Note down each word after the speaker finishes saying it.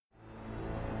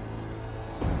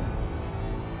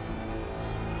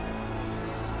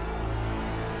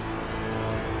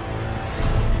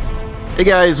Hey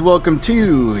guys, welcome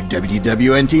to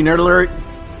WDWNT Nerd Alert,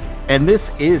 and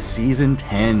this is Season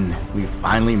 10. We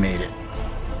finally made it.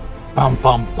 Bum,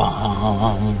 bum,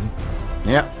 bum.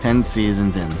 Yeah, 10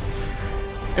 seasons in.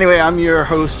 Anyway, I'm your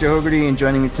host, Joe Hogarty, and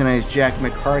joining me tonight is Jack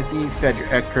McCarthy. Fedra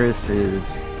Ekris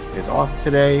is off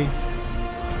today.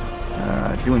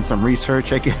 Doing some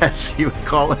research, I guess you would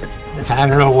call it. I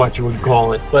don't know what you would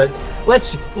call it, but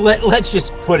let's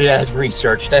just put it as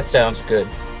research. That sounds good.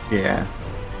 Yeah,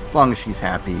 as long as she's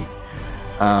happy.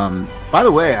 By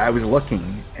the way, I was looking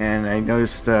and I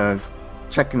noticed,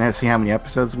 checking to see how many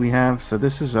episodes we have. So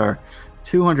this is our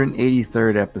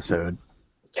 283rd episode.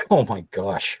 Oh my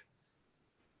gosh.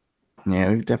 Yeah,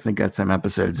 we've definitely got some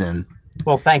episodes in.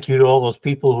 Well, thank you to all those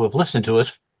people who have listened to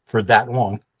us for that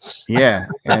long. Yeah,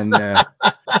 and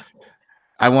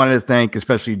I wanted to thank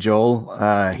especially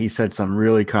Joel. He said some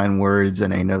really kind words,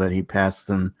 and I know that he passed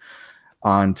them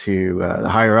on to the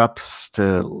higher ups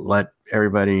to let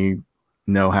everybody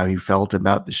know how he felt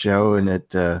about the show, and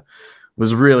it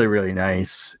was really, really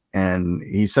nice. And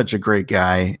he's such a great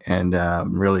guy, and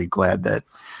I'm really glad that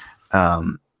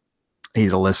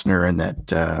he's a listener and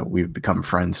that we've become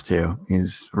friends too.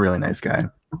 He's a really nice guy.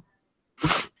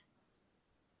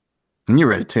 And you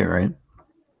read it too, right?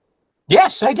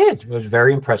 Yes, I did. I was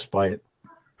very impressed by it.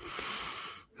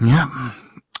 Yeah.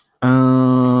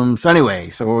 So anyway,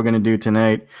 so what we're going to do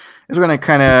tonight is we're going to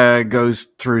kind of go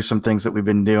through some things that we've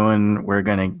been doing. We're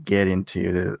going to get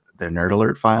into the Nerd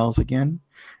Alert files again,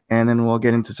 and then we'll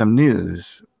get into some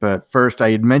news. But first, I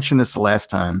had mentioned this the last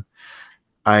time.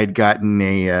 I'd gotten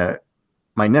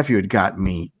my nephew had gotten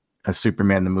me a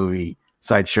Superman the Movie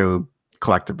Sideshow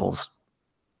Collectibles,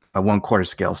 a 1/4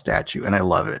 scale statue, and I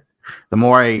love it. The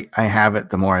more I have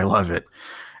it, the more I love it.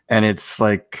 And it's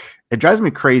like, it drives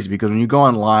me crazy because when you go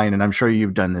online, and I'm sure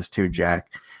you've done this too, Jack,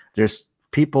 there's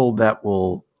people that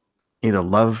will either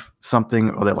love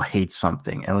something or they'll hate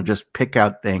something, and they'll just pick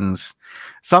out things,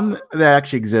 some that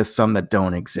actually exist, some that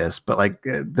don't exist. But like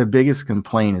the biggest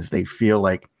complaint is they feel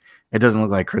like it doesn't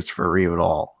look like Christopher Reeve at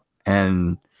all.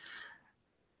 And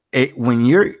and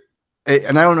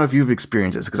I don't know if you've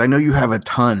experienced this, because I know you have a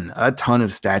ton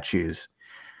of statues.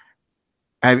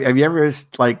 Have you ever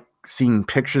like seen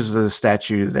pictures of the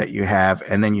statues that you have,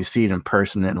 and then you see it in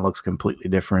person and it looks completely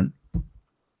different?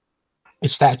 A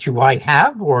statue I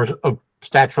have, or a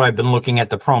statue I've been looking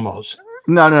at the promos?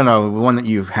 No. One that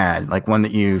you've had, like one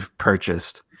that you've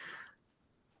purchased.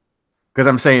 Because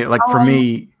I'm saying, like, for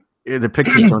me, the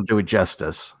pictures don't do it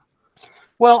justice.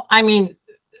 Well, I mean,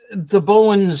 the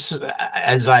Bowens,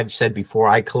 as I've said before,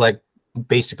 I collect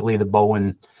basically the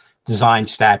Bowen design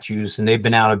statues, and they've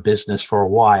been out of business for a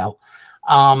while.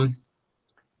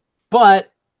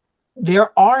 But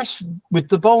there are, with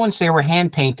the Bowens, they were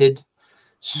hand painted.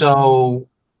 So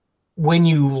when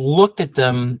you looked at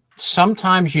them,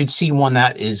 sometimes you'd see one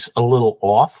that is a little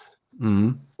off,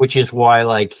 which is why,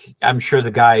 like, I'm sure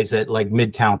the guys at like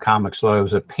Midtown Comics thought it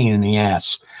was a pain in the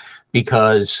ass,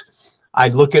 because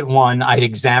I'd look at one, I'd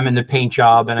examine the paint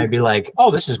job, and I'd be like,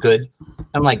 oh, this is good.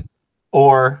 I'm like,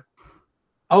 or,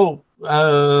 oh,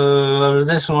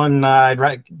 this one,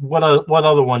 what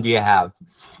other one do you have?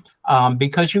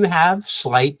 Because you have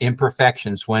slight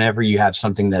imperfections whenever you have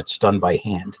something that's done by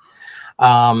hand.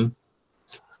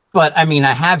 But I mean,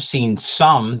 I have seen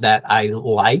some that I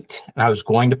liked and I was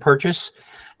going to purchase,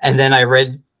 and then I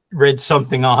read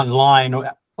something online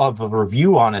of a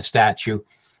review on a statue,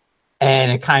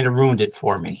 and it kind of ruined it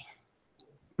for me.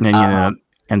 And you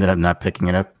ended up not picking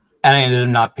it up? And I ended up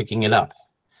not picking it up.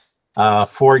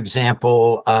 For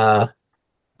example,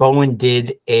 Bowen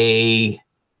did a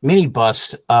mini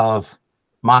bust of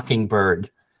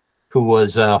Mockingbird, who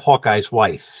was Hawkeye's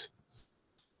wife.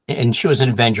 And she was an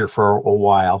Avenger for a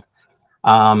while.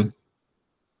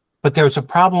 But there was a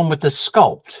problem with the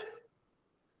sculpt.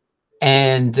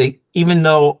 And even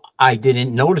though I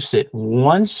didn't notice it,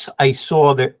 once I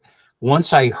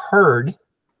heard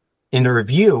in the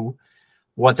review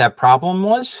what that problem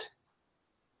was,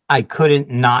 I couldn't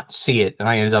not see it, and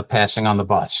I ended up passing on the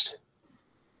bust.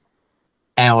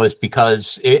 And it was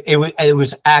because it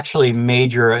was actually a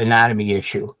major anatomy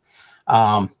issue.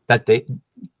 That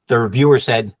the reviewer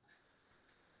said,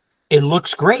 it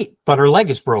looks great, but her leg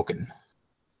is broken.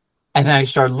 And then I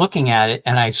started looking at it,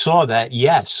 and I saw that,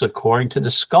 yes, according to the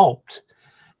sculpt,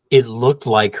 it looked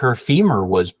like her femur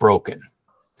was broken.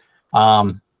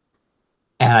 And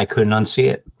I couldn't unsee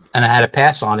it, and I had to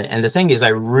pass on it. And the thing is, I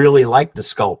really liked the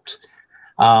sculpt.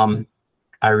 I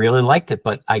really liked it,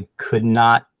 but I could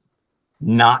not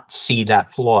see that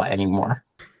flaw anymore.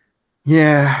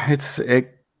 Yeah,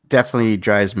 it definitely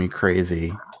drives me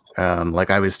crazy. Like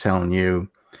I was telling you,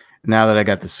 now that I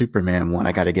got the Superman one,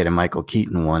 I got to get a Michael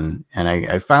Keaton one, and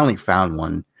I finally found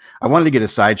one. I wanted to get a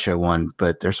Sideshow one,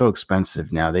 but they're so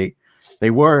expensive now. They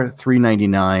were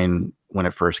 $3.99 when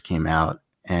it first came out,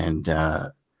 and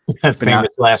it's been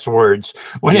Famous last words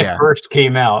when it first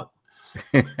came out.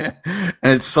 And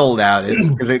it's sold out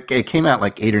because it came out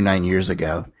like 8 or 9 years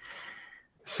ago.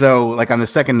 So like on the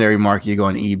secondary market, you go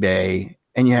on eBay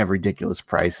and you have ridiculous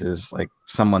prices. Like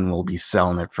someone will be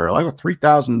selling it for like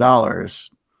 $3,000,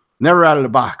 never out of the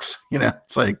box.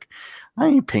 It's like, I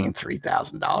ain't paying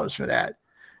 $3,000 for that.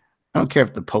 I don't care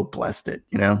if the Pope blessed it,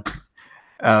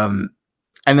 and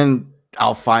then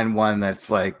I'll find one that's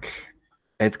like,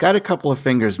 it's got a couple of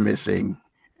fingers missing.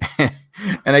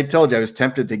 And I told you I was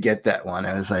tempted to get that one.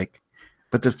 I was like,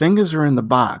 but the fingers are in the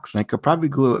box and I could probably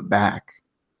glue it back.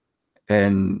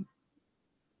 And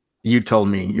you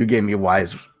gave me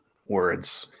wise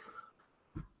words.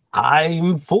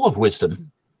 I'm full of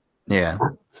wisdom. Yeah.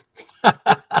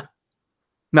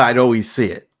 No, I'd always see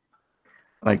it.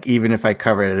 Like, even if I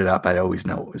covered it up, I'd always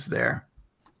know it was there.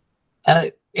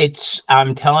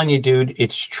 I'm telling you, dude,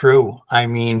 it's true. I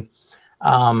mean,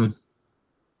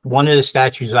 one of the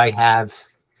statues I have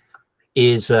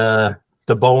is the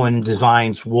Bowen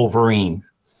Designs Wolverine.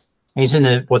 He's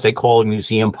in what they call a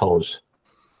museum pose.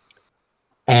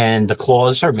 And the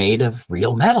claws are made of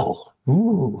real metal.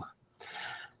 Ooh.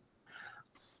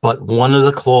 But one of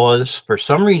the claws, for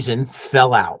some reason,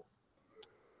 fell out.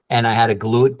 And I had to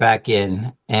glue it back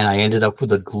in. And I ended up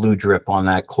with a glue drip on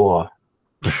that claw.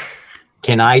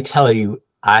 Can I tell you,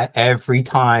 every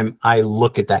time I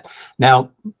look at that.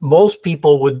 Now, most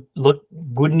people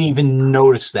wouldn't even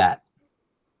notice that.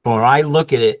 But when I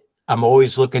look at it, I'm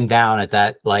always looking down at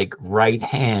that like right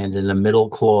hand in the middle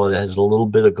claw that has a little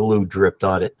bit of glue dripped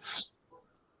on it.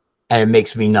 And it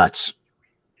makes me nuts.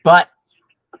 But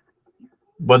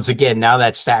once again, now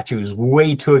that statue is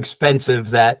way too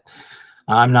expensive that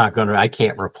I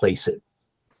can't replace it.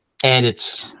 And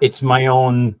it's my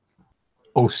own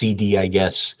OCD, I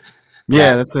guess.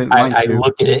 Yeah, that's it. I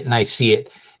look at it and I see it.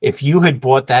 If you had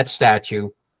bought that statue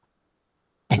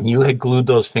and you had glued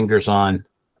those fingers on,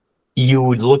 you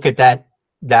would look at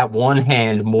that one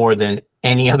hand more than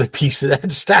any other piece of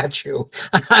that statue.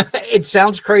 It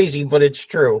sounds crazy, but it's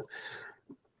true.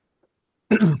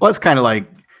 Well, it's kind of like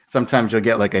sometimes you'll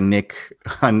get like a nick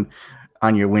on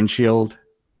your windshield,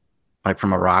 like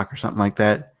from a rock or something like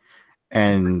that.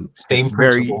 And same it's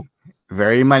principle.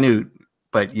 very, very minute,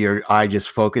 but your eye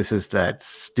just focuses that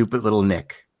stupid little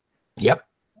nick. Yep.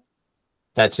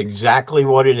 That's exactly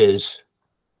what it is.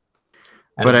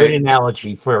 And a good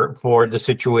analogy for the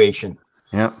situation.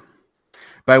 Yep.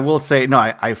 But I will say, no,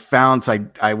 I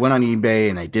went on eBay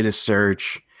and I did a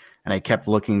search and I kept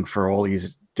looking for all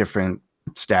these different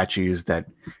statues that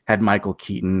had Michael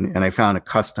Keaton, and I found a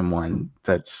custom one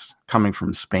that's coming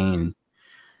from Spain.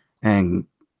 And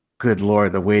good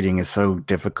Lord, the waiting is so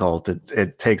difficult.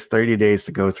 It takes 30 days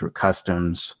to go through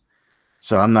customs.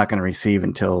 So I'm not going to receive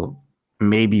until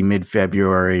maybe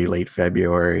mid-February, late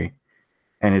February.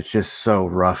 And it's just so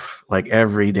rough. Like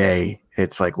every day,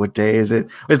 it's like, what day is it?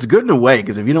 It's good in a way,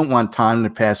 because if you don't want time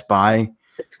to pass by,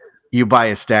 you buy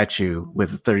a statue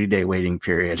with a 30-day waiting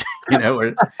period.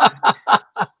 Because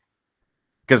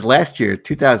last year,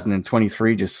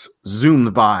 2023, just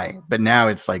zoomed by, but now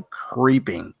it's like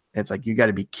creeping. It's like, you got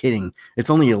to be kidding.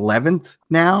 It's only 11th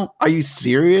now? Are you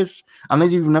serious? I'm not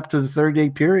even up to the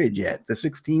 30-day period yet. The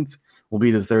 16th will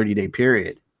be the 30-day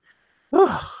period.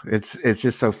 Oh, it's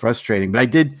just so frustrating. But I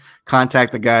did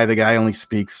contact the guy. The guy only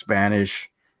speaks Spanish,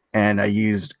 and I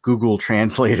used Google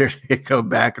Translator to go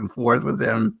back and forth with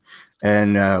him.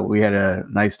 And we had a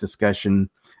nice discussion.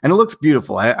 And it looks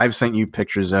beautiful. I've sent you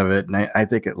pictures of it, and I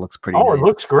think it looks pretty nice. It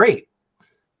looks great.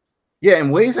 Yeah,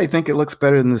 in ways, I think it looks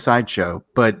better than the Sideshow.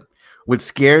 But what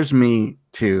scares me,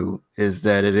 too, is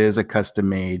that it is a custom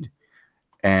made.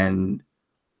 And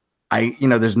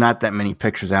there's not that many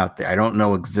pictures out there. I don't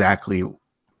know exactly.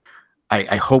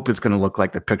 I hope it's going to look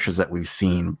like the pictures that we've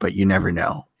seen, but you never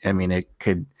know. I mean, it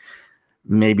could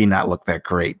maybe not look that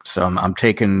great. So I'm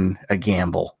taking a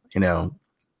gamble,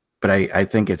 but I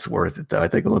think it's worth it, though. I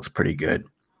think it looks pretty good.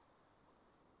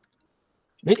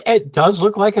 It does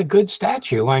look like a good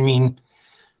statue. I mean,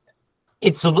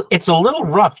 it's a little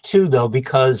rough too, though,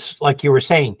 because like you were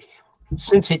saying,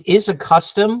 since it is a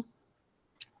custom,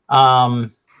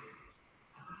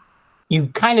 you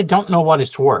kind of don't know what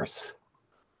it's worth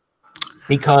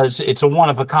because it's a one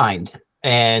of a kind,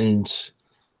 and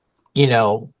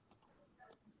that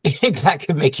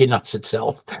can make you nuts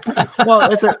itself.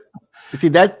 Well, see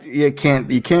that you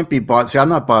can't be bothered. See, I'm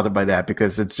not bothered by that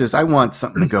because it's just I want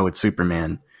something to go with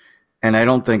Superman, And I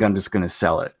don't think I'm just going to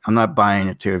sell it. I'm not buying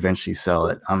it to eventually sell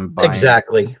it. I'm buying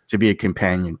Exactly. it to be a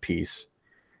companion piece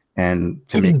and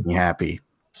to make me happy.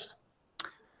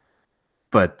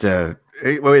 But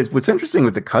what's interesting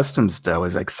with the customs, though,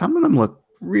 is like some of them look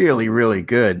really, really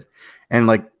good. And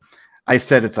like I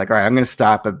said, it's like, all right, I'm going to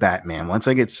stop at Batman. Once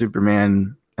I get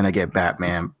Superman and I get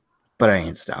Batman, but I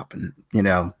ain't stopping. You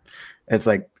know, it's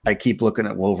like I keep looking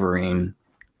at Wolverine.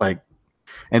 Like,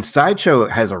 and Sideshow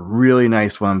has a really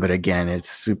nice one, but again, it's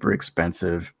super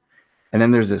expensive. And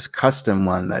then there's this custom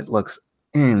one that looks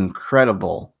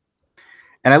incredible.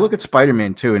 And I look at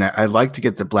Spider-Man too, and I'd like to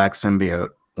get the Black Symbiote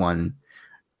one.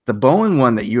 The Bowen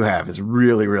one that you have is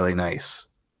really, really nice.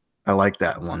 I like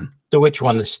that one. The which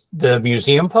one? The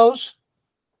museum pose?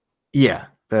 Yeah,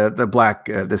 the black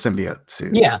the symbiote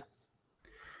suit. Yeah.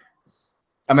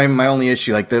 I mean, my only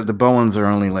issue, like the Bowens are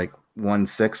only like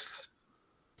 1/6.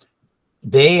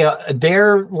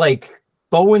 They're like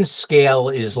Bowen's scale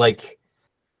is like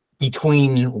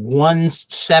between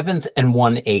 1/7 and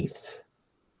 1/8.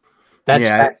 That's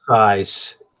that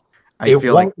size.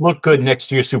 It won't look good next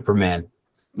to your Superman.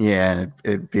 Yeah,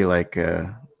 it'd be like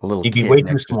a little You'd be kid way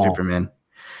next too to small. Superman.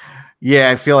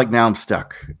 Yeah, I feel like now I'm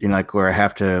stuck. You know, like where I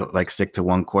have to like stick to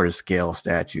 1/4 scale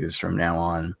statues from now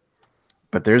on.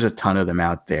 But there's a ton of them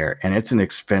out there, and it's an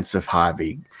expensive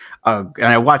hobby. And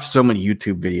I watch so many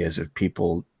YouTube videos of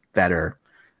people that are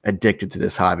addicted to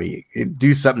this hobby.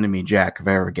 Do something to me, Jack, if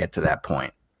I ever get to that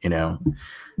point, you know,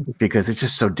 because it's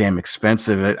just so damn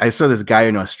expensive. I saw this guy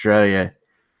in Australia.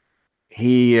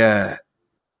 He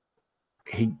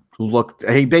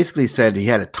basically said he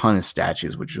had a ton of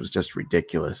statues, which was just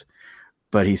ridiculous.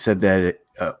 But he said that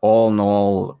all in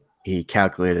all, he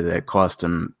calculated that it cost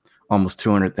him almost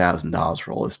 $200,000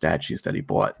 for all the statues that he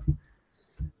bought.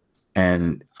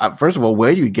 And first of all,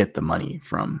 where do you get the money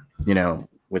from, you know,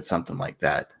 with something like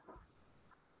that?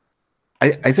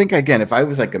 I think, again, if I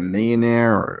was like a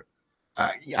millionaire, or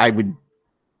I would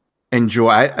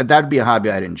enjoy, that'd be a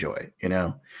hobby I'd enjoy, you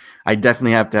know. I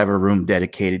definitely have to have a room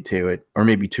dedicated to it, or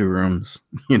maybe 2 rooms,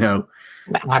 you know.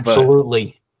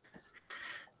 Absolutely.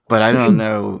 But I don't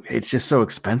know. It's just so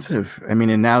expensive. I mean,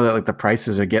 and now that like the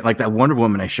prices are getting, like that Wonder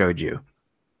Woman I showed you.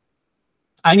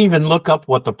 I didn't even look up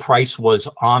what the price was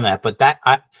on that, but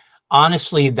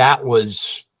honestly, that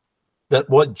was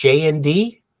what,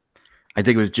 J&D? I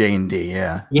think it was J&D,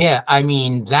 yeah. Yeah, I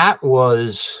mean, that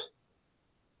was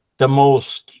the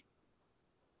most.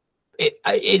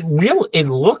 It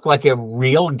looked like a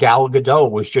real Gal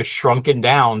Gadot was just shrunken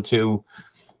down to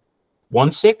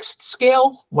 1/6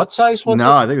 scale. What size was it?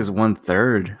 No, I think it was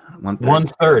 1/3.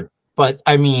 1/3. But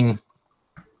I mean,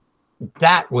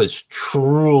 that was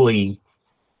truly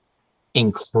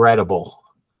incredible.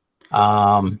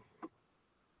 What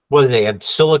do they have?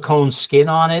 Silicone skin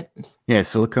on it? Yeah,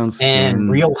 silicone skin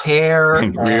and real hair.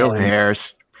 And real hair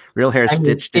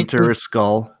stitched into her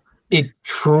skull. It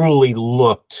truly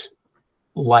looked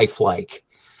lifelike.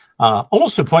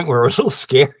 Almost to the point where it was a little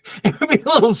scary. It would be a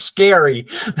little scary.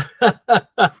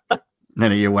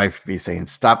 None of your wife would be saying,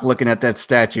 "Stop looking at that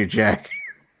statue, Jack."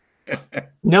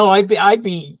 No, I'd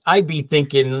be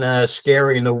thinking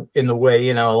scary in the way,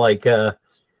 you know, like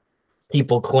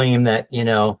people claim that, you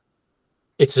know,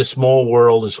 It's a Small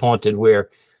World is haunted,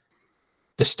 where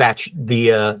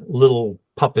the little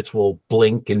puppets will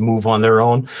blink and move on their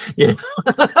own. You know?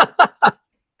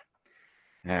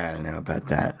 I don't know about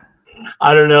that.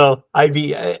 I don't know.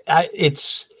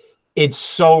 It's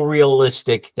so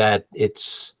realistic that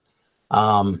it's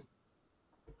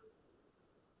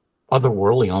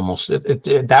otherworldly almost.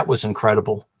 That was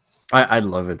incredible. I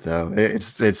love it though.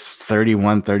 It's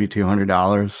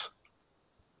 $3,200.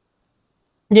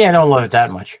 Yeah, I don't love it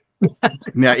that much.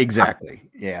 Yeah, exactly.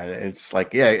 Yeah, it's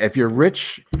like, yeah, if you're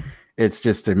rich, it's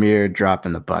just a mere drop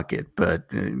in the bucket. But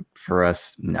for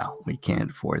us, no, we can't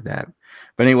afford that.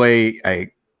 But anyway,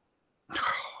 I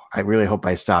really hope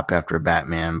I stop after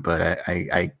Batman, but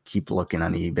I keep looking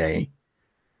on eBay.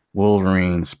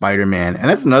 Wolverine, Spider-Man, and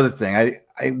that's another thing. I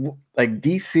like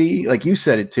DC, like you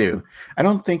said it too. I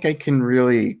don't think I can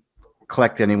really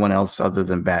collect anyone else other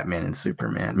than Batman and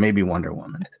Superman. Maybe Wonder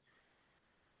Woman.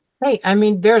 Hey, I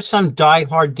mean, there's some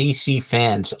diehard DC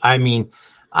fans. I mean,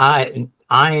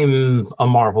 I'm a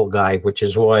Marvel guy, which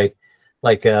is why,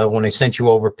 like, when I sent you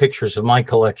over pictures of my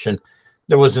collection,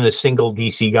 there wasn't a single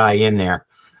DC guy in there.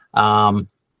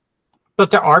 But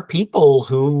there are people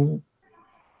who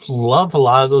love a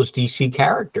lot of those DC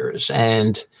characters.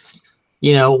 And,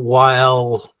 you know,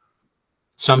 while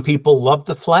some people love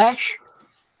the Flash,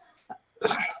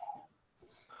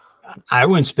 I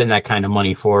wouldn't spend that kind of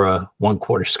money for a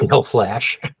 1/4 scale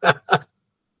Flash.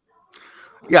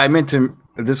 Yeah, I meant to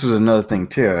this was another thing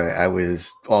too. I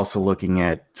was also looking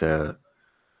at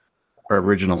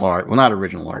original art. Well, not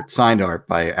original art, signed art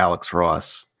by Alex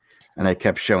Ross, and I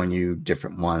kept showing you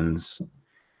different ones.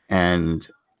 And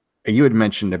you had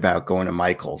mentioned about going to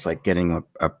Michael's, like getting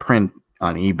a print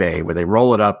on eBay where they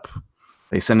roll it up,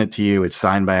 they send it to you, it's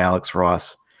signed by Alex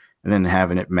Ross, and then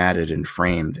having it matted and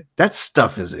framed. That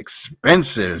stuff is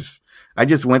expensive. I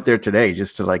just went there today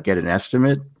just to like get an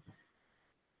estimate.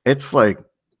 It's like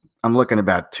I'm looking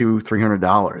about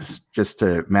 $200-$300 just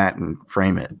to mat and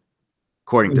frame it,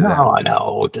 according to them. I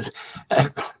know.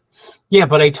 Yeah,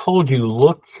 but I told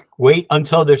you, wait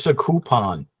until there's a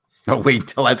coupon. Oh, wait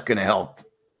until that's going to help.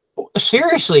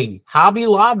 Seriously, Hobby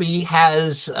Lobby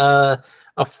has a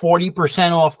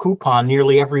 40% off coupon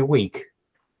nearly every week.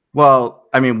 Well,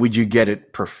 I mean, would you get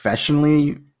it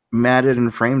professionally matted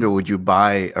and framed, or would you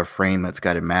buy a frame that's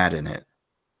got a mat in it?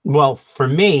 Well, for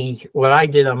me, what I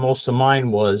did on most of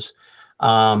mine was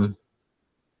I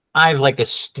have like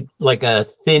a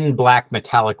thin black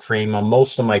metallic frame on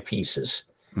most of my pieces.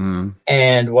 Mm.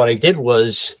 And what I did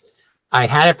was I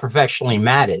had it professionally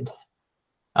matted,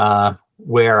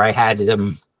 where I had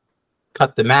them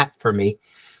cut the mat for me.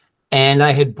 And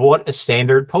I had bought a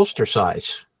standard poster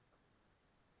size.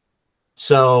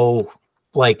 So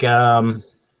like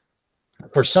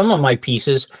for some of my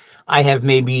pieces, I have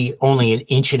maybe only 1.5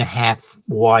 inches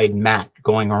wide mat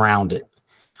going around it,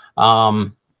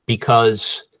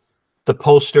 because the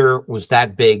poster was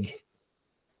that big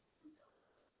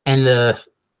and the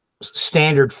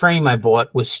standard frame I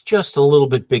bought was just a little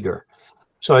bit bigger.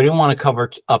 So I didn't want to cover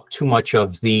up too much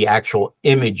of the actual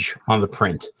image on the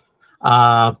print.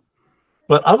 But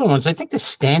other ones, I think the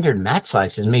standard mat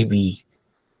size is maybe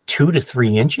 2 to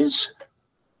 3 inches.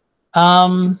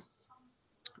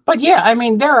 But yeah, I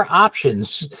mean, there are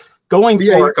options. Going for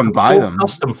you can buy them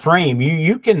custom frame,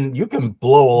 you can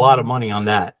blow a lot of money on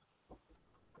that.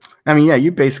 I mean, yeah,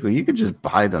 you could just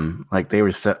buy them. Like they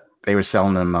were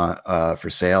selling them for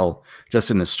sale just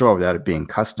in the store without it being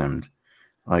customed.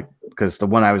 Like, because the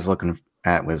one I was looking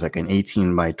at was like an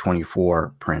 18 by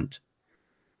 24 print.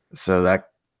 So that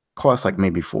cost like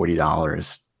maybe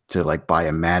 $40 to like buy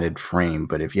a matted frame.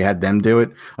 But if you had them do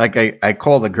it, like I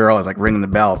called the girl, I was like ringing the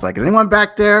bell. It's like, is anyone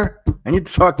back there? I need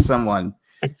to talk to someone.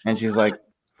 And she's like,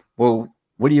 well,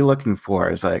 what are you looking for?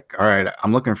 I was like, all right,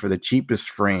 I'm looking for the cheapest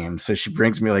frame. So she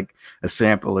brings me like a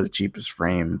sample of the cheapest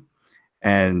frame.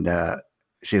 And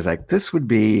she's like, this would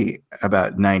be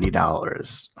about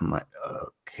 $90. I'm like,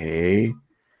 okay.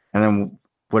 And then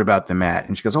what about the mat?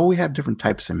 And she goes, oh, we have different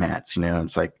types of mats, you know. And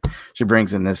it's like, she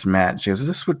brings in this mat. And she goes,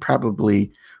 this would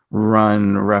probably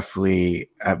run roughly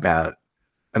about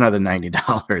another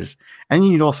 $90. And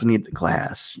you'd also need the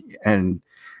glass. And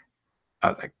I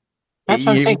was like, that's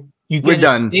what I'm saying. We're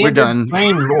done.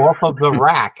 Frame off of the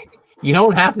rack. You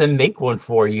don't have to make one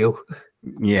for you.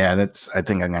 Yeah, I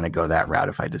think I'm going to go that route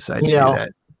if I decide to do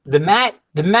that.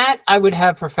 The mat I would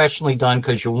have professionally done,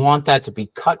 because you want that to be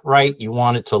cut right. You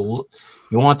want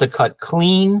the cut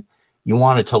clean. You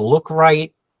want it to look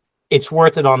right. It's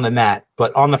worth it on the mat,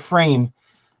 but on the frame,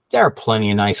 there are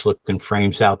plenty of nice looking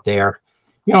frames out there.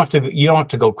 You don't have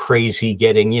to go crazy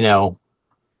getting,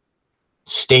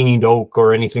 stained oak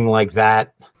or anything like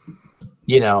that.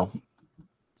 Get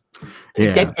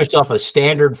yourself a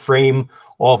standard frame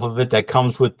off of it that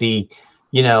comes with the,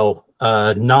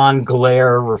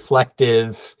 non-glare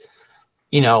reflective,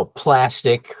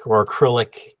 plastic or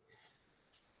acrylic.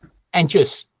 And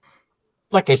just,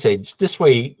 like I said, this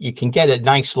way you can get a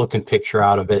nice looking picture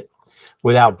out of it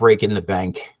without breaking the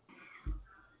bank.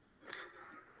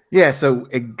 Yeah, so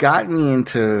it got me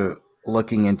into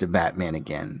looking into Batman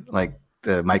again, like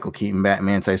the Michael Keaton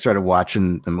Batman. So I started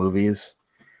watching the movies.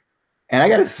 And I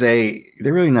got to say,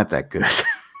 they're really not that good.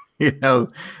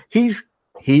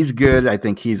 He's good. I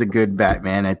think he's a good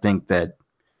Batman. I think that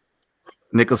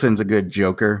Nicholson's a good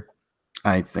Joker.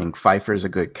 I think Pfeiffer's a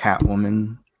good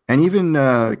Catwoman. And even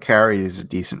Carrie is a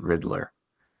decent Riddler.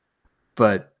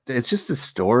 But it's just the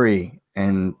story.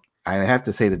 And I have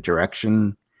to say the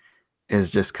direction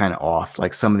is just kind of off.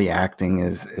 Like some of the acting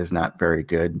is not very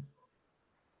good.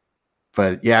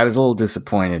 But yeah, I was a little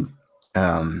disappointed.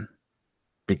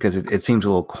 Because it seems a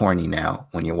little corny now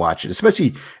when you watch it,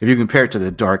 especially if you compare it to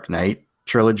the Dark Knight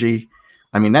trilogy.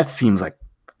 I mean, that seems like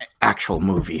actual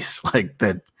movies like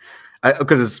that,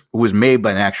 because it was made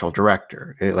by an actual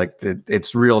director.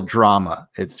 It's real drama.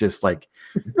 It's just like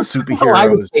superheroes. Well, I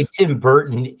would say Tim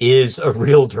Burton is a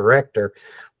real director,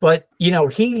 but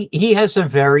he has a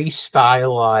very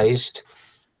stylized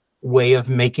way of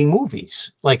making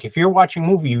movies. Like if you're watching a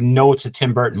movie, it's a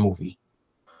Tim Burton movie.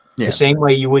 Yeah. The same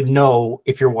way you would know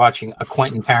if you're watching a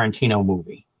Quentin Tarantino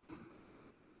movie.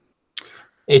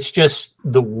 It's just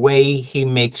the way he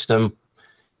makes them.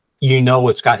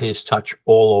 It's got his touch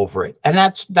all over it, and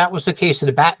that was the case of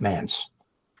the Batmans.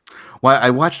 Well,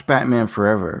 I watched Batman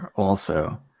Forever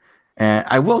also, and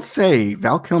I will say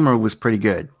Val Kilmer was pretty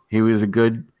good. He was a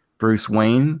good Bruce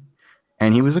Wayne,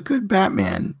 and he was a good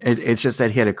Batman. It's just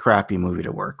that he had a crappy movie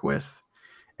to work with,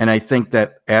 and I think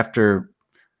that after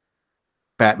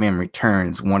Batman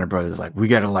Returns, Warner Brothers like, we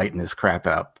got to lighten this crap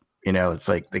up. It's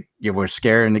like we're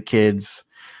scaring the kids.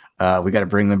 We got to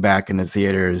bring them back in the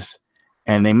theaters,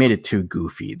 and they made it too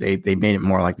goofy. They made it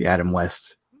more like the Adam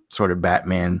West sort of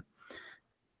Batman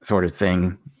sort of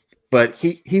thing. But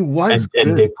he was, and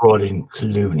then they brought in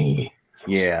Clooney.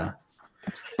 Yeah,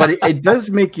 but it does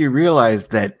make you realize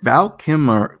that Val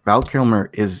Kilmer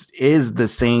is the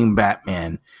same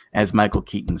Batman as Michael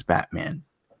Keaton's Batman.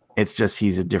 It's just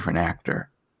he's a different actor.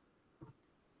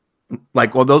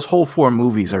 Like, well, those whole 4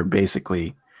 movies are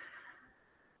basically,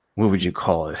 what would you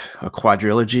call it? A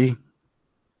quadrilogy?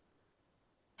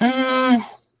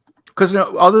 Because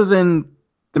other than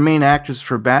the main actors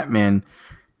for Batman,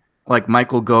 like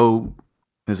Michael Gough,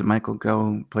 is it Michael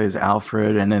Gough plays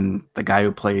Alfred, and then the guy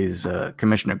who plays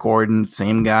Commissioner Gordon,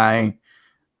 same guy.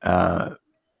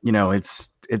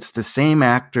 It's the same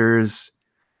actors,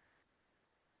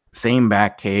 same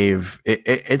Batcave.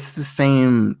 It's the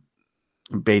same,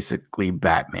 basically,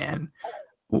 Batman.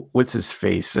 What's his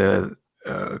face?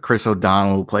 Chris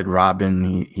O'Donnell, who played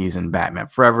Robin. He's in Batman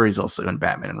Forever. He's also in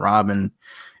Batman and Robin.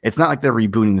 It's not like they're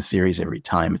rebooting the series every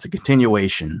time. It's a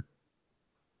continuation.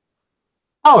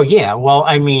 Oh, yeah. Well,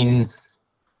 I mean,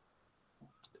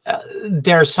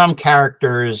 there are some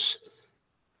characters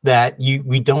that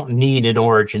we don't need an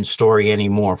origin story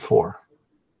anymore for.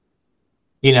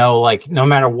 Like no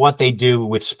matter what they do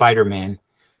with Spider-Man,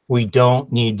 we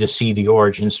don't need to see the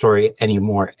origin story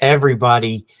anymore.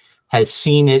 Everybody has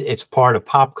seen it. It's part of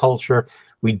pop culture.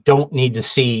 We don't need to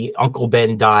see Uncle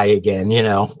Ben die again,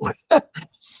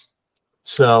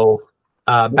 So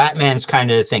Batman's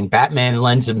kind of the thing. Batman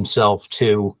lends himself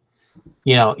to,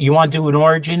 you want to do an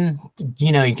origin,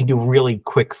 you can do really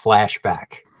quick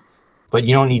flashback, but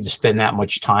you don't need to spend that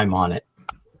much time on it.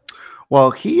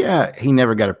 Well, he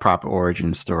never got a proper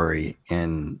origin story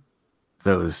in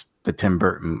the Tim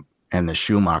Burton and the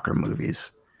Schumacher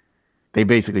movies. They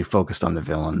basically focused on the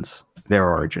villains, their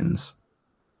origins.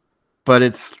 But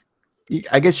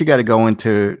I guess you got to go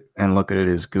into and look at it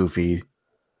as goofy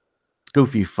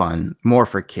fun, more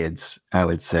for kids, I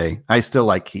would say. I still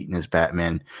like Keaton as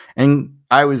Batman. And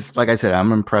like I said,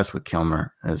 I'm impressed with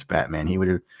Kilmer as Batman.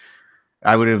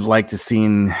 I would have liked to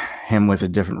seen him with a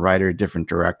different writer, different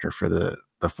director for the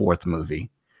 4th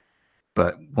movie,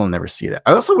 but we'll never see that.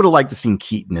 I also would have liked to seen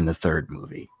Keaton in the 3rd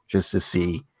movie, just to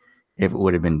see if it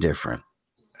would have been different.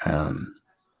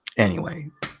 Anyway,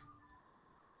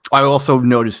 I also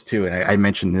noticed too, and I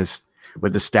mentioned this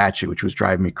with the statue, which was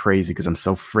driving me crazy because I'm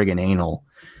so friggin' anal,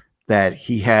 that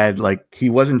he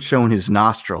wasn't showing his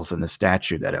nostrils in the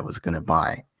statue that I was going to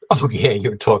buy. Oh yeah,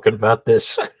 you're talking about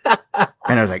this.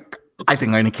 And I was like, I think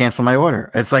I'm going to cancel my order.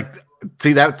 It's like,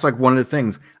 see, that's like one of the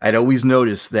things I'd always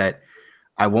noticed, that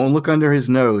I won't look under his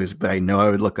nose, but I know I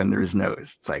would look under his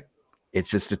nose. It's like, it's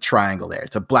just a triangle there.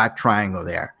 It's a black triangle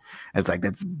there. It's like,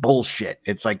 that's bullshit.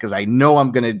 It's like, because I know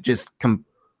I'm going to just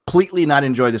completely not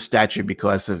enjoy the statue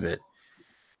because of it.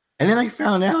 And then I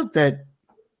found out that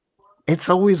it's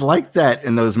always like that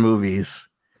in those movies.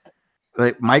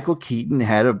 Like Michael Keaton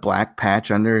had a black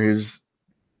patch under his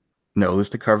nose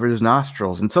to cover his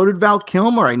nostrils, and so did Val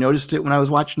Kilmer. I noticed it when I was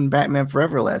watching Batman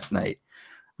Forever last night.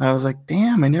 I was like,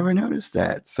 damn, I never noticed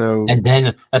that. So, and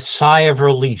then a sigh of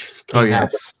relief came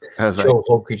yes, I was Joe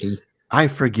Hogarty. I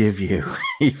forgive you,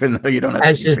 even though you don't have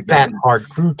as his bat heart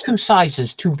grew 2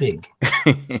 sizes too big.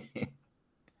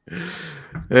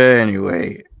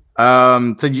 Anyway,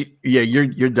 so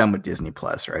you're done with Disney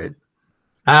Plus, right?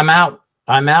 I'm out.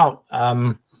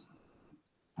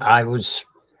 I was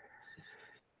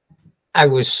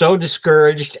so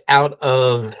discouraged out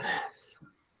of,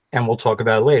 and we'll talk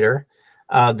about it later,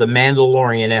 the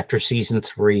Mandalorian after season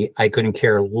 3. I couldn't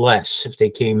care less if they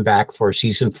came back for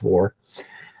season 4.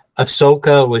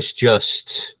 Ahsoka was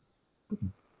just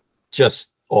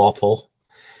awful.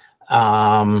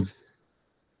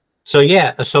 So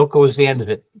yeah, Ahsoka was the end of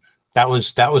it. That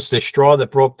was the straw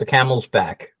that broke the camel's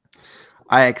back.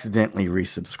 I accidentally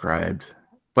resubscribed,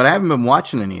 but I haven't been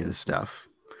watching any of this stuff.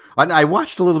 I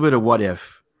watched a little bit of What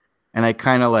If, and I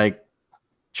kind of like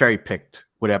cherry picked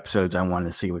what episodes I wanted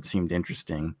to see, what seemed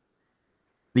interesting.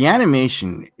 The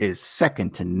animation is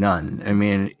second to none. I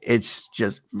mean, it's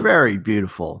just very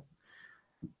beautiful.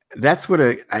 That's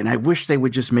and I wish they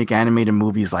would just make animated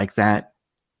movies like that.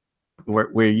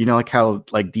 where you know, like how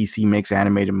like DC makes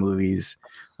animated movies,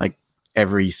 like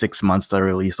every 6 months they'll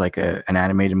release like an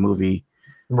animated movie.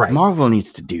 Right. Marvel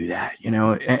needs to do that, you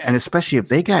know, and especially if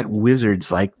they got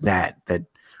wizards like that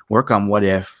work on What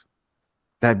If,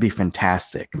 that'd be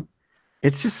fantastic.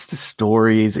 It's just the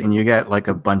stories, and you got like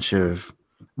a bunch of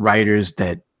writers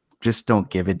that just don't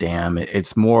give a damn.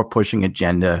 It's more pushing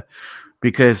agenda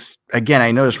because, again,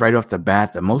 I noticed right off the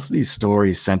bat that most of these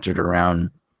stories centered around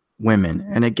women.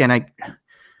 And again,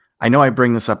 I know I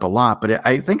bring this up a lot, but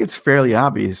I think it's fairly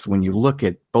obvious when you look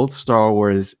at both Star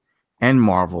Wars and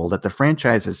Marvel that the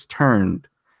franchise has turned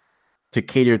to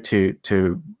cater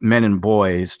to men and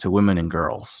boys, to women and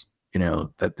girls. You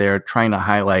know, that they're trying to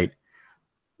highlight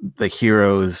the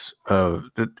heroes of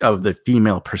the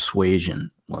female persuasion,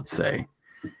 let's say.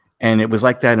 And it was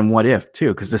like that in What If too,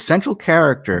 because the central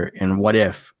character in What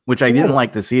If, which I didn't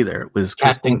like this either, was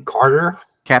Captain Carter.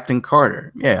 Captain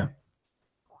Carter, yeah.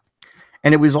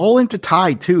 And it was all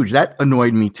intertied too. That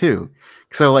annoyed me too.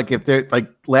 So like if they're like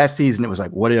last season, it was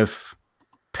like, what if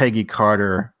Peggy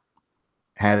Carter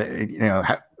had, you know,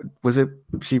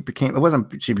 she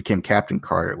became Captain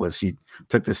Carter. It was she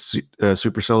took this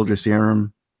super soldier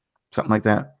serum, something like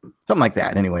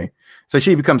that. Anyway, so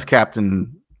she becomes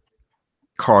Captain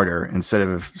Carter instead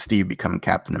of Steve becoming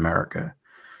Captain America.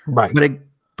 Right.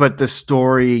 But the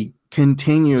story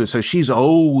continues. So she's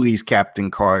always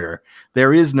Captain Carter.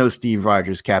 There is no Steve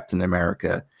Rogers Captain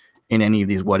America in any of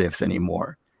these What Ifs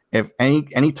anymore. If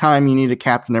any time you need a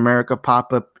Captain America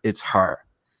pop up, it's her.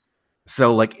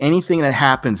 So like anything that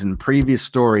happens in previous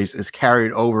stories is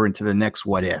carried over into the next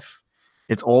What If.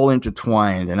 It's all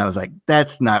intertwined. And I was like,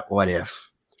 that's not What If.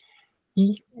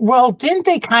 Well, didn't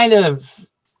they kind of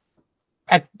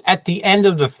at the end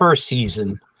of the first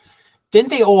season, didn't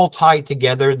they all tie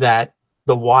together that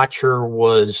the Watcher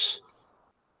was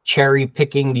cherry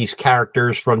picking these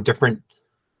characters from different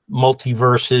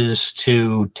multiverses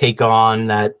to take on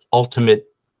that ultimate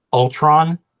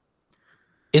Ultron?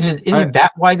 Isn't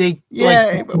that why they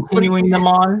continuing them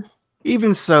on?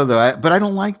 Even so, though, but I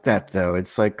don't like that though.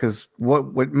 It's like because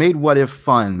what made What If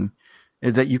fun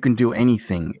is that you can do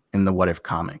anything in the What If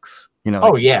comics. You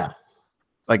know? Yeah.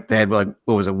 Like they had like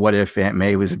what was it? What if Aunt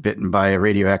May was bitten by a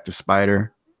radioactive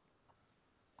spider?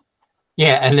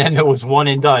 Yeah, and then it was one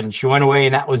and done. She went away,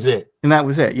 and that was it.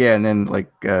 Yeah, and then like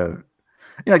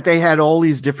they had all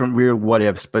these different weird what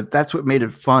ifs, but that's what made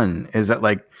it fun. Is that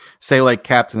like say like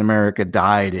Captain America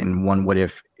died in one What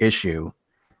If issue,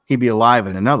 he'd be alive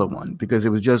in another one because it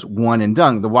was just one and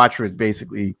done. The Watcher would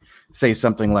basically say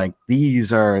something like,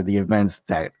 "These are the events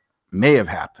that may have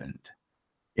happened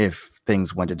if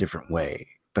things went a different way,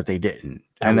 but they didn't."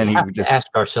 And then he would just ask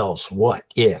ourselves, "What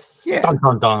if?" Yeah. Dun,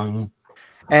 dun, dun.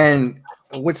 And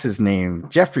what's his name?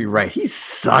 Jeffrey Wright. He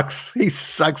sucks. He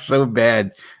sucks so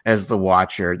bad as the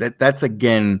Watcher. That's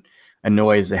again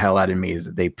annoys the hell out of me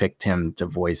that they picked him to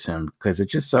voice him because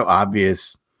it's just so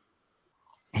obvious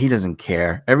he doesn't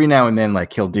care. Every now and then,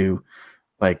 like he'll do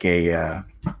like a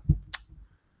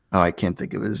I can't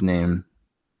think of his name.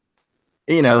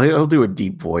 You know, he'll do a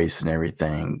deep voice and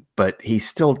everything, but he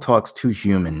still talks too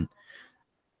human.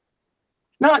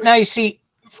 Now you see,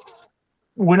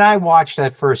 when I watched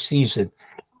that first season,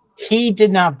 he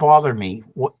did not bother me.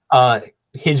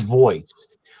 His voice.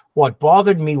 What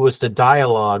bothered me was the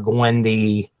dialogue when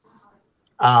the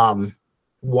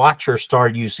Watcher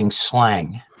started using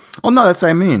slang. Oh no, that's what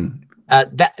I mean.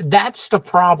 That's the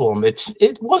problem.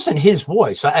 It wasn't his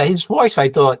voice. His voice, I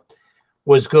thought,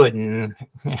 was good, and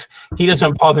he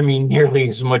doesn't bother me nearly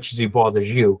as much as he bothers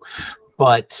you.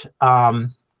 But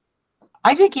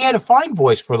I think he had a fine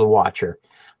voice for the Watcher.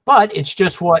 But it's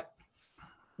just what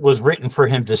was written for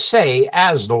him to say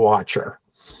as the Watcher.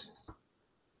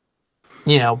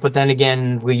 You know, but then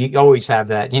again, we always have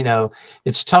that. You know,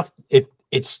 it's tough.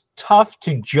 It's tough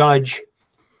to judge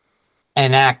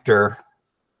an actor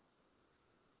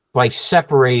by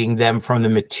separating them from the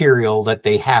material that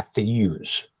they have to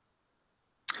use.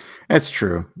 That's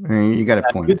true. I mean, you got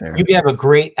a point there. You can have a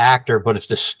great actor, but if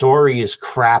the story is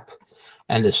crap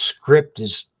and the script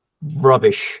is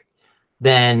rubbish,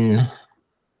 then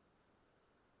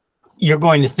you're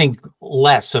going to think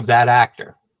less of that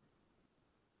actor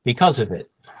because of it.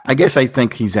 I guess I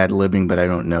think he's ad-libbing, but I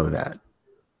don't know that.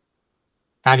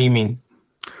 How do you mean?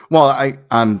 Well,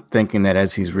 I'm thinking that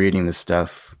as he's reading the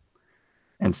stuff,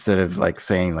 instead of like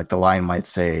saying, like the line might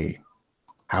say,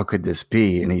 "How could this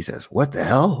be?" and he says, "What the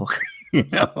hell?" You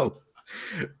know.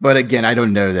 But again, I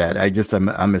don't know that.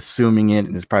 I'm assuming it,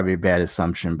 and it's probably a bad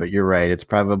assumption. But you're right. It's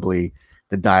probably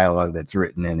the dialogue that's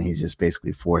written, and he's just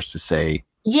basically forced to say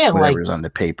Yeah, like whatever's on the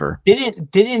paper.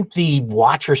 didn't the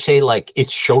Watcher say like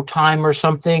it's showtime or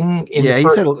something in Yeah, the he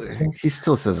first said he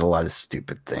still says a lot of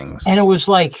stupid things. and it was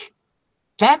like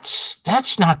that's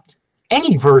not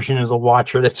any version of the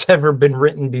Watcher that's ever been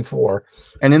written before.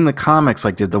 And in the comics,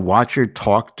 like, did the Watcher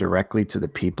talk directly to the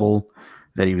people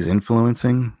that he was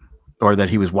influencing or that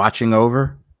he was watching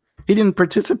over? He didn't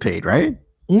participate, right?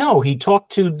 No, he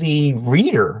talked to the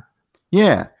reader.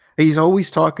 Yeah, he's always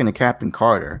talking to Captain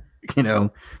Carter,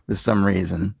 for some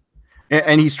reason.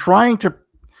 And he's trying to,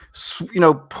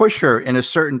 push her in a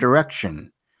certain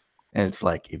direction. And it's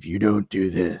like, if you don't do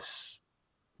this,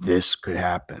 this could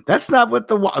happen. That's not what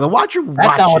the Watcher watches.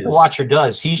 That's not what the Watcher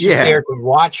does. He's just there to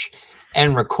watch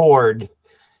and record.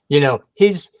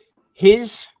 His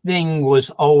thing was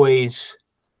always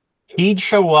he'd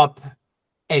show up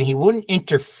and he wouldn't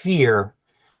interfere,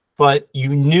 but you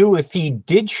knew if he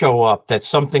did show up that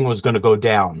something was going to go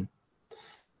down.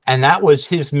 And that was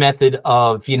his method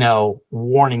of,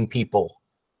 warning people.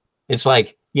 It's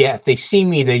like, yeah, if they see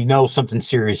me, they know something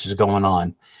serious is going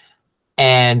on.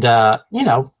 And,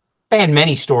 they had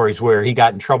many stories where he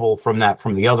got in trouble from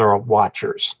the other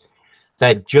Watchers,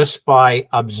 that just by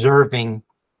observing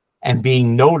and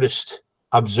being noticed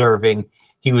observing,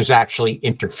 he was actually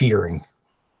interfering.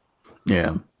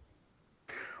 Yeah.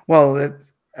 Well,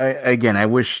 I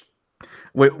wish.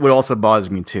 What also bothers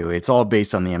me too, it's all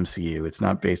based on the MCU. It's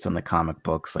not based on the comic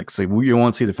books. Like, so you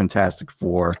won't see the Fantastic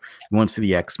Four, you won't see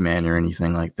the X-Men or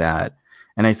anything like that.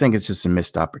 And I think it's just a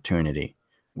missed opportunity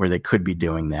where they could be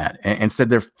doing that. And instead,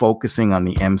 they're focusing on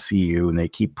the MCU and they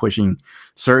keep pushing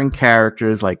certain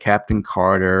characters like Captain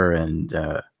Carter and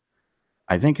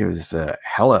I think it was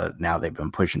Hela. Now they've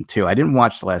been pushing too. I didn't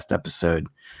watch the last episode,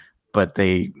 but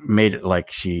they made it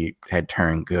like she had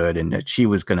turned good and that she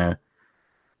was gonna.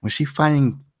 Was she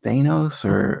fighting Thanos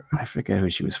or I forget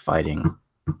who she was fighting?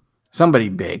 Somebody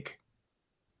big.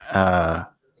 And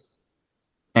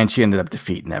she ended up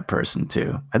defeating that person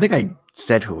too. I think I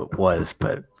said who it was,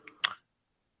 but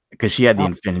because she had the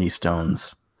Infinity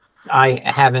Stones. I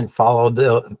haven't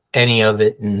followed any of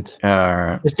it. And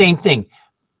the same thing.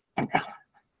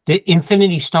 The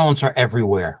Infinity Stones are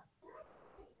everywhere.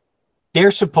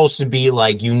 They're supposed to be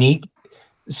like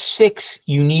 6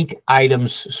 unique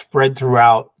items spread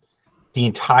throughout the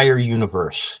entire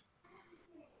universe.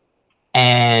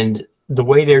 And the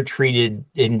way they're treated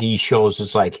in these shows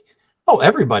is like, oh,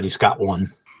 everybody's got one.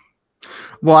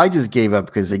 Well, I just gave up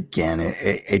because again,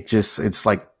 it's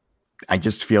like, I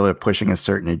just feel they're pushing a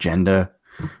certain agenda,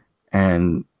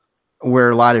 and where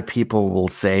a lot of people will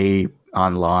say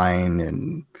online,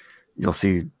 and you'll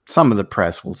see some of the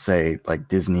press will say like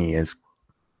Disney is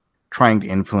trying to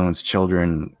influence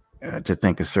children to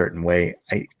think a certain way.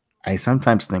 I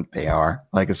sometimes think they are,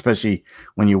 like, especially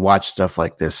when you watch stuff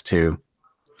like this too.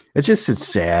 It's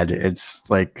sad. It's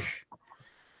like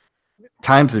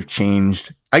times have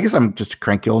changed. I guess I'm just a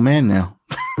cranky old man now.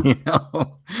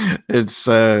 It's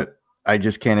I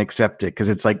just can't accept it because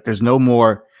it's like there's no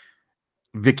more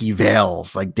Vicky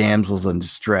Vales, like damsels in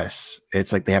distress.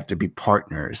 It's like they have to be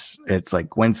partners. It's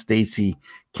like when Stacy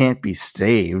can't be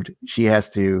saved, she has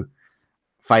to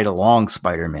fight along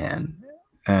Spider-Man,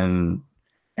 and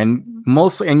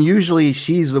usually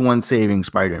she's the one saving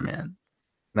Spider-Man,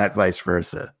 not vice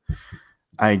versa.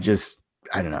 I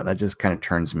don't know. That just kind of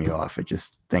turns me off. I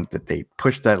just think that they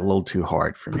pushed that a little too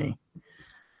hard for me.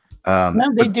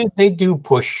 No, they do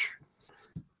push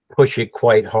it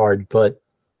quite hard, but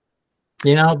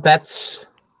that's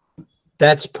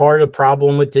part of the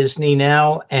problem with Disney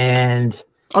now, and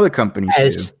other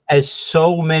companies as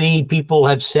so many people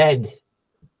have said,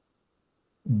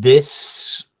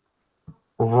 this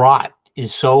rot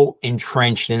is so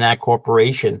entrenched in that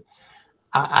corporation.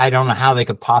 I don't know how they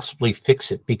could possibly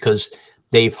fix it because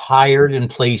they've hired and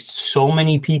placed so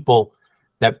many people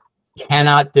that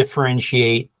cannot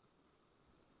differentiate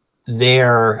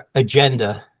their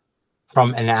agenda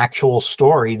from an actual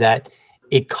story, that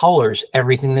it colors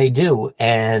everything they do.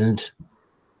 And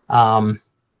I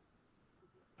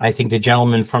think the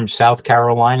gentleman from South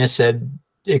Carolina said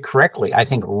it correctly. I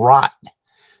think rot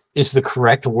is the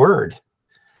correct word,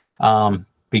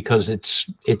 because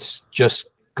it's just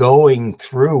going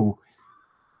through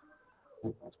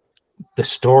the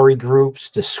story groups,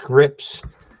 the scripts,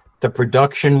 the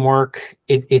production work.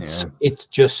 It's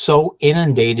just so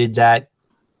inundated that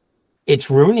it's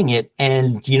ruining it.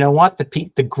 And you know what?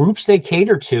 The groups they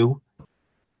cater to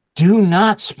do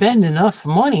not spend enough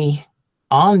money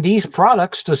on these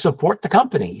products to support the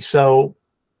company. So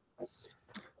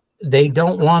they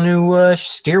don't want to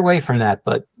steer away from that.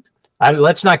 But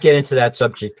let's not get into that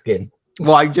subject again.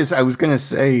 Well, I was going to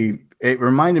say, it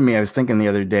reminded me, I was thinking the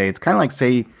other day, it's kind of like,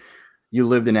 say you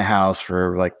lived in a house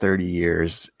for like 30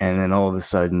 years and then all of a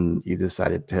sudden you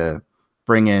decided to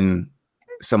bring in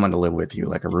someone to live with you,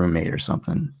 like a roommate or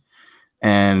something.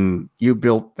 And you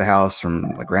built the house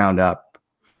from the ground up.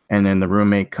 And then the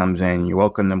roommate comes in, you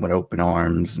welcome them with open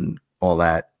arms and all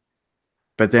that.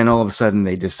 But then all of a sudden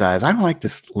they decide, I don't like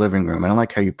this living room. I don't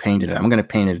like how you painted it. I'm going to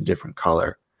paint it a different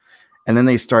color. And then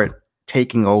they start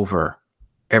taking over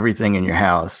everything in your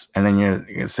house. And then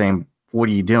you're saying, what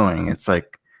are you doing? It's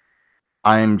like,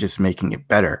 I'm just making it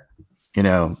better. You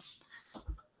know,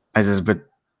 I says, but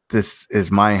this is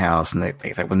my house. And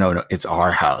they say, well, no, it's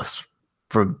our house.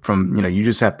 From, you know, you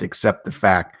just have to accept the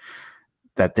fact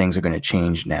that things are going to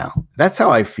change now. That's how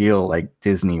I feel like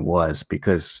Disney was,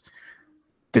 because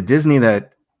the Disney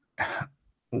that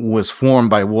was formed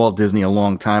by Walt Disney a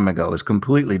long time ago is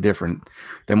completely different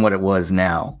than what it was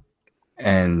now.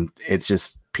 And it's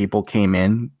just people came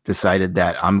in, decided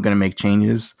that I'm going to make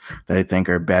changes that I think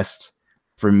are best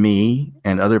for me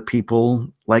and other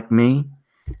people like me.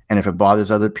 And if it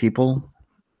bothers other people,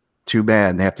 too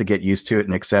bad. They have to get used to it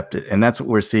and accept it. And that's what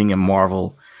we're seeing in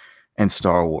Marvel and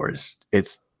Star Wars.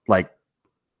 It's like,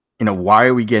 you know, why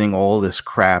are we getting all this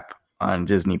crap on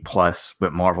Disney Plus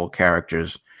with Marvel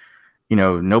characters? You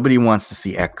know, nobody wants to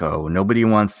see Echo. Nobody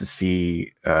wants to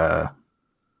see,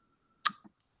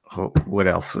 what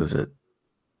else was it?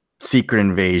 Secret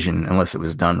Invasion, unless it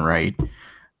was done right.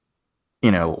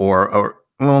 You know, or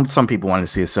well, some people want to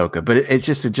see Ahsoka, but it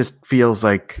just feels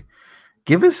like,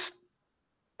 give us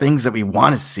things that we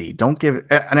want to see. Don't give it.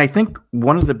 And I think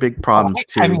one of the big problems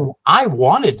too. I mean, I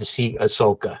wanted to see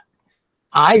Ahsoka.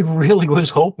 I really was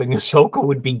hoping Ahsoka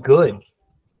would be good.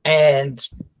 And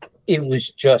it was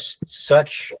just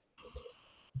such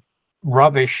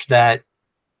rubbish that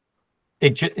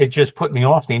it just put me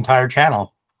off the entire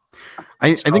channel.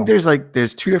 I think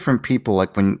there's two different people,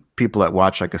 like when people that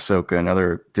watch like Ahsoka and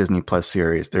other Disney Plus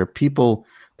series, there are people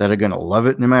that are going to love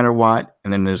it no matter what.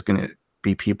 And then there's going to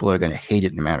be people that are going to hate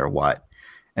it no matter what.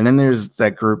 And then there's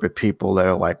that group of people that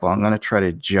are like, well, I'm going to try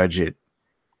to judge it,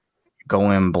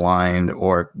 go in blind,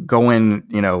 or go in,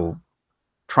 you know,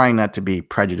 trying not to be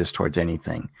prejudiced towards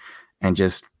anything and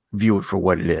just view it for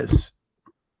what it is.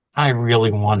 I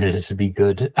really wanted it to be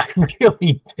good. I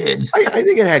really did. I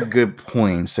think it had good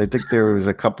points. I think there was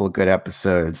a couple of good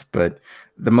episodes, but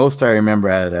the most I remember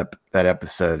out of that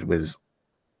episode was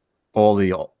all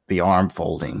the arm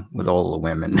folding with all the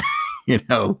women, you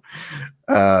know?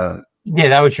 Yeah,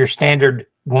 that was your standard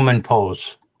woman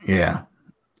pose. Yeah.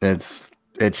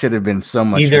 It should have been so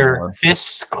much either more.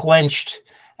 Fists clenched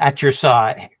at your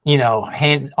side, you know,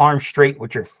 arm straight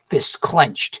with your fists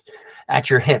clenched at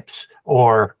your hips,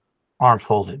 or arms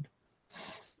folded.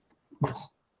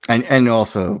 And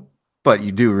also, but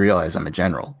you do realize I'm a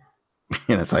general.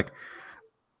 You know, it's like,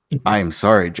 I'm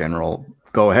sorry, General.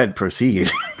 Go ahead,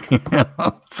 proceed. You know,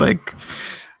 it's like,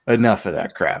 enough of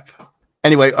that crap.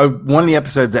 Anyway, one of the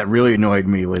episodes that really annoyed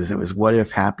me was what if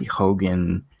Happy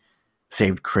Hogan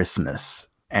saved Christmas?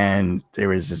 And there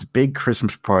was this big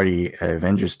Christmas party at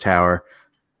Avengers Tower.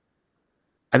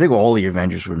 I think all the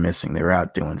Avengers were missing. They were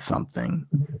out doing something.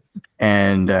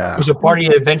 And it was a party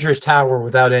at Avengers Tower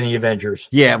without any Avengers.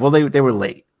 Yeah, well, they were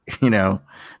late. You know,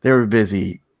 they were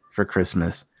busy for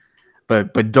Christmas.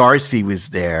 But Darcy was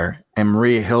there and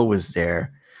Maria Hill was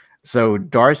there. So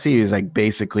Darcy is like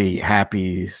basically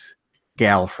Happy's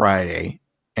Gal Friday,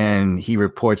 and he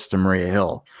reports to Maria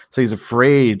Hill. So he's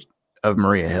afraid of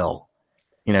Maria Hill,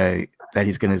 you know, that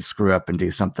he's going to screw up and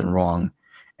do something wrong.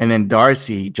 And then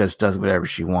Darcy just does whatever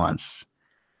she wants.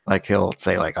 Like he'll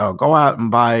say like, oh, go out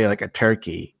and buy like a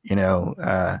turkey, you know,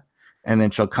 and then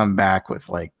she'll come back with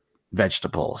like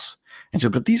vegetables. And she'll,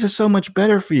 but these are so much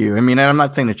better for you. I mean, I'm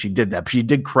not saying that she did that, but she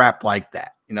did crap like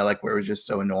that, you know, like where it was just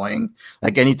so annoying.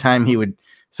 Like anytime he would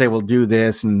say, well, do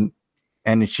this, and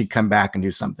she'd come back and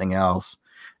do something else.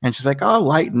 And she's like, oh,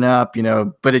 lighten up, you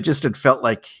know, but it felt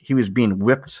like he was being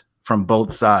whipped from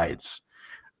both sides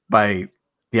by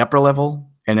the upper level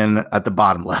and then at the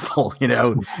bottom level, you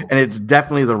know, and it's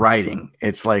definitely the writing.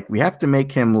 It's like, we have to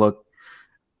make him look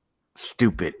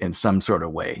stupid in some sort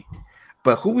of way.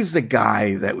 But who was the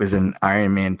guy that was in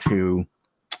Iron Man 2?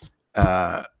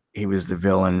 He was the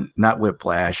villain, not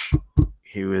Whiplash.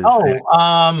 He was,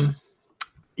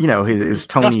 you know, it was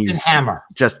Tony's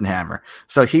Justin Hammer.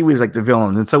 So he was like the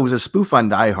villain. And so it was a spoof on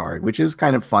Die Hard, which is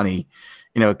kind of funny,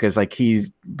 you know, because like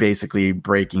he's basically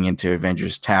breaking into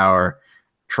Avengers Tower,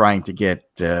 trying to get,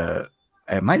 it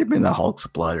might have been the Hulk's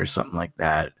blood or something like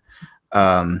that.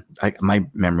 My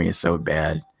memory is so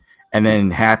bad. And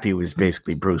then Happy was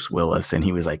basically Bruce Willis, and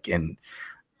he was like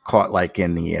caught like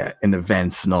in the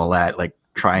vents and all that, like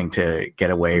trying to get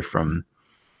away from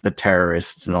the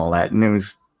terrorists and all that. And it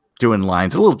was doing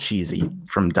lines a little cheesy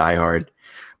from Die Hard.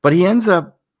 But he ends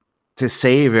up, to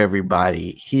save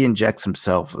everybody, he injects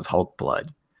himself with Hulk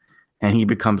blood. And he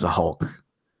becomes a Hulk.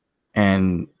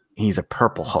 And he's a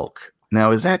purple Hulk.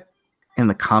 Now, is that in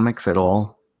the comics at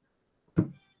all?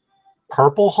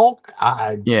 Purple Hulk?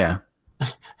 Yeah.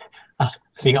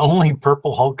 The only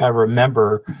Purple Hulk I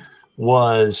remember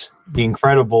was the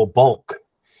Incredible Bulk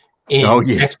in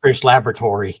Dexter's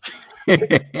Laboratory.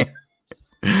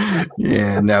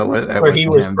 Yeah, no, where he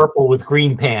was purple with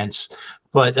green pants.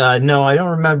 But no, I don't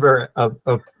remember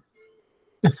a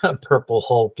Purple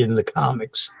Hulk in the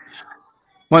comics.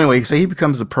 Well, anyway, so he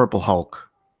becomes the Purple Hulk.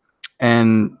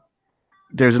 And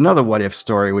there's another what if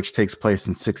story which takes place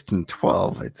in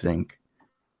 1612, I think.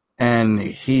 And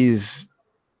he's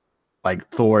like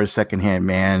Thor's secondhand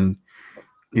man.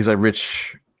 He's a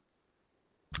rich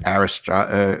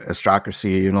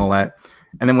aristocracy and all that.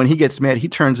 And then when he gets mad, he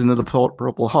turns into the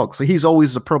Purple Hulk. So he's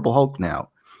always the Purple Hulk now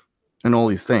and all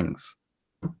these things.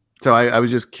 So I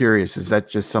was just curious, is that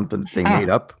just something that they made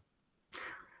up?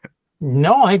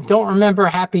 No, I don't remember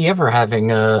Happy ever having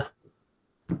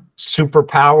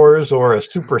superpowers or a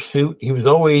super suit. He was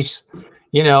always,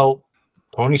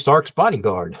 Tony Stark's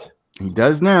bodyguard. He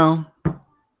does now.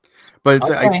 But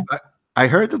okay. I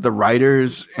heard that the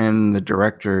writers and the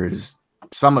directors,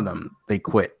 some of them, they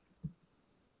quit.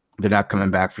 They're not coming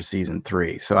back for season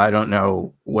 3. So I don't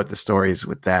know what the story is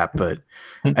with that. But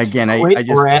again, I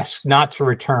just or asked not to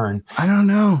return. I don't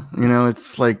know.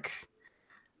 It's like,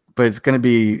 but it's going to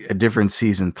be a different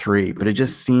season 3. But it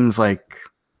just seems like,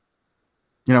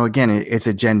 again, it's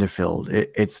agenda filled.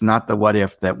 It's not the what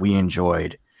if that we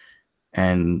enjoyed.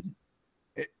 And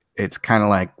it's kind of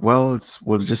like, well,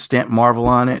 we'll just stamp Marvel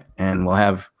on it, and we'll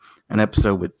have an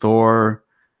episode with Thor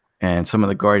and some of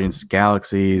the Guardians of the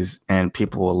Galaxies, and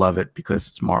people will love it because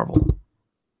it's Marvel.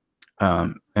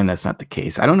 And that's not the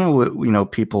case. I don't know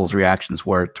what people's reactions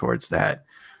were towards that.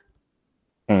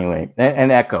 Anyway,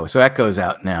 and Echo. So Echo's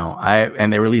out now.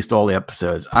 And they released all the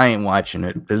episodes. I ain't watching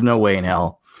it. There's no way in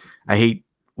hell. I hate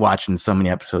watching so many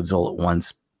episodes all at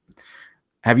once.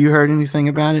 Have you heard anything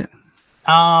about it?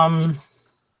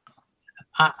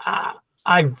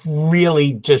 I've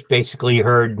really just basically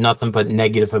heard nothing but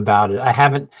negative about it.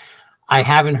 I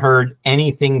haven't heard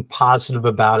anything positive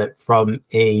about it from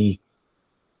a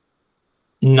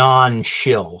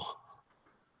non-shill.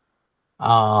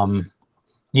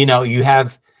 You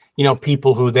have,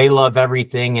 people who they love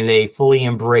everything and they fully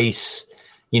embrace,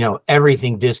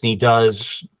 everything Disney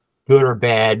does, good or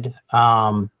bad.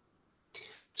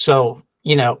 So,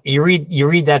 you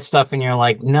read that stuff and you're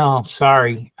like, no,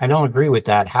 sorry, I don't agree with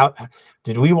that. How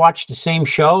did we watch the same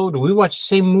show? Did we watch the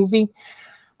same movie?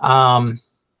 But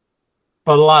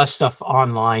a lot of stuff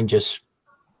online, just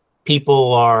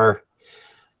people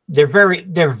they're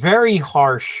very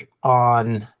harsh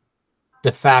on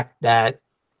the fact that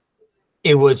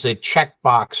it was a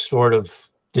checkbox sort of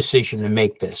decision to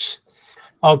make this.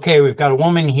 Okay, we've got a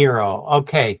woman hero.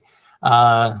 Okay.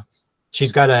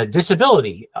 She's got a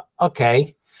disability.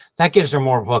 Okay. That gives her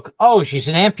more of a look. Oh, she's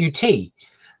an amputee.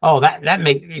 Oh,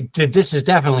 this is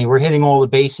definitely, we're hitting all the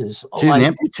bases. She's an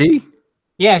amputee?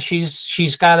 Yeah,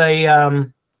 she's got a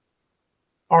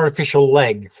artificial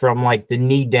leg from like the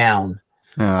knee down.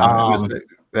 That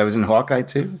was in Hawkeye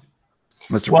too?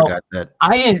 Must have forgot that.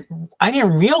 I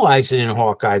didn't realize it in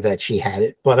Hawkeye that she had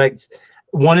it, but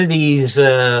one of these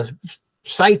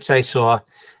sites I saw,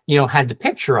 had the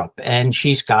picture up, and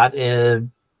she's got a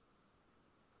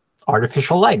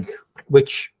artificial leg,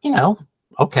 which,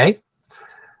 okay.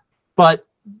 But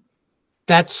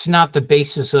that's not the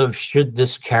basis of should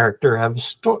this character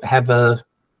have a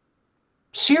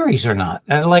series or not.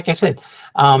 And like I said,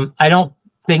 I don't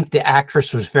think the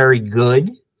actress was very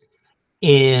good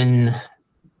in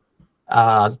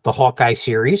the Hawkeye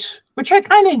series, which I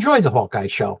kind of enjoyed the Hawkeye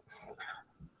show.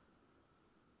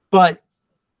 But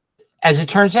as it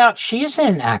turns out, she isn't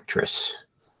an actress.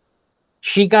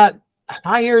 She got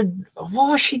hired. What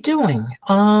was she doing?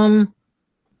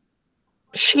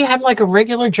 She had like a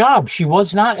regular job. She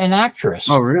was not an actress.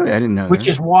 Oh, really? I didn't know Which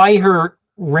is why her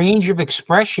range of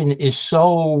expression is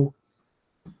so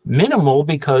minimal,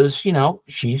 because,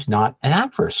 she's not an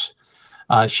actress.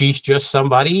 She's just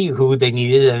somebody who they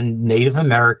needed a Native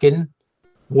American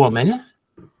woman,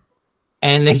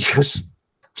 and they just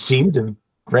seemed to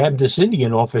grab this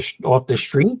Indian off the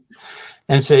street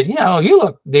and said, you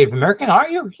look Native American, are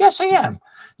you? Yes, I am.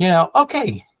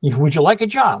 Okay. Would you like a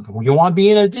job? You want to be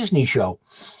in a Disney show?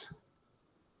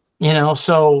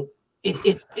 So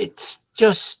it's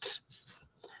just,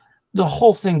 the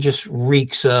whole thing just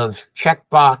reeks of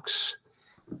checkbox.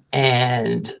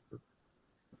 and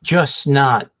just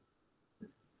not.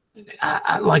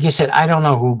 Like I said, I don't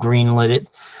know who greenlit it,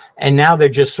 and now they're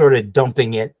just sort of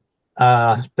dumping it.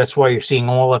 That's why you're seeing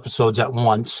all episodes at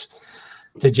once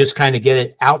to just kind of get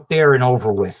it out there and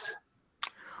over with.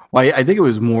 Well, I think it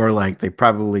was more like they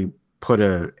probably put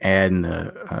a ad in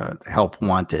the help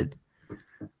wanted.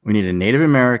 We need a Native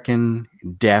American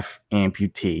deaf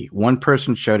amputee. One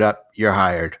person showed up, you're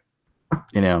hired.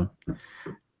 You know,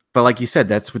 but like you said,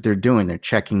 that's what they're doing. They're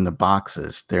checking the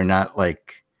boxes. They're not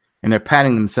like, and they're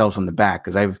patting themselves on the back.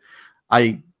 Because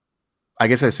I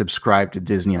guess I subscribe to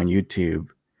Disney on YouTube,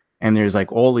 and there's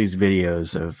like all these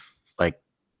videos of like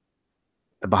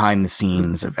the behind the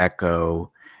scenes of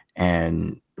Echo,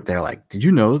 and they're like, did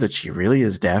you know that she really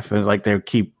is deaf? And like they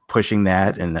keep pushing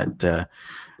that, and that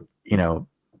you know,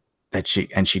 that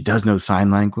she does know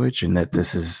sign language, and that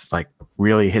this is like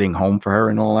really hitting home for her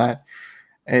and all that.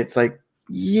 And it's like,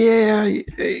 yeah,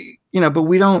 you know, but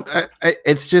we don't.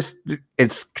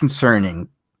 It's concerning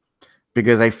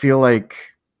because I feel like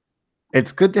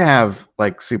it's good to have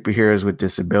like superheroes with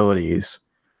disabilities,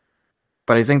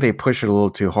 but I think they push it a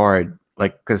little too hard.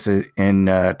 Like, because in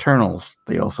Eternals,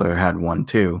 they also had one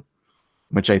too,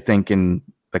 which I think in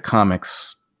the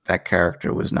comics, that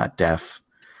character was not deaf,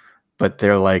 but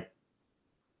they're like,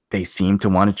 they seem to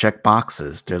want to check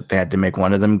boxes. They had to make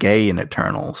one of them gay in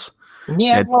Eternals.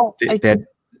 Yeah, well, that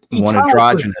one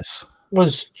androgynous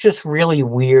was just really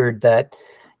weird that,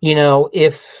 you know,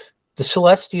 if the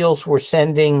Celestials were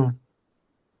sending,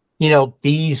 you know,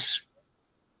 these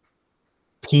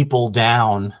people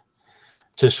down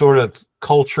to sort of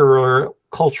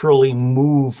culturally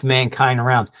move mankind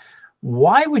around,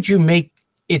 why would you make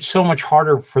it so much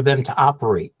harder for them to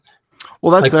operate?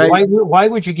 Well, that's like, why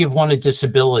would you give one a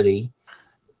disability,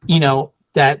 you know,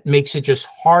 that makes it just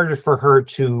harder for her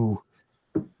to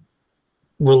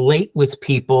relate with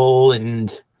people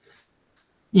and,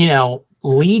 you know,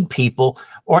 lead people,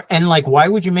 and like, why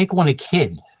would you make one a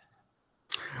kid?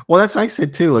 Well, that's what I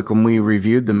said too. Like when we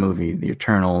reviewed the movie, The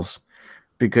Eternals,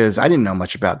 because I didn't know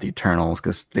much about the Eternals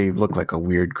because they look like a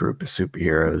weird group of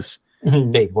superheroes.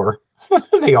 They were.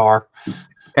 They are.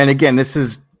 And again, this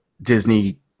is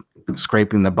Disney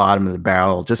scraping the bottom of the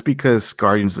barrel just because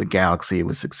Guardians of the Galaxy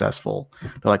was successful.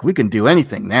 They're like, we can do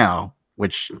anything now,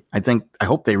 which I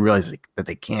hope they realize that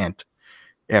they can't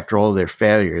after all their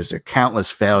failures, their countless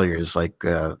failures, like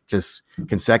just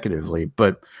consecutively.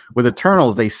 But with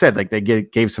Eternals, they said like they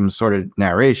gave some sort of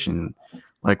narration,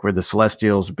 like where the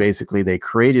Celestials basically they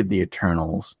created the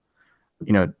Eternals,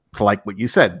 you know, to like what you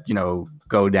said, you know,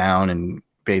 go down and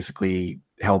basically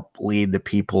help lead the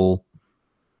people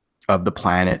of the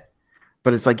planet.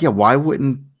 But it's like, yeah, why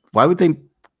would they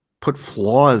put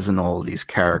flaws in all of these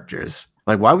characters?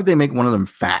 Like, why would they make one of them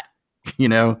fat? You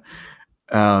know,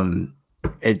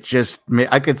 it just,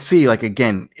 I could see, like,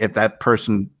 again, if that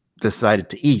person decided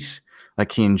to eat,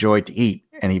 like he enjoyed to eat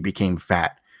and he became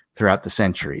fat throughout the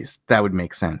centuries, that would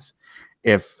make sense.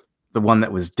 If the one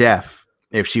that was deaf,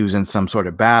 if she was in some sort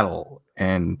of battle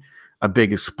and a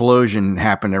big explosion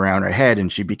happened around her head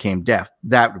and she became deaf,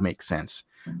 that would make sense.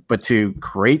 But to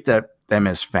create them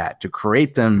as fat, to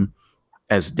create them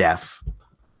as deaf,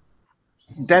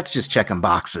 that's just checking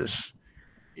boxes.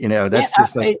 You know, that's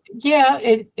just like,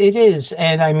 it is.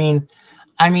 And I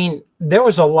mean, there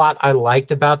was a lot I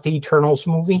liked about the Eternals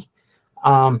movie.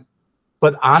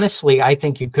 But honestly, I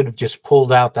think you could have just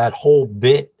pulled out that whole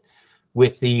bit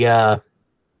with the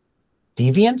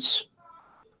deviants,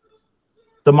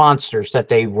 the monsters that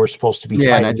they were supposed to be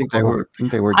fighting. And I think they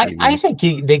were. I think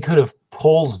they could have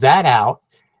pulled that out.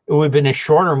 It would have been a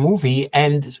shorter movie,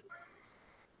 and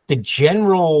the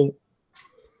general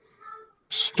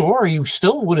story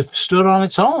still would have stood on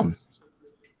its own.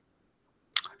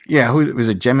 Yeah, who was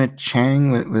it? Gemma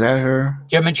Chang? Was that her?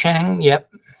 Gemma Chang,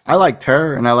 yep. I liked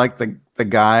her, and I liked the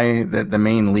guy, the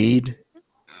main lead.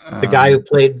 The guy who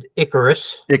played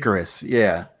Icarus.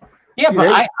 Yeah. Yeah, see,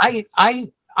 but I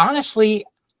honestly,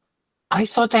 I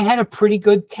thought they had a pretty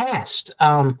good cast.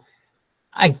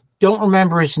 I don't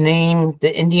remember his name.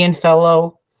 The Indian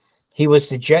fellow, he was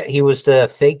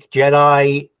the fake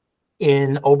Jedi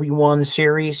in Obi-Wan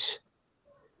series.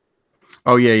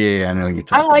 Oh yeah. I know you're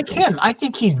talking. I like him. I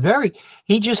think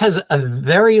he just has a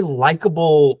very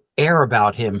likable air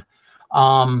about him.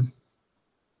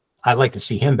 I'd like to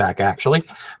see him back actually,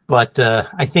 but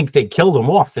I think they killed him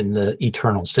off in the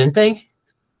Eternals, didn't they?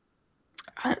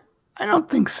 I don't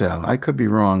think so. I could be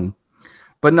wrong,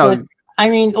 but no. But, I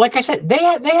mean, like I said, they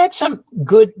had some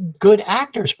good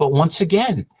actors, but once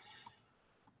again,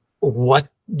 what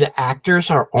the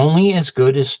actors are only as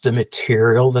good as the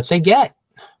material that they get.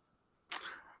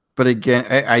 But again,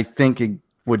 I think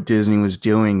what Disney was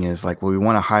doing is like, well, we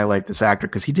want to highlight this actor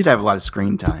because he did have a lot of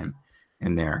screen time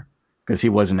in there because he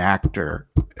was an actor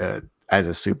as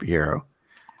a superhero.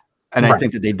 And I Right.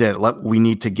 think that they did. We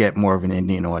need to get more of an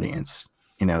Indian audience,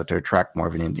 to attract more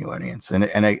of an Indian audience.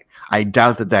 And I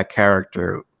doubt that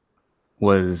character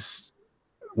was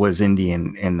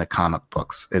Indian in the comic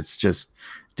books. It's just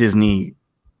Disney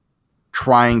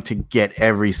trying to get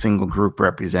every single group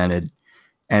represented.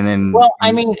 And then, Well,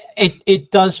 I mean,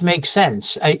 it does make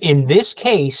sense. In this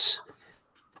case,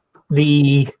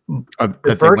 the that they went up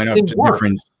diversity to worked.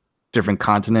 different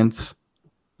continents.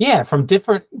 Yeah, from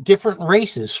different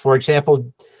races. For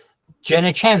example,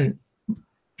 Jenna Chen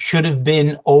should have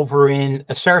been over in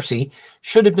Cersei,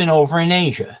 should have been over in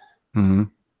Asia. Mm-hmm.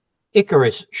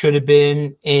 Icarus should have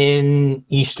been in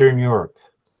Eastern Europe.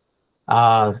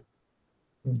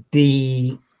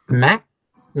 The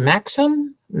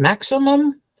Maximum,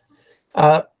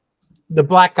 the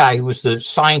black guy who was the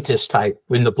scientist type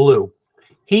in the blue,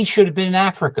 he should have been in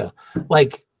Africa.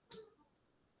 Like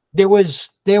there was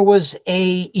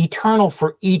a Eternal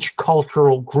for each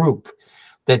cultural group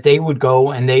that they would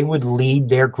go and they would lead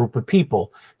their group of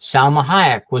people. Salma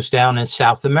Hayek was down in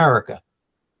South America.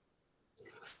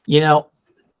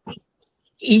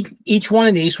 Each one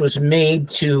of these was made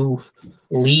to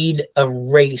lead a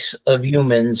race of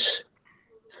humans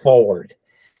forward.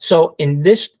 So in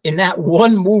that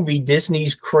one movie,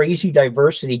 Disney's crazy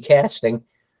diversity casting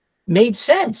made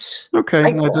sense. Okay,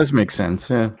 that does make sense.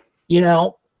 Yeah.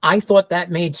 I thought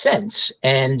that made sense.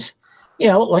 And,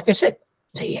 like I said,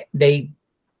 they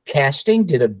casting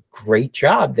did a great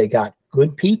job. They got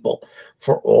good people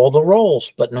for all the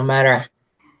roles, but no matter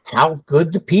how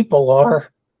good the people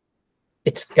are,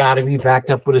 it's got to be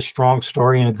backed up with a strong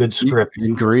story and a good script.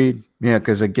 Agreed. Yeah,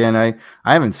 because again, I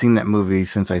haven't seen that movie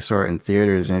since I saw it in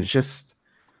theaters, and it's just,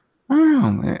 I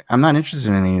don't know. I'm not interested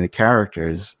in any of the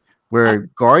characters. Where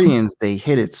Guardians, they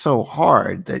hit it so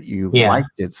hard that you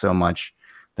liked it so much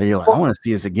that you're like, I want to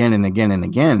see this again and again and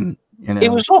again.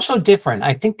 It was also different.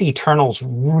 I think the Eternals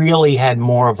really had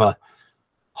more of a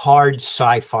hard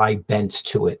sci-fi bent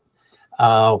to it,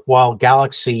 while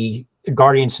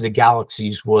Guardians of the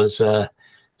Galaxies was a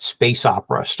space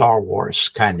opera, Star Wars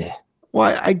kind of.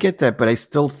 Well, I get that, but I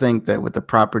still think that with the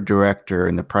proper director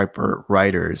and the proper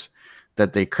writers,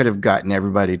 that they could have gotten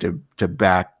everybody to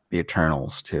back the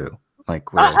Eternals too. Like,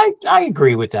 I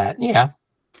agree with that. Yeah.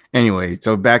 Anyway,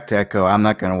 so back to Echo. I'm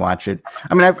not going to watch it.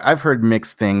 I mean, I've heard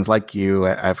mixed things. Like you,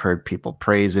 I've heard people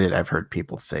praise it. I've heard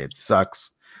people say it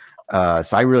sucks. So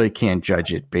I really can't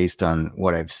judge it based on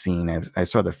what I've seen. I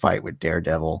saw the fight with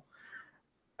Daredevil.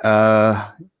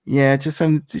 Yeah, it's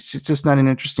just not an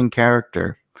interesting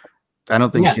character. I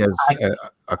don't think she has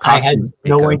a costume. I had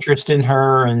no interest in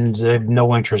her, and I have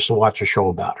no interest to watch a show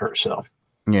about her. So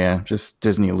yeah, just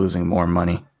Disney losing more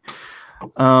money.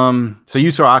 So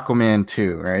you saw Aquaman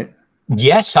 2, right?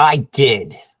 Yes, I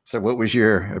did. So what was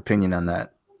your opinion on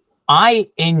that? I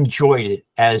enjoyed it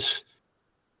as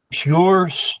pure,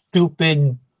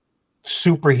 stupid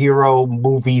superhero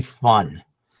movie fun.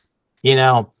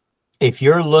 If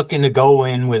you're looking to go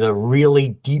in with a really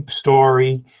deep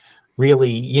story,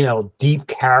 really, deep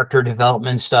character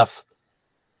development stuff,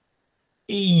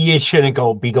 you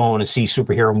shouldn't be going to see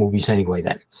superhero movies anyway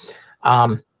then.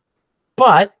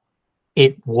 But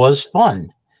it was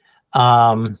fun.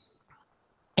 Amber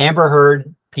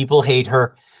Heard, people hate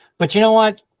her, but you know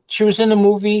what? She was in the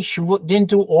movie. She didn't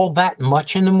do all that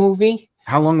much in the movie.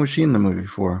 How long was she in the movie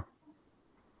for?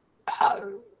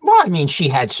 Well, I mean, she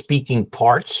had speaking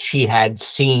parts. She had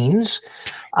scenes.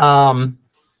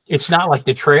 It's not like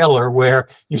the trailer where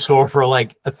you saw her for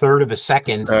like a third of a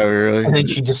second. Oh, really? And then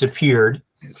she disappeared.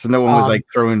 So no one was like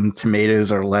throwing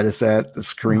tomatoes or lettuce at the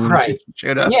screen. Right.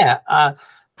 Yeah.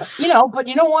 But you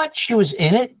know what? She was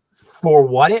in it for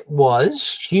what it was.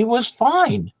 She was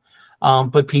fine.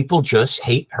 But people just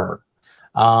hate her.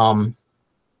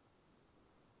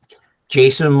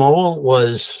 Jason Momoa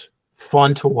was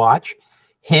fun to watch.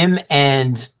 Him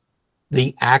and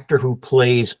the actor who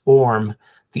plays Orm,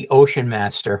 the Ocean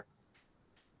Master,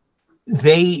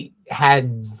 they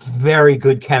had very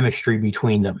good chemistry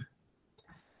between them.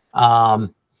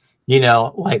 Like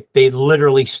they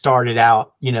literally started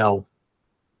out,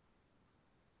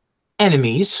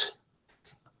 enemies,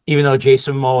 even though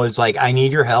Jason Momoa is like, I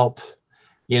need your help,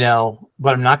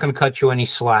 but I'm not going to cut you any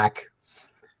slack.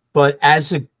 But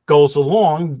as it goes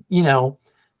along,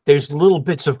 there's little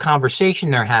bits of conversation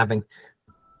they're having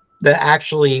that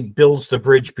actually builds the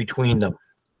bridge between them.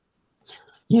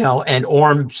 And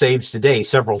Orm saves the day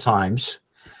several times.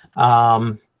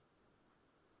 And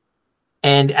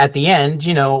at the end,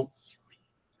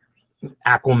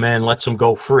 Aquaman lets him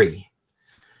go free.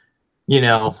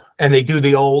 And they do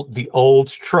the old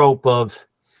trope of,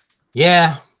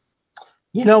 yeah,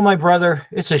 my brother,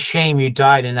 it's a shame you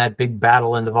died in that big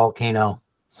battle in the volcano.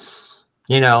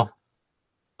 A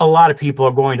lot of people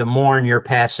are going to mourn your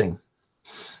passing,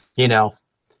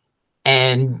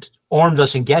 and Orm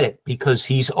doesn't get it because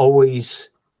he's always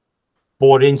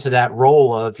bought into that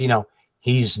role of,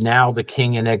 he's now the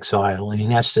king in exile and he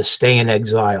has to stay in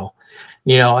exile,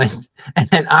 and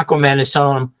then Aquaman is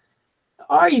telling him,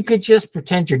 or you could just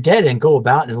pretend you're dead and go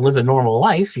about and live a normal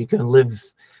life. You can live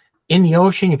in the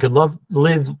ocean. You could live,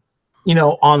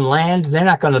 on land. They're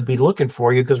not going to be looking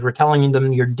for you because we're telling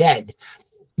them you're dead,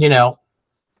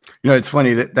 It's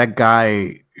funny that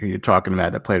guy who you're talking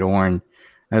about that played Orm,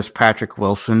 that's Patrick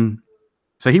Wilson.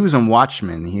 So he was in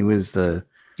Watchmen. He was the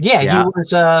he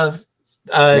was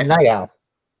Night Owl.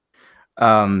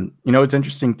 What's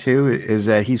interesting too is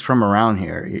that he's from around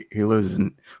here. He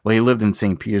lived in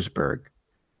St. Petersburg,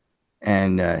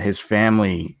 and his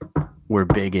family were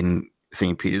big in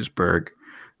St. Petersburg.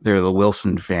 They're the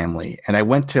Wilson family. And I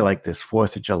went to like this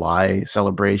 4th of July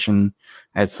celebration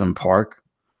at some park.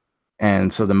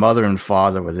 And so the mother and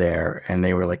father were there and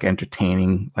they were like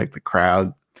entertaining like the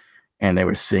crowd and they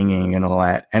were singing and all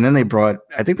that. And then they brought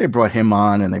him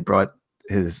on and they brought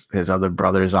his other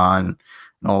brothers on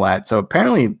and all that. So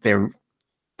apparently they're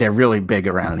really big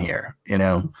around here, I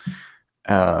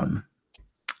don't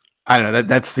know.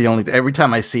 That's the only every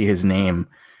time I see his name,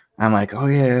 I'm like, oh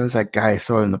yeah, it was that guy I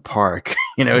saw in the park.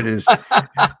 It is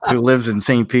who lives in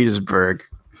St. Petersburg.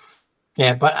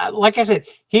 Yeah, but like I said,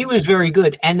 he was very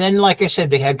good. And then, like I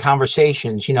said, they had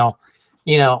conversations. Aquaman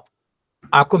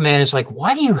is like,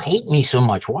 "Why do you hate me so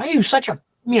much? Why are you such a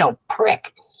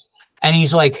prick?" And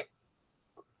he's like,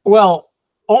 "Well,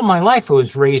 all my life I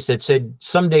was raised that said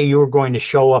someday you were going to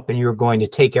show up and you were going to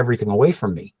take everything away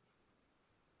from me."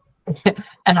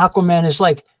 And Aquaman is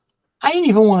like, I didn't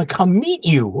even want to come meet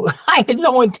you. I had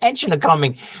no intention of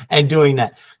coming and doing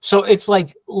that. So it's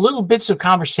like little bits of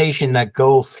conversation that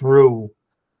go through,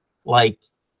 like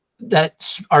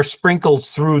that are sprinkled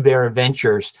through their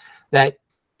adventures, that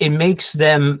it makes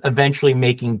them eventually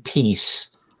making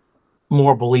peace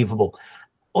more believable.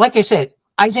 Like I said,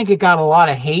 I think it got a lot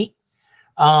of hate.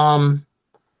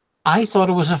 I thought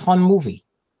it was a fun movie.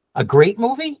 A great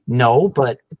movie? No,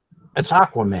 but it's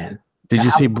Aquaman. Did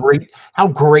you see how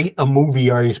great a movie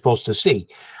are you supposed to see?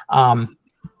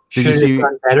 Should it have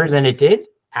done better than it did?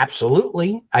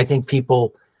 Absolutely. I think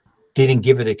people didn't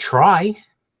give it a try.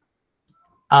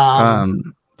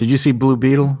 Did you see Blue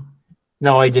Beetle?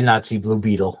 No, I did not see Blue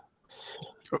Beetle.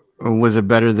 Was it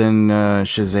better than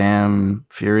Shazam: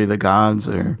 Fury of the Gods?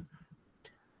 Or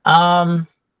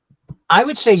I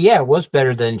would say, yeah, it was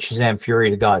better than Shazam: Fury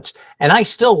of the Gods, and I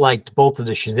still liked both of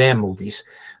the Shazam movies,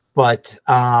 but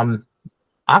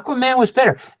Aquaman was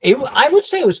better. I would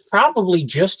say it was probably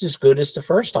just as good as the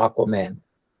first Aquaman.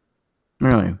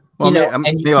 Really? Well,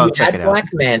 maybe I'll check it out. Black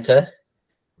Manta,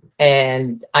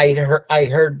 and I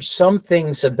heard some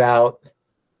things about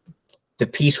the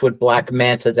piece with Black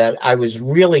Manta that I was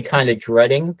really kind of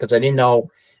dreading because I didn't know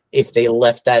if they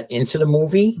left that into the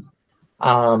movie.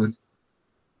 In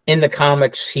the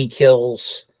comics, he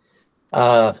kills,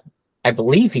 I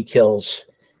believe he kills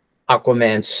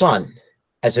Aquaman's son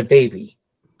as a baby.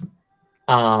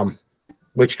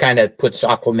 Which kind of puts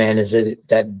Aquaman as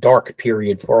that dark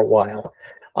period for a while.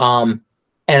 And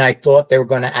I thought they were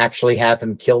going to actually have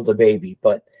him kill the baby,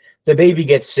 but the baby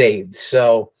gets saved.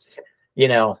 So,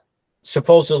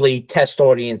 supposedly test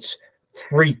audience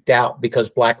freaked out because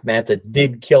Black Manta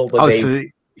did kill the baby. So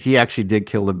he actually did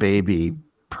kill the baby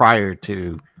prior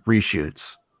to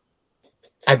reshoots.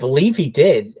 I believe he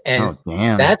did. And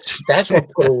that's what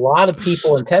put a lot of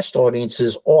people in test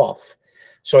audiences off.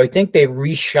 So I think they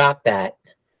reshot that.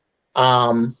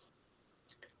 But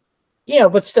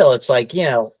still, it's like,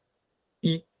 you're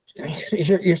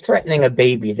threatening a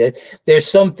baby. That there's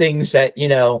some things that,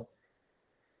 you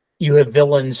have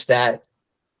villains that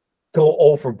go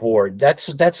overboard. That's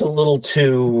a little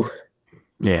too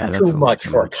much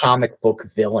for a comic book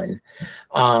villain.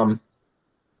 But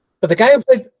the guy who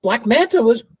played Black Manta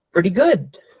was pretty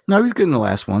good. No, he was good in the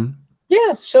last one.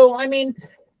 Yeah. So, I mean,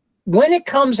 when it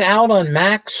comes out on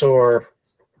Max or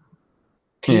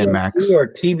Max or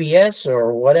TBS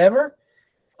or whatever,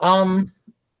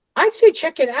 I'd say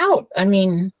check it out. I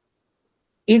mean,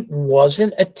 it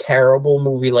wasn't a terrible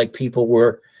movie like people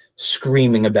were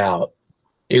screaming about.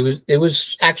 It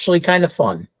was actually kind of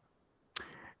fun.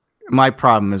 My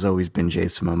problem has always been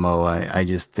Jason Momoa. I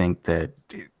just think that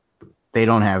they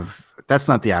don't have. That's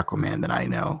not the Aquaman that I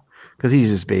know, because he's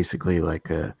just basically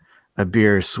like a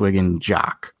beer swigging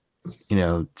jock.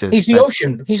 just He's the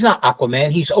ocean. He's not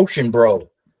Aquaman. He's Ocean Bro.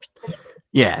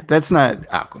 Yeah, that's not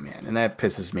Aquaman, and that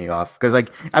pisses me off because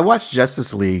like I watched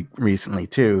Justice League recently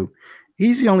too.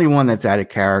 He's the only one that's out of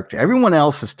character. Everyone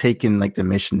else has taken like the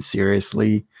mission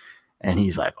seriously, and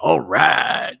he's like, "All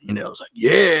right," it's like,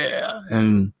 "Yeah,"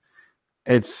 and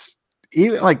it's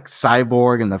even like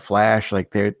Cyborg and the Flash,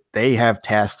 like they have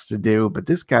tasks to do, but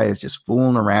this guy is just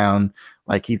fooling around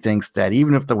like he thinks that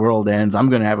even if the world ends, I'm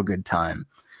going to have a good time.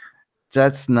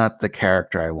 That's not the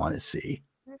character I want to see,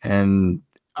 and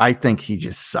I think he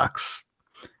just sucks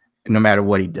no matter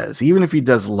what he does. Even if he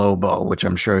does Lobo, which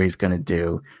I'm sure he's going to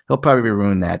do, he'll probably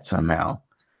ruin that somehow.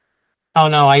 Oh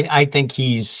no, I think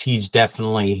he's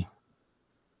definitely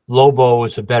Lobo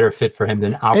is a better fit for him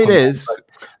than Aquaman. It is.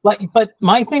 But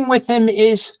my thing with him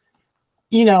is,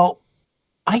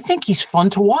 I think he's fun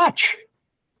to watch.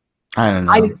 I don't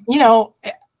know.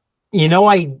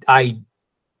 I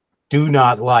do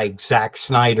not like Zack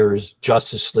Snyder's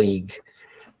Justice League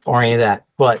or any of that.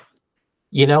 But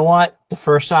you know what? The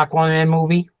first Aquaman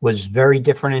movie was very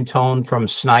different in tone from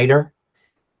Snyder.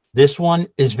 This one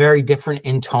is very different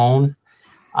in tone.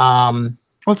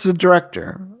 What's the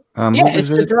director? It's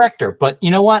the director. But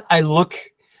you know what? I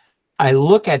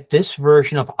look at this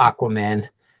version of Aquaman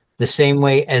the same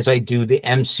way as I do the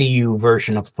MCU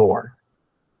version of Thor.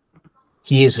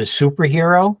 He is a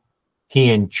superhero.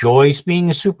 He enjoys being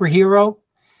a superhero,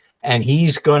 and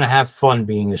he's going to have fun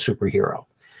being a superhero.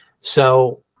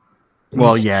 So,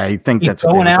 I think that's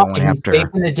what going out and he's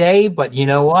saving the day. But you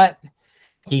know what?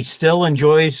 He still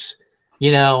enjoys.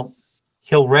 He'll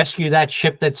rescue that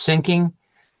ship that's sinking,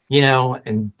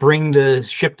 and bring the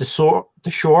ship to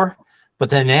shore. But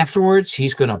then afterwards,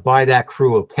 he's going to buy that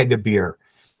crew a keg of beer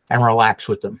and relax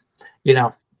with them.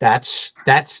 That's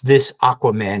this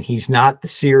Aquaman. He's not the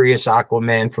serious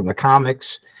Aquaman from the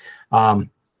comics.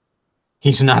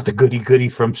 He's not the goody-goody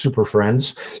from Super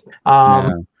Friends.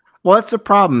 No. Well, that's the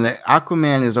problem. That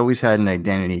Aquaman has always had an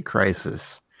identity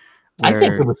crisis. I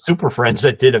think it was Super Friends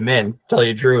that did him in, tell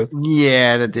you the truth.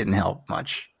 Yeah, that didn't help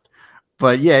much.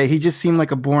 But yeah, he just seemed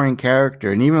like a boring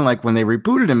character. And even like when they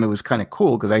rebooted him, it was kind of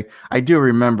cool because I do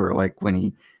remember like when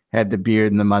he had the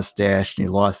beard and the mustache and he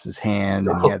lost his hand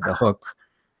and he had the hook,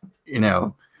 and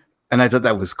I thought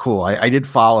that was cool. I did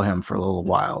follow him for a little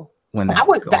while when that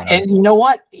was going on. And you know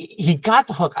what? He got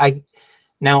the hook.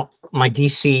 Now my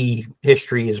DC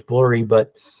history is blurry,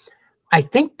 but I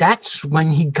think that's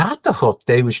when he got the hook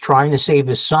that he was trying to save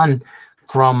his son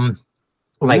from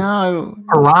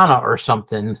piranha or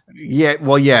something. Yeah,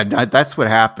 well, that's what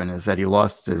happened is that he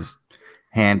lost his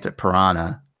hand to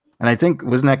piranha. And I think,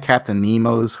 wasn't that Captain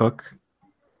Nemo's hook?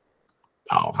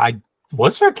 Oh,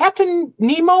 was there Captain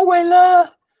Nemo in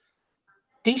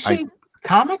DC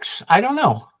Comics? I don't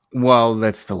know. Well,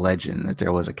 that's the legend that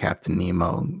there was a Captain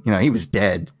Nemo. He was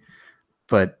dead,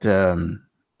 but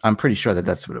I'm pretty sure that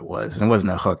that's what it was. And it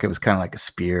wasn't a hook. It was kind of like a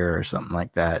spear or something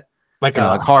like that. Like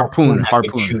a harpoon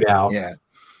shoot out.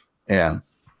 Yeah.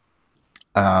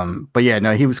 But yeah,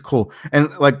 no, he was cool. And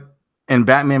like in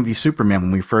Batman v Superman,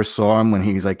 when we first saw him, when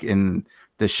he's like in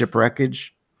the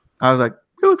shipwreckage, I was like,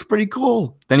 he looks pretty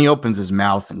cool. Then he opens his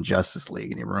mouth in Justice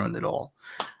League and he ruined it all.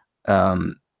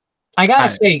 I gotta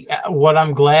say, what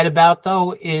I'm glad about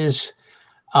though is,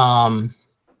 I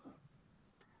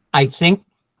think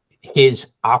his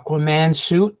Aquaman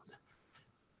suit,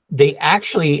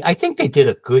 I think they did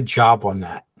a good job on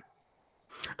that.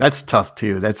 That's tough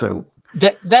too. That's a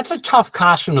tough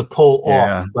costume to pull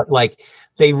off, but like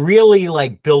they really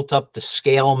like built up the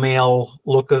scale mail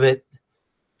look of it,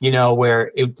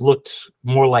 where it looked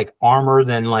more like armor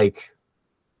than like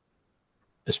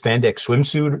a spandex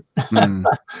swimsuit,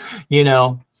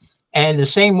 and the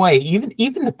same way,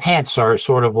 even the pants are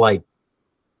sort of like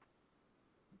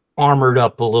armored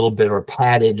up a little bit or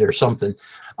padded or something.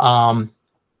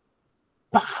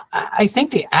 But I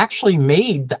think they actually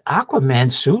made the Aquaman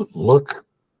suit look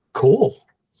cool.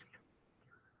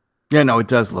 Yeah, no, it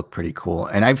does look pretty cool.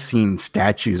 And I've seen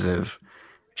statues of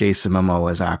Jason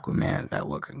Momoa as Aquaman that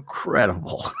look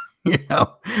incredible,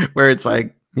 where it's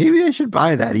like, maybe I should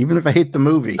buy that, even if I hate the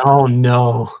movie. Oh,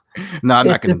 no. No, I'm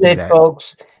not going to do that.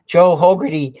 Folks. Joe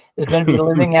Hogarty is going to be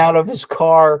living out of his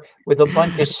car with a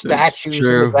bunch of statues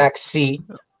in the back seat.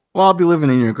 Well, I'll be living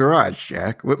in your garage,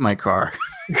 Jack, with my car.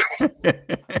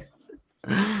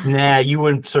 Nah, you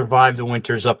wouldn't survive the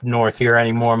winters up north here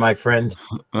anymore, my friend.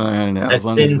 I know. That's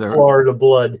in Florida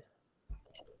blood.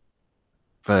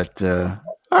 But, all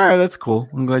right, that's cool.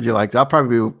 I'm glad you liked it. I'll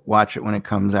probably watch it when it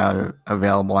comes out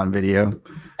available on video.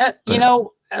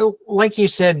 Like you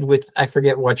said I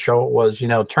forget what show it was,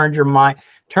 turn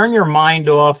your mind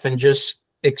off and just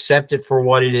accept it for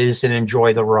what it is and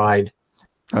enjoy the ride.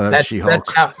 Oh, that's She-Hulk.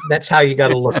 That's how you got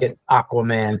to look at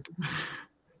Aquaman.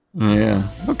 Yeah.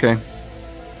 Okay.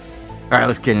 All right,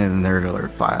 let's get into the Nerd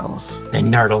Alert files. The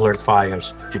Nerd Alert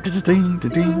files.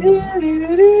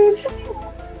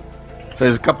 So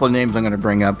there's a couple of names I'm going to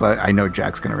bring up. I know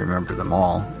Jack's going to remember them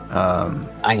all.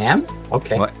 I am?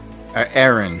 Okay. What?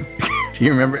 Aaron. Do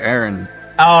you remember Aaron?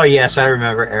 Oh, yes, I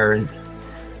remember Aaron.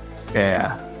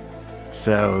 Yeah.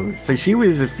 So she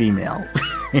was a female.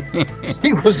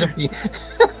 She was a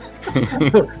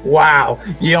female. Wow.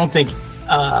 You don't think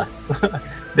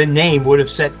the name would have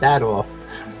set that off?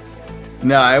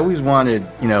 No, I always wanted,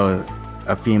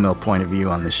 a female point of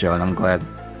view on the show, and I'm glad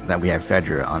that we have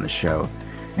Fedra on the show,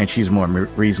 and she's more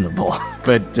reasonable.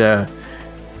 But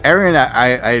Erin,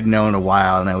 I had known a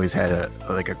while, and I always had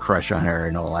a crush on her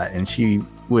and all that, and she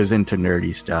was into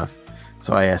nerdy stuff,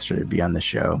 so I asked her to be on the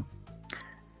show.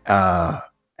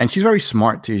 And she's very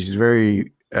smart too. She's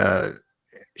very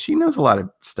she knows a lot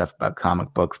of stuff about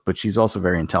comic books, but she's also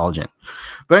very intelligent.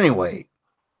 But anyway,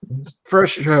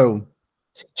 first show.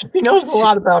 She knows a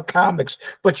lot about comics,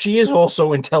 but she is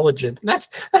also intelligent.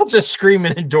 That's a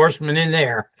screaming endorsement in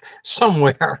there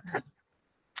somewhere.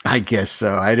 I guess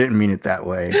so. I didn't mean it that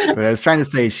way, but I was trying to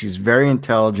say she's very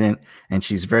intelligent and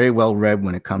she's very well read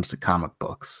when it comes to comic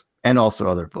books and also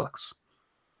other books.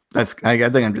 I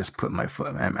think I'm just putting my foot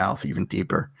in my mouth even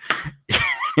deeper.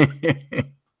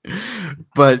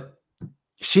 But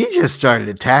she just started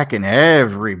attacking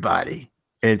everybody.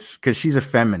 It's because she's a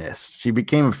feminist. She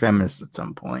became a feminist at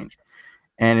some point.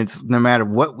 And it's no matter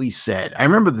what we said. I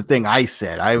remember the thing I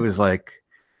said. I was like,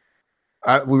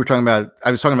 I was talking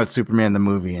about Superman the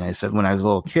movie. And I said, when I was a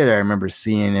little kid, I remember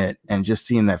seeing it and just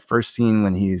seeing that first scene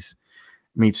when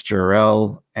meets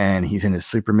Jor-El and he's in his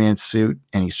Superman suit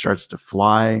and he starts to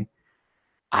fly.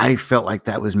 I felt like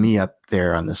that was me up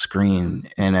there on the screen.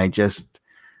 And I just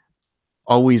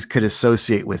always could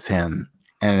associate with him.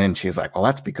 And then she's like, well,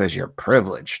 that's because you're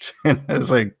privileged. And I was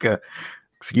like,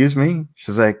 excuse me?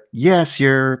 She's like, yes,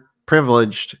 you're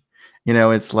privileged.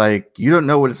 It's like, you don't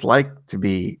know what it's like to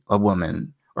be a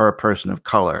woman or a person of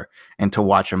color and to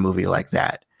watch a movie like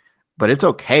that. But it's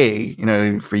okay,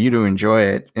 for you to enjoy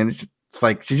it. And it's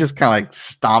like, she just kind of like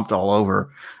stomped all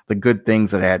over the good things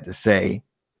that I had to say.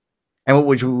 And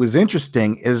what was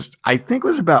interesting is I think it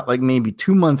was about like maybe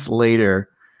 2 months later,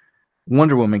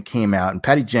 Wonder Woman came out and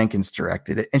Patty Jenkins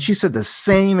directed it. And she said the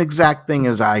same exact thing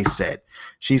as I said.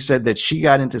 She said that she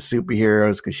got into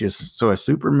superheroes because she saw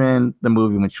Superman, the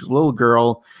movie, when she was a little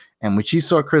girl. And when she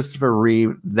saw Christopher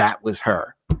Reeve, that was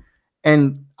her.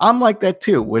 And I'm like that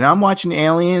too. When I'm watching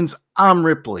Aliens, I'm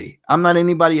Ripley. I'm not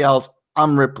anybody else.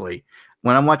 I'm Ripley.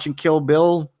 When I'm watching Kill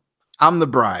Bill, I'm the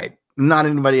bride. Not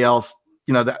anybody else.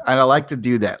 And I like to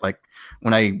do that. Like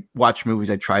when I watch movies,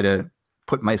 I try to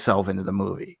put myself into the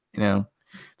movie.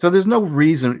 So there's no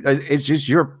reason. It's just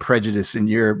your prejudice and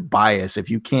your bias if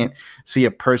you can't see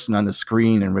a person on the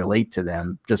screen and relate to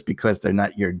them just because they're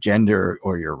not your gender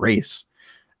or your race.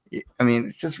 I mean,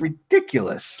 it's just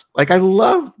ridiculous. Like I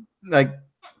love like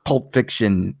Pulp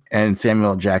Fiction and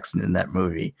Samuel L. Jackson in that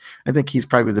movie. I think he's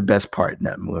probably the best part in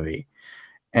that movie.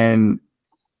 And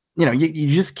you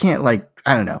just can't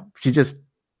I don't know.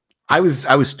 I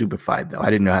was stupefied though. I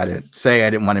didn't know how to say. I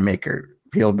didn't want to make her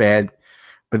feel bad.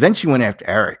 But then she went after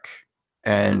Eric.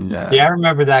 And yeah, I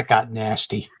remember that got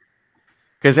nasty.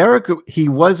 Because Eric, he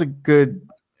was a big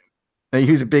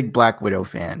Black Widow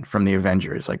fan from the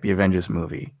Avengers, like the Avengers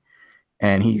movie.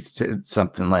 And he said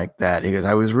something like that. He goes,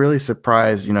 I was really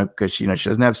surprised, because, she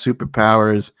doesn't have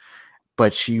superpowers,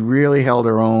 but she really held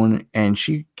her own. And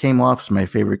she came off as my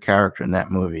favorite character in that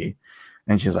movie.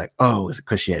 And she's like, oh, is it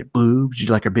because she had boobs? Did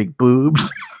you like her big boobs?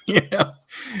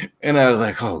 And I was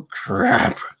like, oh,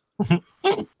 crap.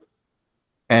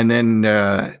 And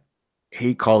then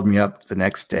he called me up the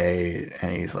next day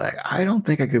and he's like, I don't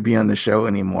think I could be on the show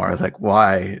anymore. I was like,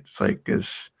 why? It's like,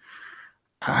 because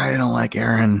I don't like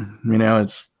Erin.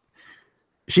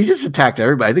 She just attacked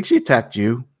everybody. I think she attacked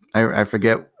you. I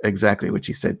forget exactly what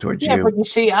she said towards you. Yeah, but you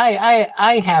see,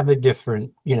 I have a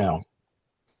different,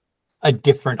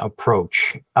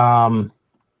 approach. For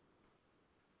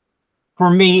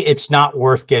me, it's not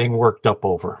worth getting worked up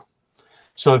over.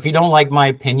 So if you don't like my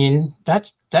opinion,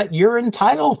 that you're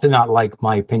entitled to not like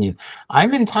my opinion.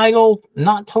 I'm entitled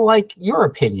not to like your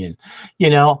opinion,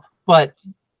 but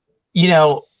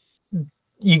you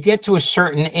get to a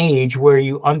certain age where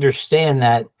you understand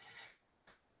that,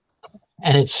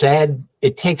 and it's sad,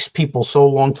 it takes people so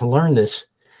long to learn this,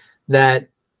 that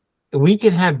we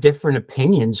can have different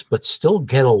opinions but still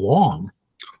get along.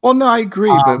 Well, no, I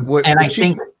agree, but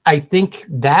I think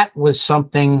that was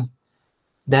something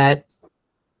that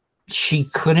she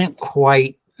couldn't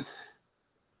quite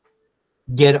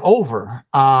get over.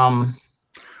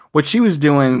 What she was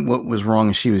doing, what was wrong,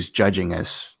 is she was judging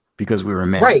us because we were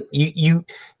men. Right. You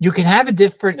can have a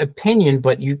different opinion,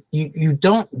 but you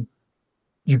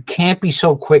can't be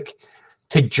so quick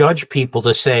to judge people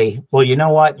to say, well, you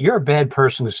know what, you're a bad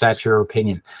person because that's your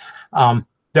opinion.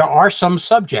 There are some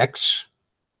subjects,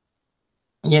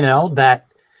 that,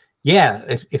 yeah,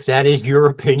 if that is your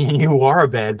opinion, you are a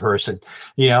bad person.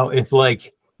 If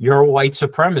like you're a white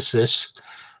supremacist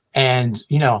and,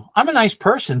 I'm a nice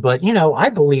person, but, I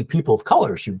believe people of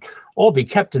color should all be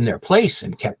kept in their place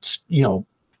and kept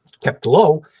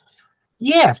low.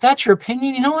 Yeah, if that's your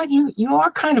opinion, you know what, you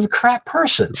are kind of a crap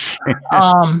person.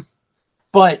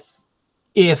 But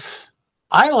if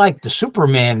I like the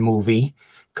Superman movie,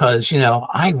 because,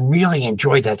 I really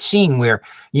enjoyed that scene where,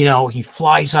 he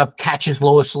flies up, catches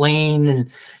Lois Lane,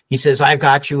 and he says, I've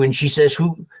got you. And she says,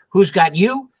 who's got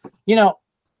you?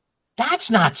 That's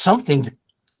not something to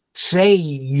say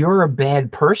you're a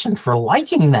bad person for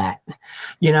liking that,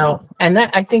 and that,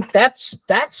 I think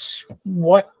that's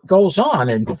what goes on.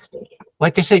 And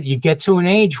like I said, you get to an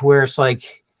age where it's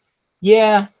like,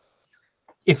 yeah,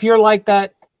 if you're like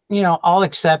that, I'll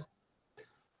accept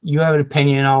you have an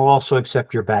opinion, and I'll also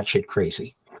accept you're batshit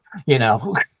crazy, and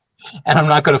I'm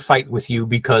not going to fight with you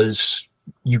because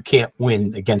you can't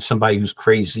win against somebody who's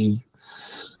crazy.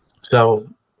 So,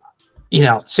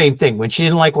 same thing. When she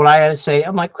didn't like what I had to say,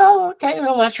 I'm like, well, okay,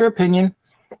 well, that's your opinion,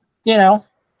 Well,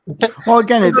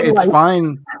 again, it's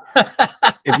fine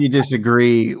if you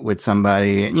disagree with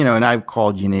somebody, and I've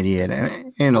called you an idiot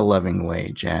in a loving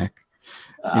way, Jack.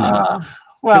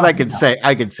 Because I could say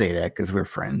that because we're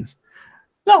friends.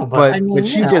 No, but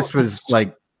she just was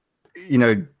like,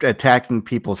 attacking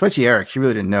people, especially Eric. She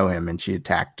really didn't know him, and she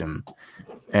attacked him,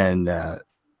 and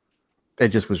it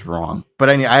just was wrong. But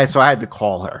so I had to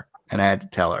call her, and I had to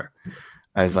tell her.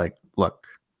 I was like, look,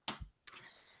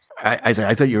 I said,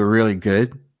 I thought you were really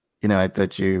good. I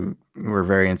thought you were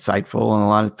very insightful on a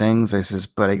lot of things. I says,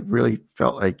 but I really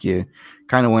felt like you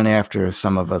kind of went after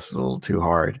some of us a little too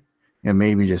hard.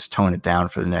 Maybe just tone it down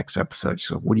for the next episode.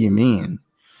 She said, what do you mean?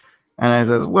 And I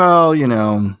says, well,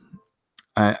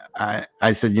 I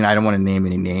said, I don't want to name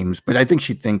any names, but I think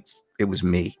she thinks it was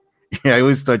me. I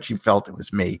always thought she felt it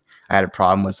was me. I had a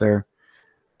problem with her,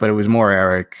 but it was more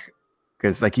Eric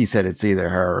because, like he said, it's either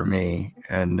her or me.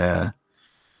 And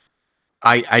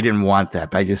I didn't want that,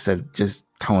 but I just said, just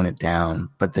tone it down.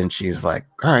 But then she's like,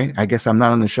 all right, I guess I'm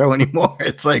not on the show anymore.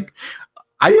 It's like,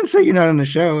 I didn't say you're not on the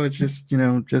show. It's just,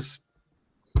 just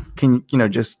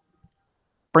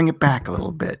bring it back a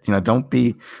little bit. Don't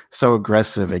be so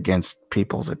aggressive against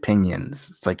people's opinions.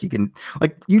 It's like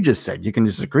like you just said, you can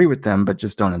disagree with them, but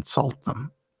just don't insult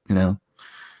them,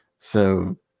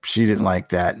 So she didn't like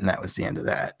that, and that was the end of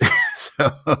that.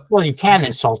 Well, you can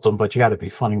insult them, but you got to be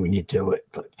funny when you do it.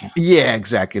 But yeah,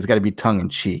 exactly. It's got to be tongue in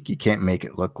cheek. You can't make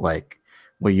it look like,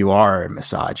 well, you are a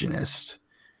misogynist,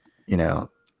 right?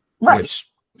 Which,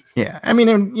 yeah,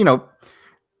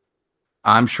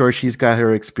 I'm sure she's got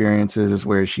her experiences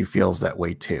where she feels that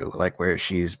way too, like where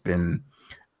she's been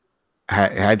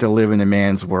had to live in a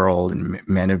man's world and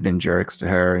men have been jerks to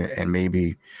her, and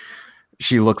maybe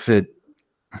she looks at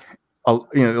a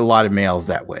lot of males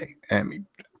that way.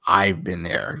 I've been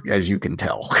there, as you can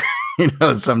tell.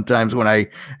 Sometimes when I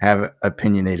have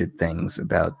opinionated things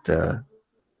about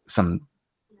some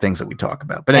things that we talk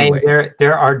about, but anyway, and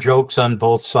there are jokes on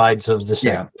both sides of the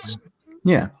sentence.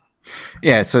 Yeah.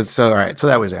 So all right. So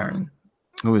that was Aaron.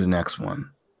 Who was the next one?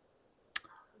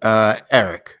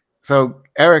 Eric. So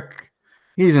Eric,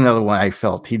 he's another one I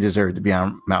felt he deserved to be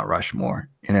on Mount Rushmore.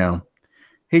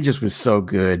 He just was so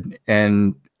good.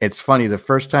 And it's funny, the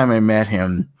first time I met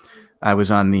him, I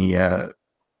was on the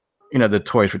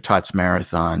Toys for Tots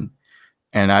marathon,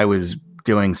 and I was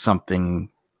doing something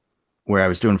where I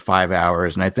was doing 5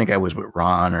 hours, and I think I was with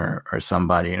Ron or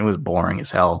somebody, and it was boring as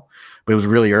hell. But it was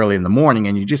really early in the morning,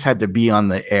 and you just had to be on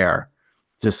the air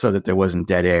just so that there wasn't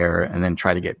dead air, and then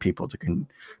try to get people to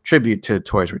contribute to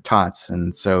Toys for Tots.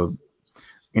 And so,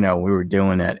 we were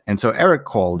doing it. And so Eric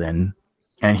called in,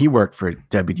 and he worked for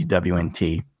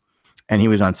WDWNT, and he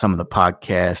was on some of the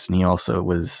podcasts, and he also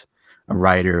was a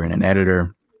writer and an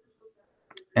editor.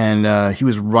 And he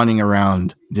was running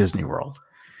around Disney World.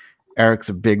 Eric's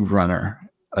a big runner.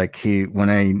 Like when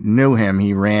I knew him,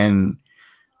 he ran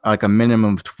like a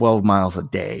minimum of 12 miles a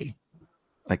day.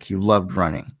 Like he loved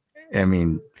running.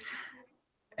 And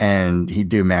he'd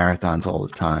do marathons all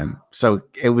the time. So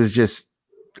it was just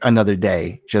another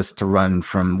day just to run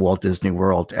from Walt Disney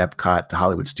World to Epcot to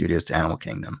Hollywood Studios to Animal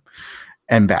Kingdom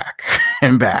and back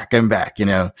and back and back,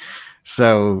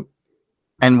 So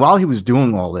And while he was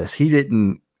doing all this, he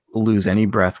didn't lose any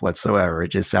breath whatsoever. It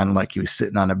just sounded like he was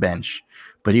sitting on a bench,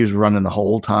 but he was running the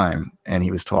whole time and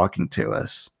he was talking to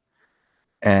us.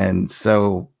 And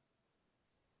so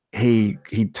he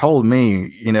told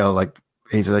me, you know, like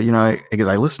he said, you know, because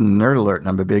I listen to Nerd Alert and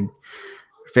I'm a big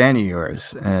fan of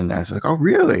yours. And I was like, oh,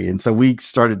 really? And so we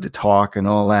started to talk and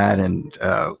all that. And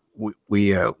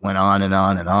we went on and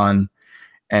on and on.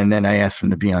 And then I asked him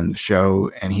to be on the show,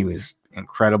 and he was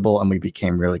incredible, and we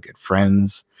became really good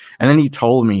friends. And then he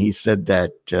told me, he said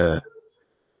that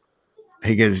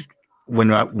he goes,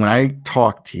 when I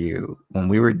talked to you, when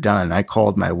we were done, I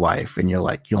called my wife, and you're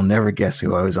like, you'll never guess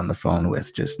who I was on the phone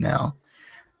with just now.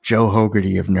 Joe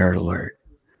Hogarty of Nerd Alert.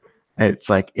 It's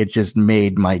like, it just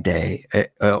made my day,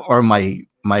 or my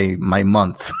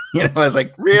month. You know, I was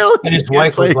like, really? And his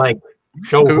wife was like,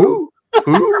 Joe who?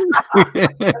 Who?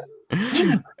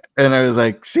 And I was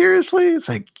like, seriously? It's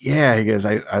like, yeah. He goes,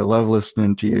 I love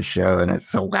listening to your show, and it's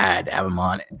so glad to have him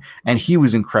on it. And he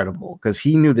was incredible because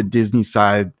he knew the Disney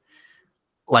side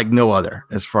like no other,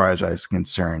 as far as I was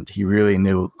concerned. He really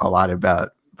knew a lot about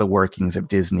the workings of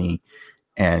Disney,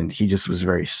 and he just was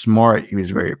very smart. He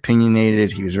was very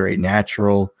opinionated. He was very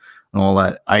natural and all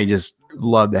that. I just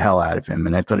loved the hell out of him,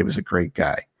 and I thought he was a great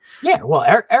guy. Yeah, well,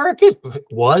 Eric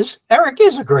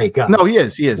is a great guy. No, he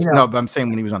is. You know, no, but I'm saying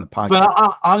when he was on the podcast.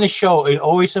 But on the show, it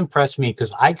always impressed me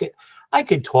because I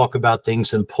could talk about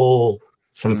things and pull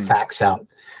some facts out.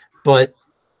 But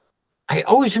I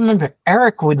always remember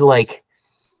Eric would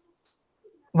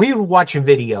we would watch a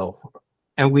video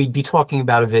and we'd be talking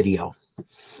about a video.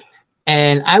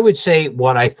 And I would say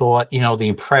what I thought, you know, the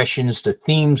impressions, the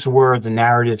themes were, the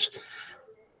narratives.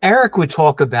 Eric would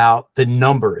talk about the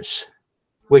numbers,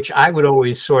 which I would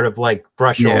always sort of like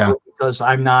brush over because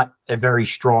I'm not a very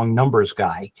strong numbers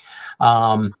guy.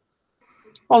 Well,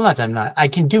 not that I'm not. I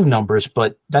can do numbers,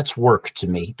 but that's work to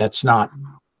me. That's not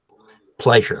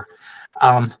pleasure.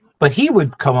 But he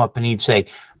would come up and he'd say,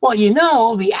 well, you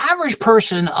know, the average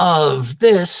person of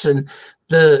this and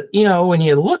you know, when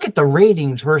you look at the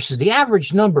ratings versus the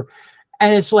average number,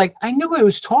 and it's like, I knew what he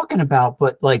was talking about,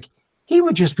 but like, he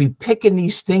would just be picking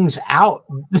these things out,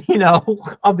 you know,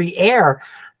 of the air,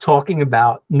 talking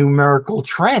about numerical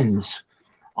trends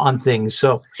on things.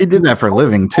 So he did that for a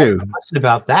living too.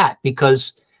 About that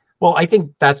because, well, I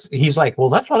think he's like, well,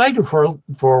 that's what I do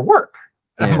for work.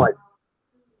 And I'm like,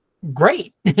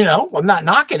 great, you know, I'm not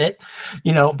knocking it,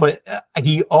 you know, but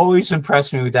he always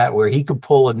impressed me with that, where he could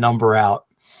pull a number out,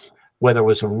 whether it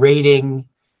was a rating,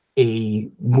 a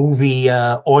movie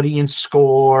audience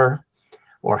score,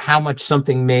 or how much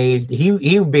something made.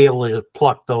 He would be able to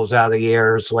pluck those out of the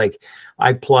airs like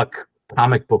I pluck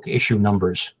comic book issue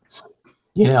numbers,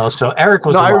 you know. So Eric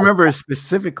was. No, I remember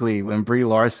specifically when Brie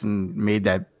Larson made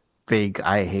that big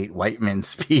 "I hate white men"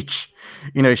 speech.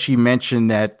 You know, she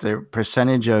mentioned that the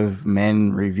percentage of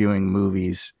men reviewing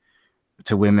movies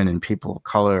to women and people of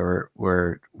color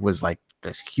was like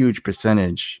this huge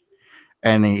percentage.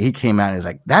 And he came out and he's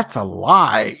like, that's a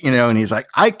lie, you know, and he's like,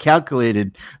 I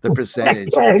calculated the percentage.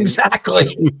 Yeah,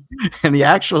 exactly. And the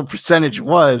actual percentage I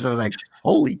was like,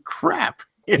 holy crap.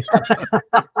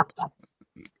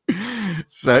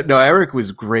 So no, Eric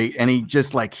was great. And he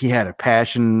just he had a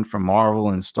passion for Marvel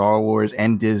and Star Wars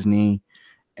and Disney.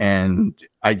 And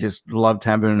I just loved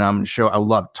having him on the show. I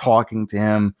loved talking to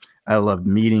him. I loved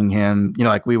meeting him. You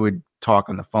know, like we would talk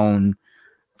on the phone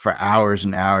for hours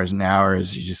and hours and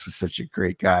hours. He just was such a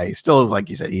great guy. He still is, like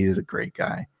you said, he is a great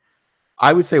guy.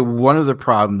 I would say one of the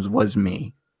problems was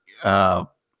me.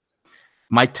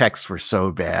 My texts were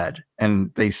so bad,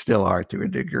 and they still are to a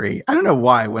degree. I don't know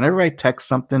why. Whenever I text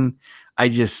something, I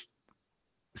just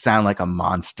sound like a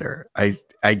monster.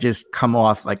 I just come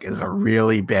off like as a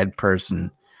really bad person.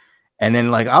 And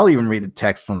then I'll even read the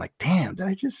text and I'm like, damn, did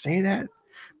I just say that?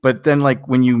 But then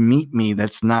when you meet me,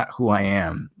 that's not who I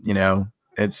am, you know?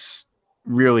 It's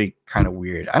really kind of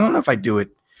weird. I don't know if I do it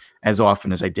as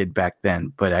often as I did back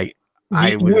then, but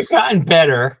You've gotten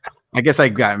better. I guess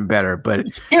I've gotten better, but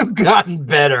you've gotten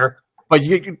better. But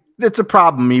it's a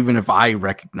problem even if I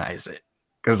recognize it,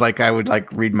 because I would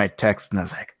read my text and I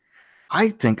was like, I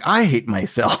think I hate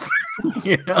myself,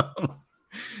 you know.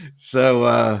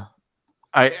 So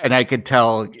I could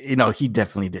tell, you know, he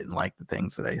definitely didn't like the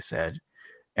things that I said,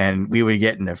 and we would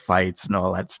get into fights and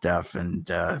all that stuff, and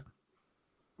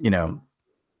you know,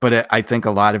 but I think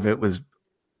a lot of it was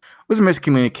a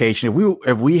miscommunication.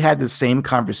 If we had the same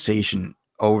conversation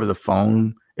over the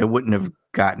phone, it wouldn't have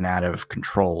gotten out of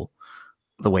control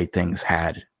the way things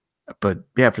had. But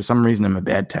yeah, for some reason, I'm a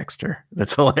bad texter.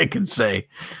 That's all I can say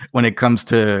when it comes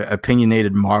to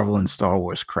opinionated Marvel and Star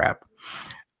Wars crap.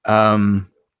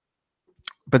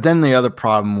 But then the other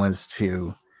problem was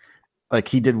too, like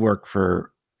he did work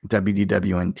for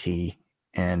WDWNT,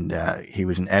 and he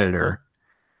was an editor,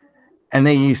 and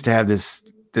they used to have this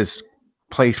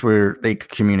place where they could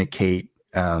communicate.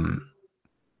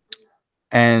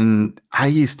 And I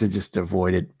used to just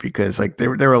avoid it because like there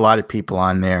were a lot of people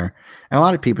on there, and a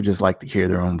lot of people just like to hear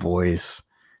their own voice,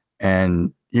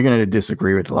 and you're going to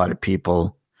disagree with a lot of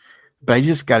people, but I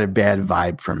just got a bad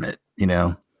vibe from it, you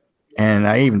know? And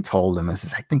I even told him, I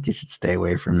says, I think you should stay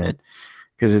away from it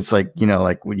because it's like, you know,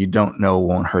 like what you don't know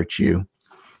won't hurt you.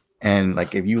 And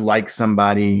like if you like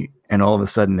somebody and all of a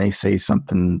sudden they say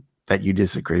something that you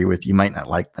disagree with, you might not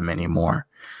like them anymore.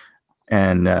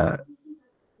 And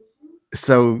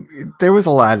so there was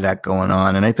a lot of that going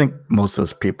on. And I think most of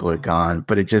those people are gone,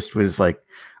 but it just was like,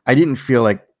 I didn't feel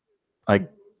like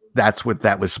that's what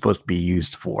that was supposed to be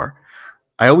used for.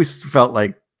 I always felt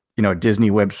like, you know, a Disney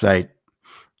website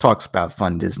talks about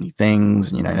fun Disney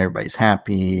things, you know, and everybody's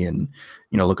happy and,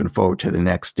 you know, looking forward to the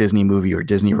next Disney movie or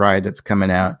Disney ride that's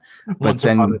coming out. Once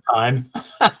upon a time.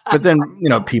 But then, you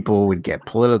know, people would get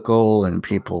political and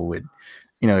people would,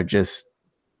 you know, just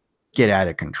get out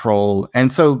of control.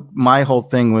 And so my whole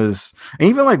thing was, and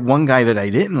even like one guy that I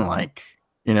didn't like,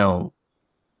 you know,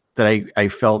 that I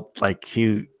felt like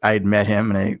I had met him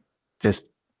and I just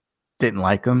didn't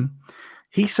like him.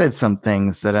 He said some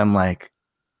things that I'm like,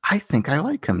 I think I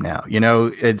like him now. You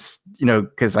know, it's, you know,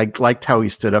 because I liked how he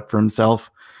stood up for himself,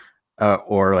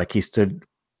 or like he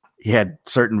had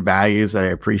certain values that I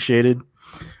appreciated,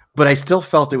 but I still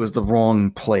felt it was the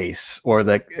wrong place or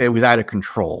that it was out of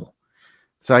control.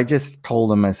 So I just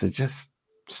told him, I said, just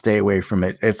stay away from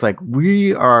it. It's like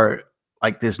we are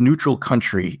like this neutral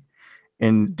country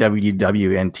in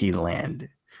WDWNT land.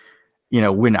 You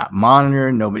know, we're not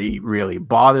monitored. Nobody really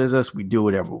bothers us. We do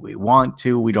whatever we want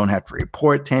to. We don't have to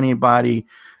report to anybody.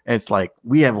 It's like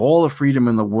we have all the freedom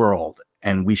in the world,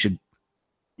 and we should,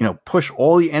 you know, push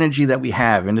all the energy that we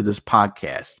have into this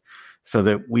podcast so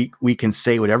that we can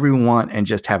say whatever we want and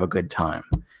just have a good time.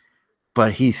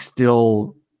 But he's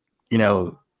still, you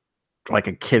know, like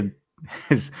a kid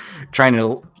is trying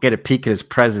to get a peek at his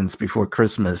presents before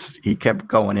Christmas. He kept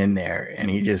going in there, and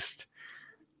he just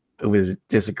was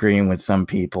disagreeing with some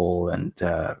people, and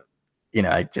you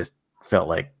know, I just felt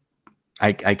like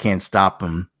I can't stop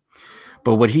him.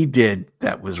 But what he did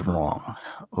that was wrong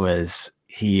was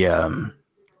he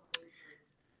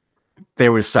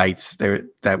there were sites there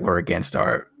that were against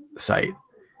our site,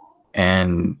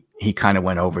 and he kind of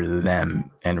went over to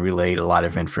them and relayed a lot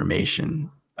of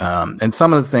information. And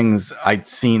some of the things I'd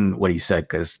seen what he said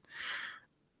because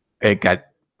it got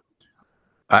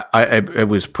it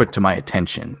was put to my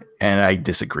attention and I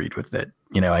disagreed with it.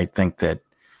 You know, I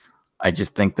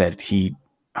just think that he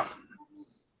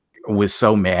was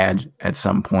so mad at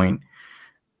some point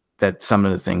that some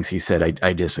of the things he said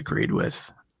I disagreed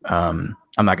with. I'm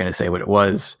not going to say what it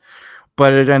was,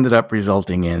 but it ended up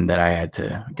resulting in that I had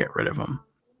to get rid of him,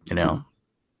 you know,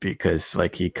 because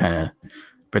like he kind of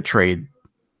betrayed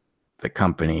the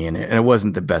company and it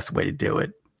wasn't the best way to do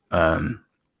it.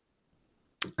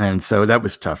 And so that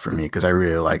was tough for me because I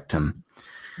really liked him.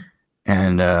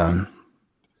 And,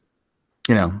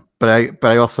 you know, but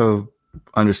I also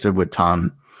understood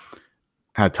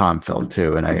how Tom felt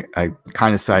too. And I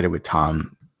kind of sided with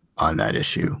Tom on that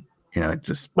issue. You know, I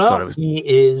just thought it was. He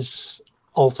is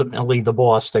ultimately the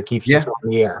boss that keeps us on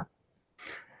the air.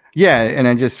 Yeah. And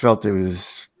I just felt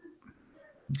it's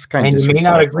kind of. And you may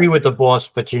not agree with the boss,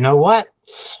 but you know what?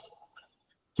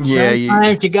 Yeah.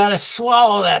 Sometimes you got to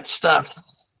swallow that stuff.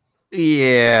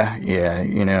 Yeah,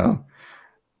 you know.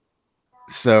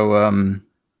 So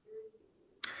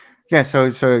yeah, so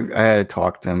I had to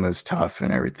talk to him. It was tough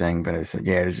and everything, but I said,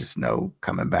 yeah, there's just no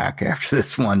coming back after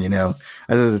this one, you know.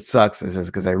 I said, it sucks. I says,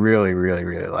 because I really, really,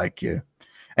 really like you.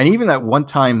 And even that one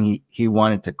time he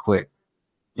wanted to quit,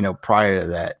 you know, prior to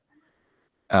that,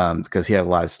 because he had a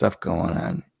lot of stuff going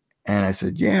on. And I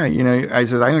said, yeah, you know, I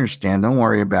said, I understand. Don't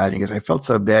worry about it. Because I felt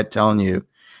so bad telling you.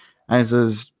 And I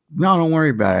says, no, don't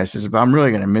worry about it. I says, but I'm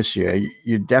really going to miss you.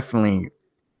 You definitely,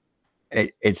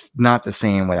 it's not the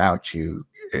same without you.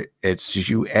 It's just,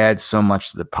 you add so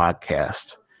much to the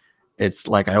podcast. It's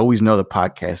like, I always know the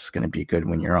podcast is going to be good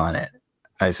when you're on it.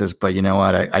 I says, but you know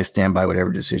what? I stand by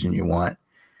whatever decision you want.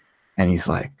 And he's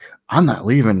like, I'm not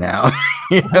leaving now.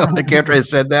 You know, like after I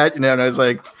said that, you know, and I was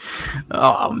like,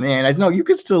 oh man, I know you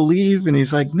could still leave. And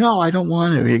he's like, no, I don't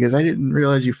want to, because I didn't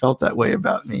realize you felt that way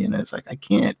about me. And it's like, I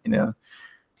can't, you know.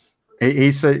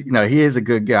 He said, you know, he is a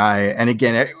good guy. And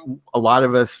again, a lot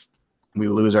of us, we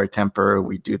lose our temper.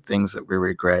 We do things that we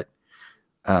regret.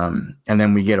 And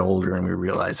then we get older and we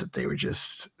realize that they were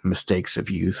just mistakes of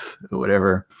youth or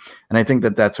whatever. And I think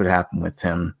that that's what happened with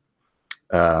him.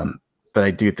 But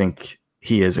I do think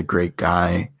he is a great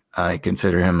guy. I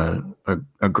consider him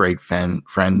a great friend.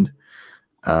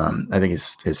 I think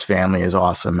his family is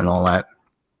awesome and all that.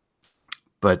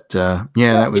 But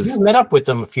yeah, that was. You met up with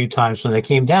them a few times when they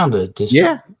came down to Disney.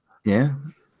 Yeah.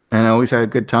 And I always had a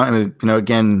good time. You know,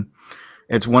 again,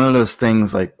 it's one of those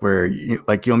things like where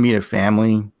you'll meet a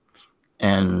family,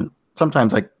 and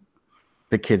sometimes like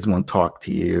the kids won't talk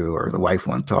to you or the wife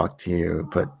won't talk to you,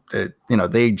 but you know,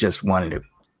 they just wanted to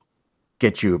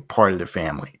get you a part of the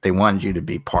family. They wanted you to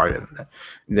be part of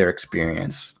their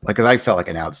experience. Like, 'cause I felt like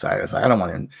an outsider. I was like, I don't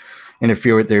want to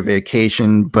interfere with their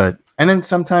vacation, and then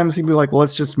sometimes he'd be like, well,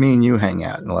 it's just me and you hang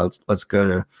out, and let's go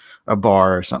to a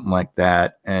bar or something like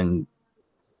that. And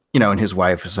you know, and his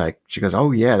wife is like, she goes,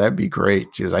 oh yeah, that'd be great.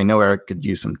 She goes, I know Eric could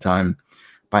use some time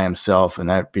by himself, and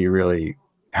that'd be really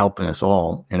helping us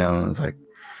all. You know, and it's like,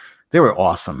 they were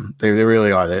awesome. They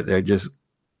really are. They're just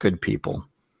good people.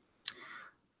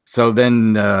 So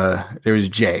then there was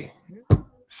Jay.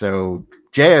 So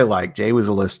Jay was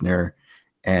a listener,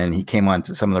 and he came on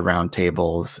to some of the round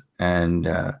tables. And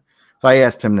so I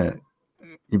asked him to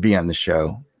be on the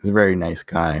show. He's a very nice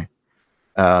guy.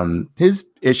 His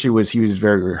issue was he was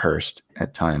very rehearsed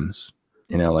at times.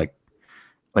 You know, like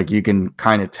you can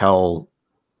kind of tell,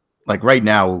 like right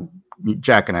now,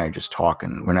 Jack and I are just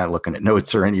talking. We're not looking at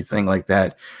notes or anything like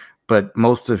that. But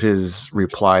most of his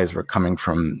replies were coming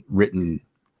from written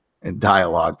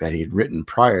dialogue that he'd written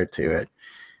prior to it.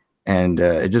 And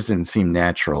it just didn't seem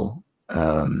natural.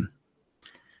 But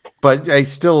I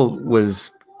still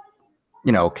was,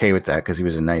 you know, okay with that because he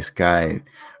was a nice guy.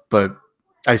 But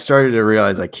I started to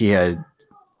realize like he had,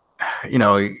 you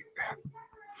know,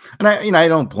 and I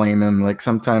don't blame him. Like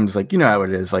sometimes, like, you know how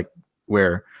it is, like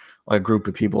where a group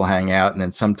of people hang out, and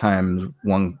then sometimes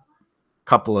one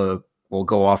couple will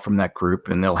go off from that group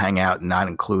and they'll hang out and not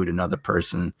include another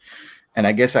person. And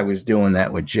I guess I was doing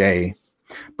that with Jay,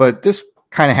 but this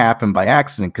kind of happened by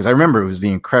accident because I remember it was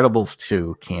The Incredibles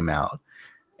 2 came out,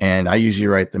 and I usually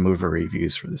write the movie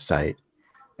reviews for the site,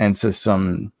 and so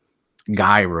some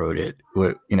guy wrote it,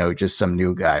 you know, just some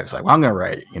new guy. I was like, well, I'm gonna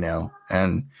write it, you know,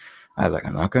 and I was like,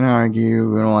 I'm not gonna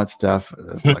argue and all that stuff.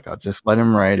 It's like, I'll just let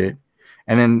him write it.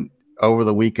 And then over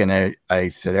the weekend, I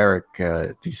said, Eric,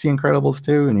 did you see Incredibles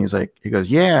 2? And he goes,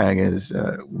 yeah. I guess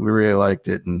we really liked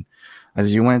it. And I said,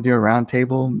 you want to do a round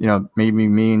table? You know, maybe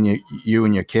me and you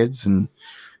and your kids. And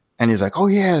he's like, oh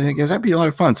yeah, I guess that'd be a lot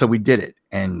of fun. So we did it.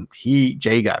 And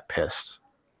Jay got pissed,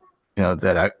 you know,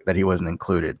 that he wasn't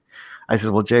included. I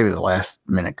said, well, Jay was a last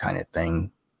minute kind of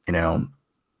thing, you know,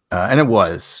 and it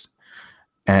was.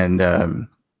 And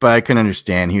but I can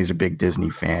understand he was a big Disney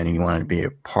fan and he wanted to be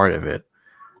a part of it.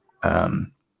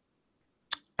 And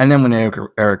then when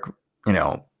Eric, you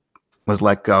know, was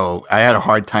let go, I had a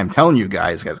hard time telling you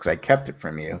guys because I kept it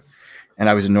from you. And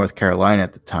I was in North Carolina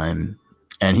at the time,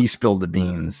 and he spilled the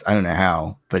beans. I don't know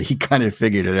how, but he kind of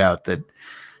figured it out that,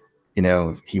 you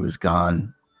know, he was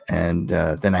gone. And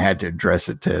then I had to address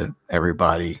it to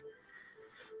everybody.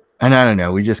 And I don't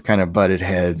know, we just kind of butted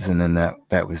heads, and then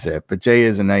that was it. But Jay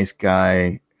is a nice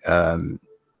guy.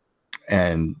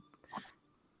 And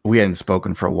we hadn't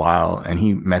spoken for a while, and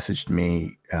he messaged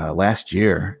me last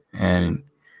year, and,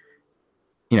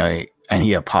 you know, and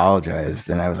he apologized.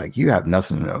 And I was like, you have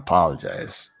nothing to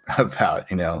apologize about,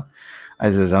 you know. I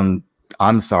says,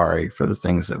 I'm sorry for the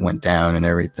things that went down and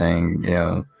everything, you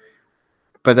know.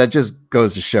 But that just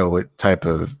goes to show what type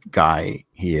of guy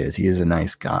he is. He is a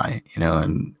nice guy, you know,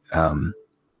 and,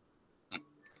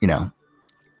 you know,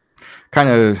 kind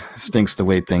of stinks the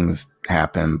way things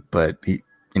happen. But, he,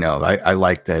 you know, I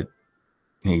like that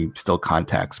he still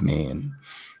contacts me, and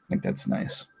I think that's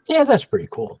nice. Yeah, that's pretty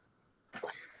cool.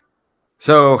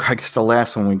 So I guess the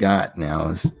last one we got now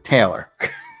is Taylor.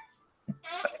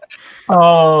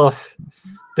 Oh,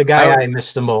 the guy I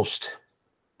miss the most.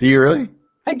 Do you really?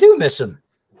 I do miss him.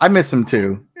 I miss him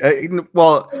too.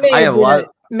 Well, I have a lot.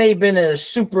 May have been a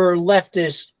super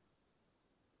leftist,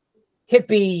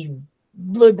 hippie,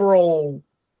 liberal,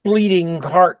 bleeding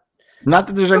heart. Not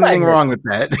that there's anything wrong with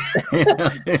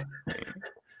that.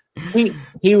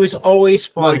 He was always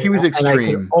funny. Well, he was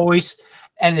extreme.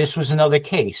 And this was another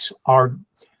case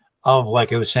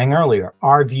like I was saying earlier,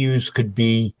 our views could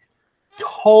be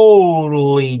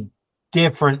totally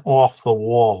different off the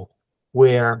wall,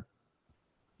 where,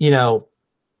 you know,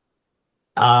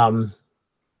 and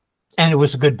it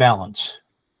was a good balance.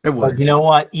 It was. But you know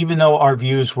what? Even though our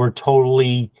views were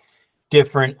totally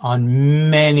different on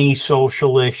many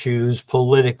social issues,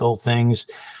 political things,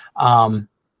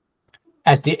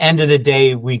 at the end of the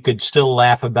day, we could still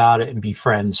laugh about it and be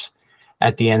friends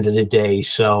at the end of the day.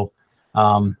 So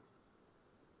I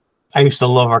used to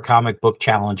love our comic book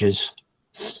challenges.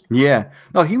 Yeah.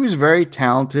 No, he was very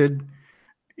talented.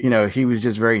 He was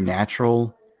just very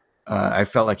natural. I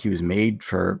felt like he was made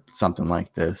for something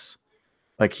like this.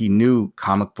 Like he knew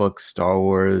comic books, Star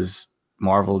Wars,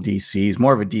 Marvel, DC. He's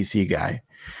more of a DC guy.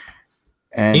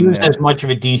 He And was as much of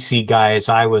a DC guy as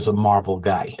I was a Marvel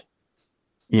guy.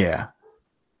 yeah.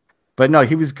 But no,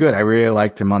 he was good. I really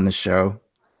liked him on the show.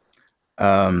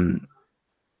 And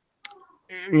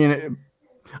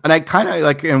I kind of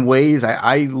like in ways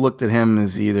I looked at him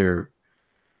as either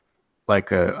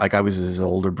like I was his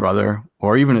older brother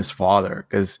or even his father,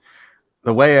 because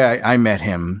the way I met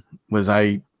him was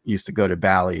I used to go to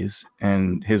Bally's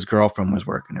and his girlfriend was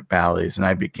working at Bally's and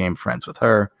I became friends with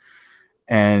her.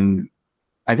 And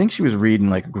I think she was reading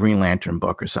like a Green Lantern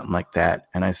book or something like that.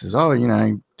 And I says, oh,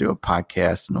 I do a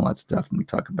podcast and all that stuff. And we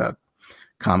talk about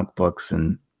comic books.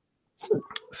 And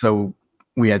so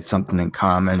we had something in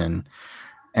common.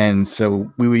 And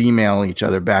so we would email each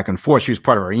other back and forth. She was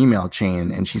part of our email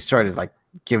chain. And she started like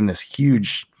giving this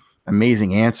huge,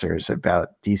 amazing answers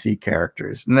about DC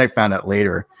characters. And then I found out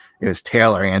later it was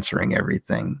Taylor answering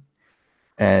everything.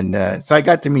 And so I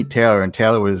got to meet Taylor, and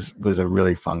Taylor was a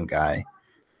really fun guy.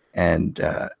 And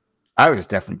I was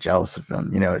definitely jealous of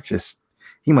him. It's just,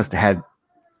 he must have had,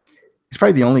 he's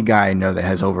probably the only guy I know that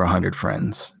has over 100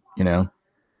 friends,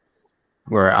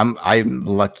 where I'm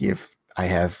lucky if I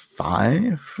have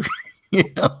 5,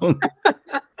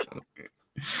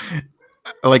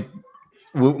 like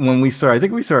when we saw, I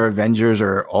think we saw Avengers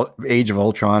or Age of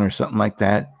Ultron or something like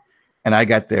that. And I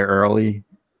got there early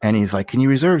and he's like, can you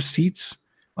reserve seats?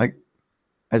 Like,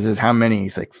 I says, how many?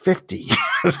 He's like, 50.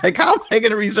 I was like, how am I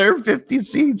going to reserve 50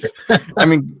 seats? I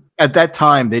mean, at that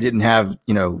time, they didn't have,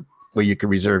 where you could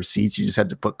reserve seats. You just had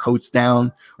to put coats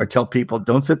down or tell people,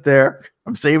 don't sit there.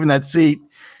 I'm saving that seat.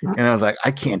 And I was like,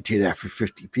 I can't do that for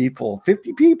 50 people.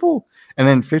 50 people? And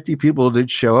then 50 people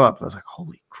did show up. I was like,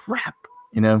 holy crap.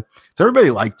 So everybody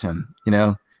liked him,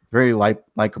 very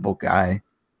likable guy.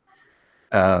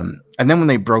 And then when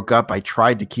they broke up, I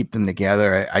tried to keep them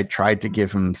together. I tried to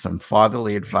give him some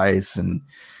fatherly advice and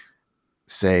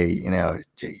say,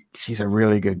 she's a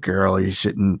really good girl. You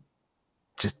shouldn't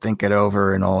just think it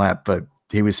over and all that. But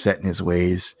he was set in his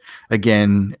ways.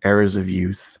 Again, errors of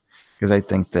youth. Because I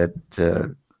think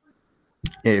that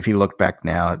if he looked back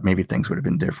now, maybe things would have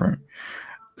been different.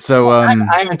 So I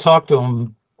haven't talked to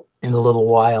him in a little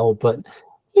while, but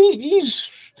he's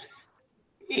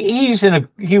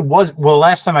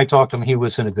last time I talked to him, he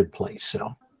was in a good place.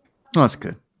 So that's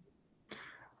good.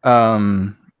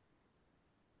 So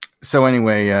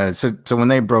anyway, so when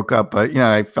they broke up,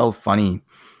 I felt funny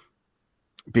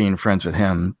being friends with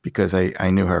him because I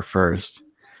knew her first,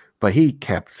 but he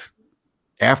kept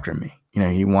after me.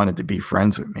 He wanted to be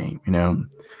friends with me,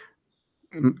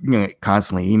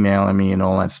 constantly emailing me and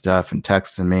all that stuff and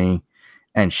texting me.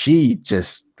 And she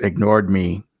just ignored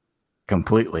me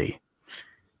completely.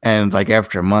 And like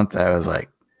after a month, I was like,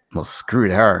 well, screw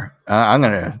her. I'm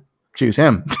going to choose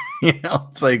him.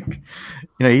 It's like,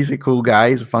 he's a cool guy.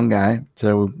 He's a fun guy.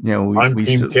 So, I'm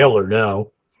Team Taylor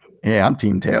now. Yeah, I'm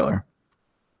Team Taylor.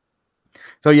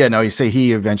 So yeah, no, you say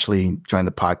he eventually joined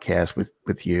the podcast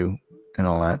with you and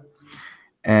all that.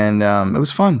 And it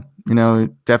was fun.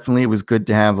 Definitely it was good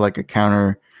to have like a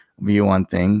counter view on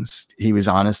things. He was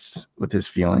honest with his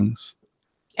feelings.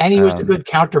 And he was a good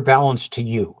counterbalance to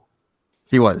you.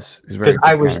 He was. Because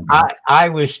I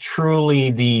was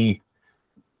truly the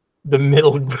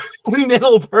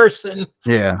middle person.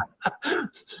 Yeah.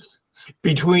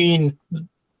 Between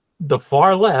the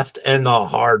far left and the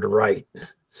hard right.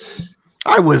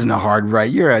 I wasn't a hard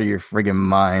right. You're out of your friggin'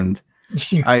 mind.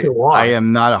 I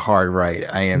am not a hard right.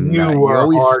 I am not. You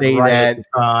always say that. At the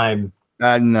time.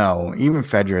 No, even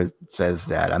Fedra says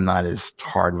that. I'm not as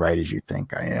hard right as you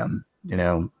think I am.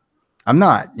 I'm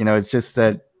not. It's just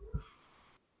that.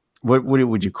 What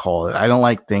would you call it? I don't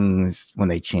like things when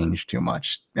they change too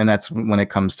much. And that's when it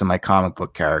comes to my comic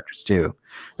book characters too.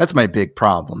 That's my big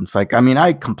problem. It's like,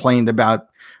 I complained about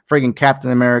friggin' Captain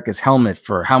America's helmet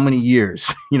for how many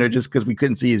years, just because we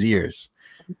couldn't see his ears.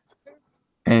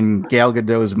 And Gal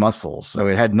Gadot's muscles. So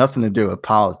it had nothing to do with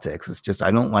politics. It's just,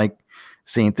 I don't like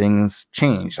seeing things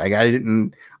change.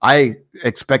 I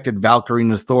expected Valkyrie in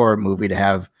the Thor movie to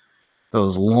have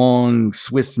those long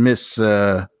Swiss Miss,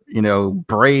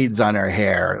 braids on her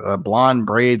hair, blonde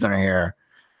braids on her hair,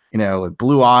 with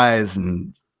blue eyes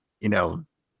and, nope,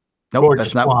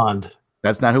 gorgeous blonde.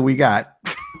 That's not who we got,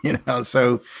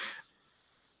 so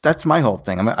that's my whole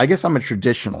thing. I guess I'm a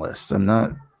traditionalist. I'm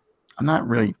not, I'm not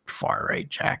really far right,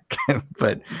 Jack,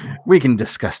 but we can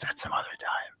discuss that some other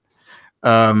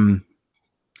time.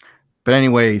 But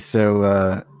anyway,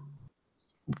 so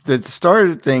the start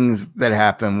of things that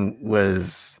happened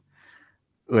was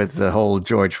with the whole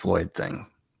George Floyd thing,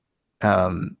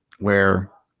 where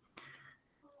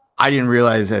I didn't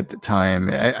realize at the time.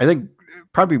 I think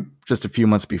probably just a few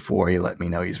months before, he let me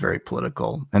know he's very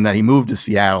political and that he moved to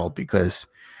Seattle because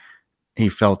he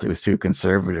felt it was too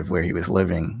conservative where he was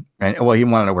living. And well, he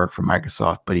wanted to work for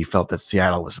Microsoft, but he felt that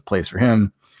Seattle was a place for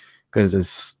him because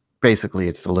it's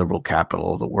the liberal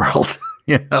capital of the world,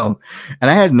 you know.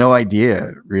 And I had no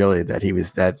idea really that he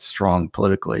was that strong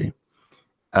politically.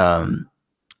 But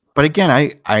again,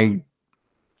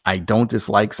 I don't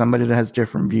dislike somebody that has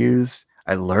different views.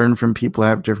 I learn from people who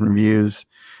have different views.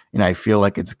 And I feel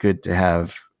like it's good to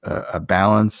have a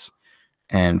balance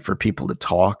and for people to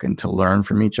talk and to learn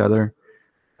from each other.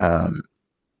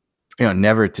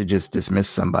 Never to just dismiss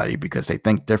somebody because they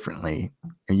think differently.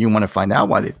 And you want to find out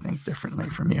why they think differently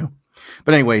from you.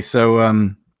 But anyway, so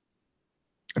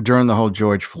during the whole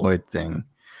George Floyd thing,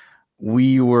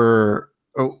 one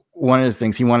of the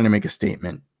things, he wanted to make a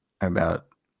statement about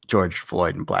George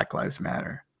Floyd and Black Lives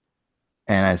Matter.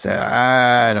 And I said,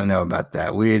 I don't know about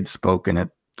that. We had spoken at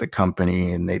the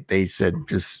company and they said,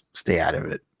 just stay out of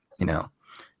it.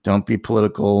 Don't be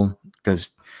political because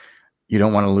you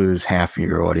don't want to lose half of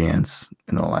your audience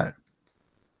and all that.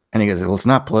 And he goes, well, it's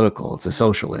not political. It's a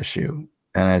social issue.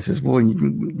 And I says, well,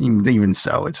 even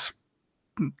so,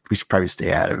 we should probably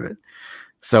stay out of it.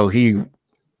 So he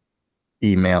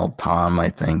emailed Tom, I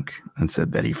think, and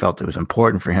said that he felt it was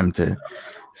important for him to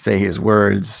say his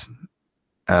words.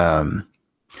 So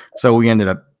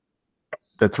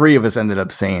the three of us ended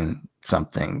up saying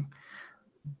something,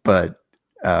 but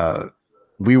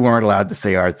we weren't allowed to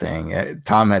say our thing.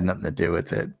 Tom had nothing to do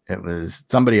with it. It was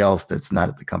somebody else that's not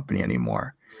at the company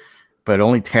anymore. But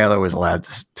only Taylor was allowed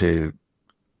to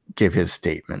give his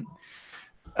statement.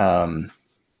 But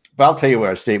I'll tell you what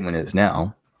our statement is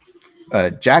now.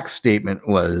 Jack's statement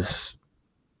was,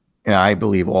 I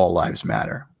believe all lives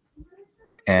matter.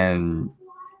 And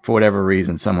for whatever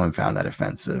reason, someone found that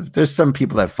offensive. There's some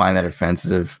people that find that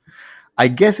offensive. I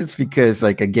guess it's because,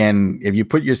 like, again, if you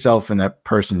put yourself in that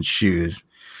person's shoes,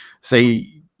 say,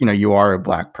 you are a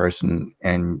Black person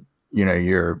and,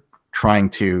 you're trying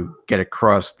to get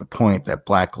across the point that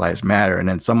Black lives matter. And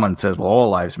then someone says, well, all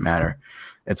lives matter.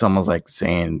 It's almost like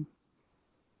saying,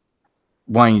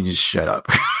 why don't you just shut up?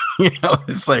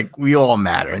 It's like we all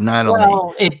matter. And not only.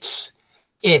 Well,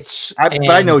 but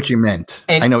I know what you meant.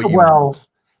 I know what you meant.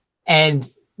 And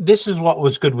this is what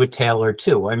was good with Taylor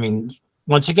too. I mean,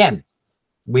 once again,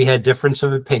 we had difference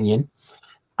of opinion.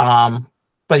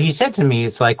 But he said to me,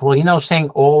 it's like, well, saying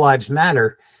all lives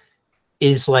matter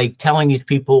is like telling these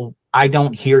people, I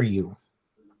don't hear you.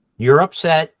 You're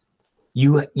upset.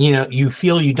 You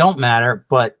feel you don't matter,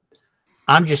 but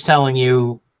I'm just telling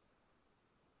you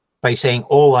by saying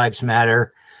all lives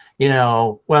matter,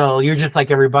 well, you're just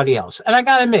like everybody else. And I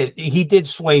got to admit, he did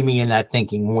sway me in that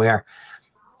thinking where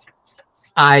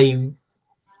I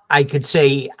could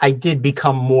say I did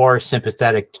become more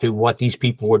sympathetic to what these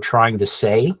people were trying to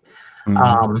say.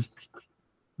 Mm-hmm.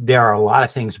 There are a lot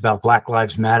of things about Black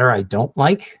Lives Matter I don't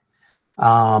like,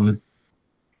 because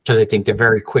I think they're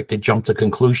very quick to jump to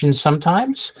conclusions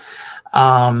sometimes.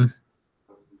 But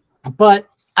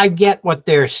I get what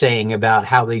they're saying about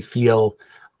how they feel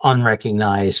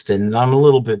unrecognized, and I'm a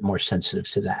little bit more sensitive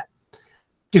to that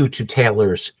due to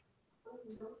Taylor's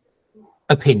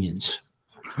opinions.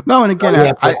 No, and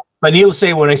again, but he'll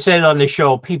say when I said it on the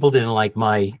show, people didn't like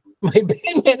my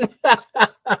opinion.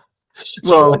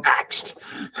 So next.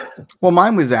 Well,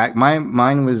 mine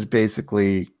was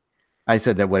basically, I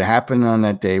said that what happened on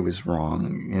that day was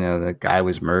wrong. The guy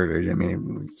was murdered. I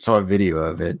mean, we saw a video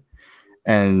of it,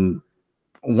 and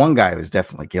one guy was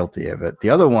definitely guilty of it.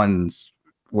 The other ones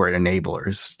were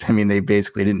enablers. I mean, they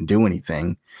basically didn't do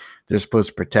anything. They're supposed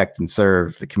to protect and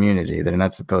serve the community. They're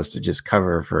not supposed to just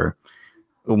cover for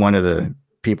one of the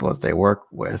people that they work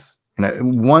with.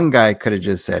 And one guy could have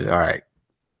just said, all right,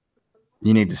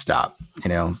 you need to stop,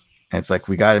 and it's like,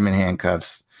 we got him in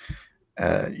handcuffs,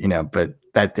 but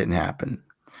that didn't happen.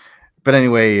 But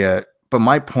anyway, but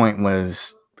my point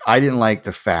was, I didn't like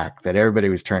the fact that everybody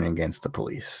was turning against the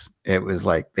police. It was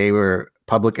like they were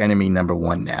public enemy number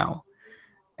one now.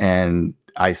 And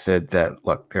I said that,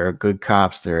 look, there are good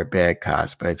cops, there are bad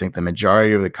cops, but I think the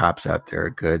majority of the cops out there are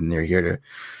good, and they're here to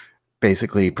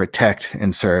basically protect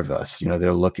and serve us.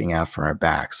 They're looking out for our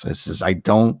backs. I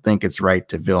don't think it's right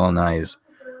to villainize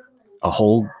a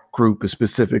whole group of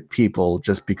specific people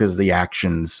just because of the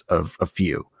actions of a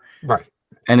few. Right.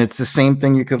 And it's the same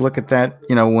thing. You could look at that,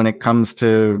 when it comes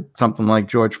to something like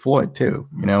George Floyd too.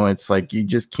 It's like you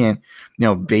just can't,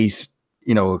 base,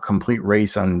 a complete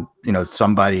race on,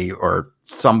 somebody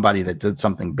that did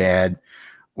something bad,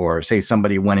 or say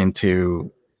somebody went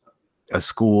into a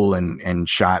school and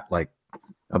shot like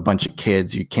a bunch of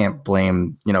kids. You can't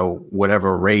blame,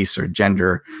 whatever race or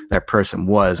gender that person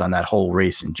was on that whole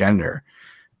race and gender.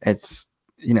 It's,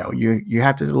 you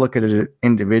have to look at it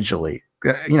individually.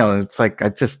 It's like, I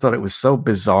just thought it was so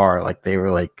bizarre. Like they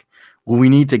were like, well, we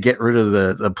need to get rid of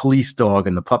the police dog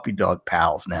and the puppy dog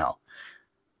pals now.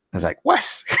 I was like,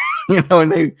 what?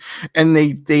 and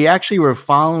they actually were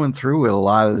following through with a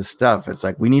lot of the stuff. It's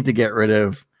like, we need to get rid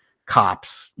of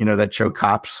Cops, that show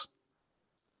Cops.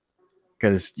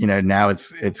 Because, now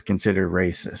it's considered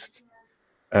racist.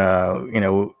 I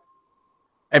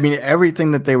mean,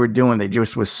 everything that they were doing, they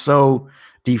just was so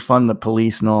defund the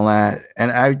police and all that.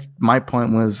 And my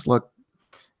point was, look,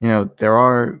 there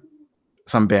are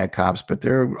some bad cops, but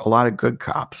there are a lot of good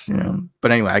cops,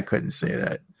 But anyway, I couldn't say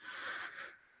that.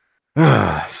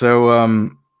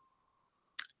 So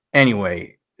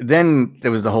anyway, then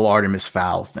there was the whole Artemis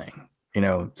Fowl thing,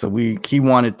 So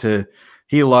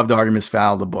he loved Artemis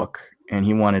Fowl, the book, and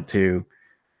he wanted to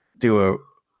do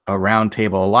a round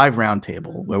table, a live round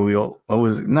table where it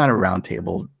was not a round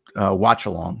table, watch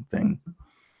along thing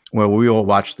where we all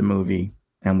watched the movie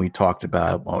and we talked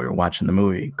about it while we were watching the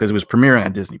movie because it was premiering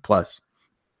on Disney Plus.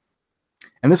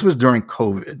 And this was during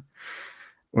COVID,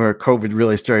 where COVID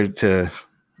really started to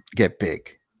get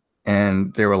big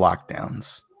and there were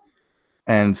lockdowns.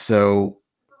 And so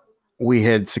we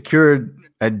had secured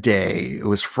a day. It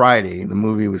was Friday. The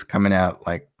movie was coming out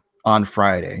like on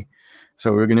Friday.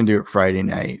 So we were going to do it Friday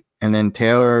night. And then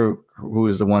Taylor, who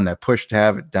was the one that pushed to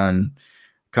have it done,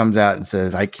 comes out and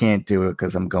says, I can't do it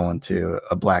because I'm going to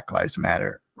a Black Lives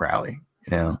Matter rally,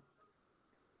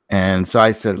 And so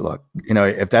I said, look,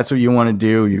 if that's what you want to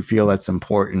do, you feel that's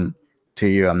important to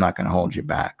you, I'm not going to hold you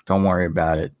back. Don't worry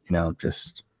about it.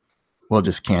 We'll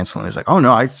just cancel. And he's like, oh,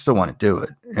 no, I still want to do it.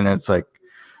 And it's like,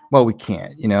 well, we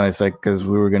can't, it's like, because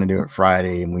we were going to do it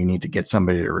Friday and we need to get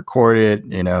somebody to record it,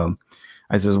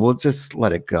 I says, well, just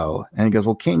let it go. And he goes,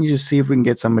 well, can't you just see if we can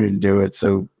get somebody to do it?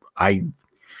 So I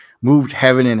moved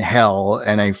heaven and hell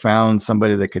and I found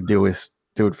somebody that could do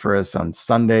it for us on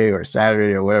Sunday or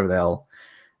Saturday or whatever the hell.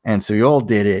 And so we all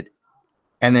did it.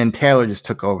 And then Taylor just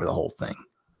took over the whole thing.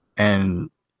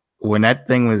 And when that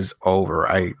thing was over,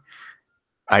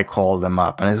 I called them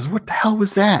up and I says, what the hell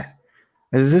was that?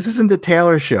 I says, this isn't the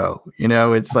Taylor show.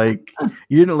 It's like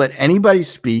you didn't let anybody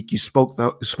speak. You spoke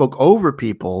over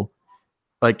people.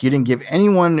 Like you didn't give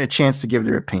anyone a chance to give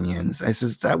their opinions. I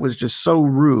says, that was just so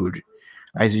rude.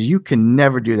 I says, you can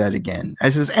never do that again. I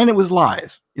says, and it was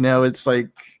live. It's like,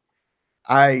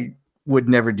 I would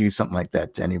never do something like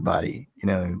that to anybody,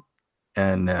 and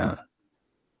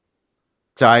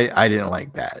so I didn't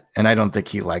like that. And I don't think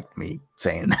he liked me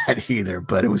saying that either,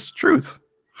 but it was the truth.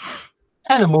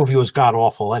 And the movie was god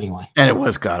awful anyway. And it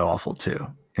was god awful too,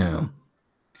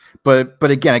 But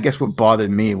again, I guess what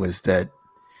bothered me was that,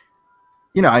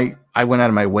 I went out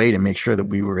of my way to make sure that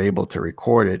we were able to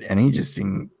record it, and he just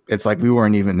didn't. It's like we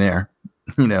weren't even there,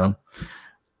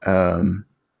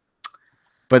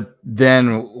 But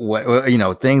then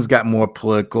what, things got more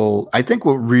political. I think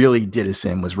what really did us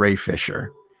in was Ray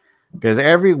Fisher, because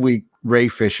every week Ray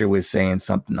Fisher was saying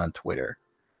something on Twitter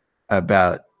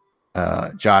about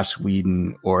Joss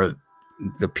Whedon or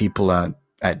the people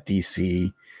at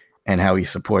DC and how he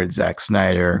supported Zack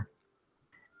Snyder.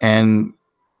 And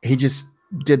he just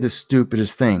did the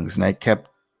stupidest things. And I kept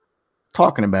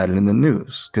talking about it in the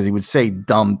news because he would say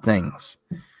dumb things,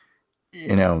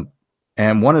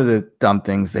 And one of the dumb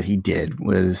things that he did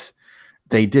was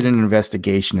they did an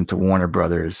investigation into Warner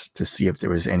Brothers to see if there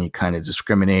was any kind of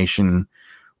discrimination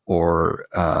or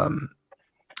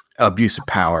abuse of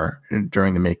power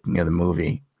during the making of the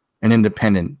movie, an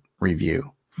independent review.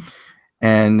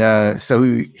 And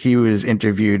so he was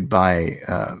interviewed by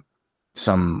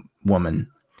some woman,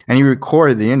 and he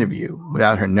recorded the interview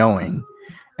without her knowing,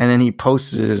 and then he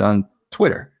posted it on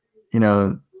Twitter,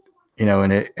 and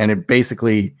it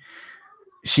basically,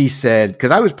 she said,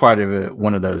 because I was part of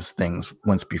one of those things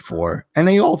once before, and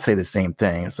they all say the same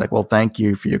thing. It's like, well, thank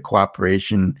you for your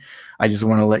cooperation. I just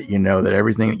want to let you know that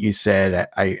everything that you said,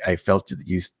 I felt that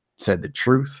you said the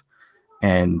truth,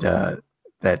 and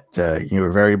that you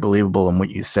were very believable in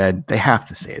what you said. They have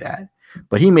to say that.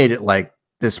 But he made it like,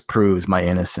 this proves my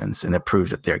innocence, and it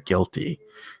proves that they're guilty.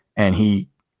 And he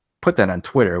put that on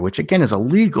Twitter, which again is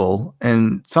illegal,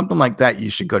 and something like that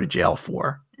you should go to jail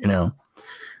for,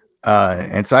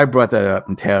 And so I brought that up,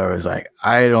 and Taylor was like,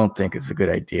 I don't think it's a good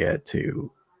idea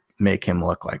to make him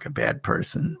look like a bad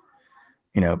person,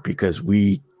 because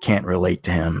we can't relate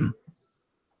to him.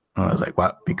 And I was like,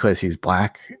 what? Because he's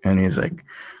black? And he's like,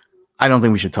 I don't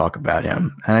think we should talk about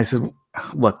him. And I said,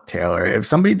 look, Taylor, if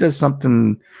somebody does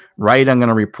something right, I'm going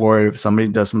to report it. If somebody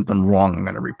does something wrong, I'm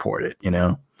going to report it,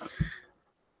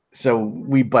 So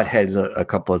we butt heads a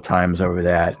couple of times over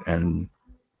that.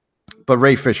 But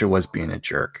Ray Fisher was being a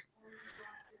jerk.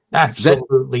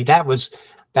 Absolutely. That was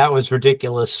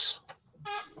ridiculous.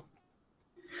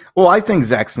 Well, I think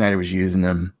Zack Snyder was using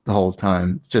him the whole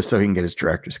time just so he can get his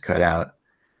director's cut out.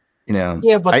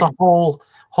 Yeah, but the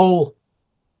whole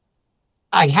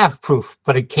I have proof,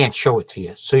 but I can't show it to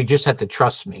you. So you just have to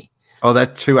trust me. Oh,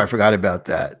 that too. I forgot about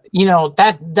that.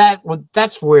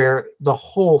 That's where the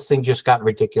whole thing just got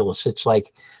ridiculous. It's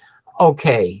like,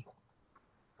 okay,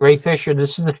 Ray Fisher,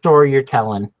 this is the story you're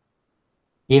telling.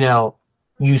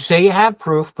 You say you have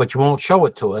proof, but you won't show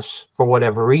it to us for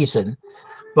whatever reason.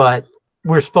 But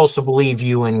we're supposed to believe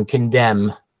you and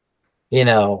condemn,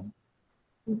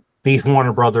 these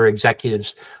Warner Brother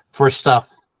executives for stuff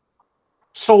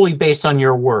solely based on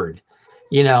your word,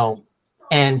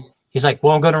 and he's like,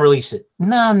 well, I'm going to release it.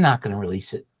 No, I'm not going to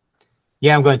release it.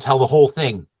 Yeah, I'm going to tell the whole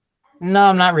thing. No,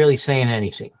 I'm not really saying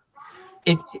anything.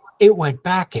 It went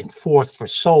back and forth for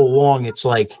so long. It's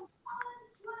like,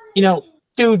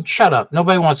 dude, shut up.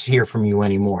 Nobody wants to hear from you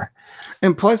anymore.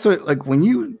 And plus, like, when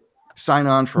you sign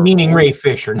on for meaning Ray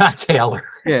Fisher, not Taylor.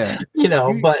 Yeah.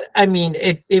 But I mean,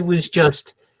 it was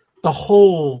just the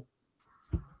whole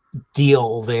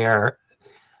deal there.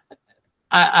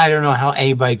 I don't know how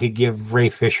anybody could give Ray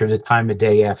Fisher the time of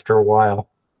day after a while.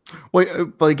 Well,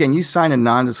 but again, you sign a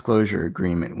non-disclosure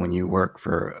agreement when you work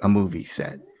for a movie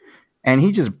set, and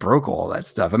he just broke all that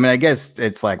stuff. I mean, I guess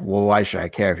it's like, well, why should I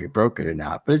care if you broke it or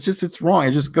not? But it's wrong.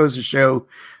 It just goes to show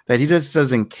that he just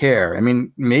doesn't care. I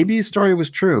mean, maybe his story was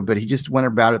true, but he just went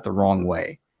about it the wrong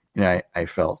way. I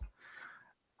felt.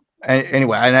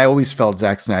 Anyway, and I always felt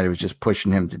Zack Snyder was just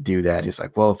pushing him to do that. He's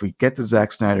like, well, if we get the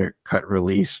Zack Snyder cut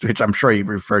released, which I'm sure he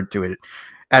referred to it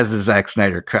as the Zack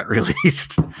Snyder cut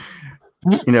released,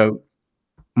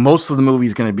 most of the movie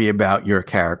is going to be about your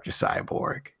character,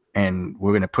 Cyborg. And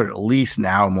we're going to put at least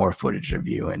now more footage of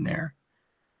you in there.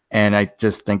 And I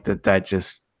just think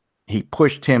that he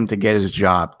pushed him to get his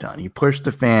job done. He pushed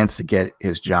the fans to get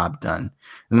his job done.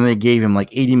 And then they gave him like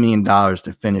 $80 million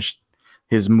to finish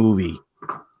his movie.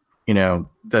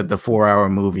 The 4-hour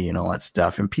movie and all that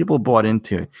stuff, and people bought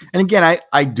into it. And again,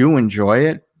 I do enjoy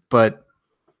it, but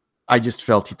I just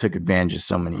felt he took advantage of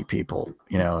so many people,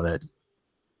 that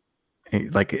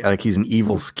like he's an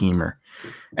evil schemer.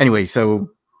 Anyway, so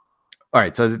all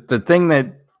right, so the thing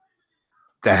that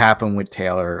happened with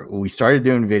Taylor, we started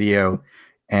doing video,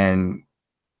 and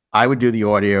I would do the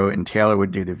audio and Taylor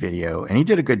would do the video, and he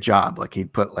did a good job. Like,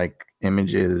 he'd put like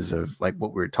images of like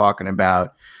what we were talking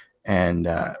about. And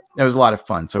it was a lot of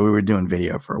fun. So we were doing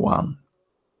video for a while.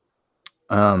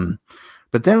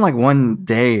 But then like one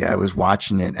day I was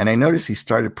watching it and I noticed he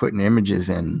started putting images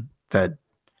in that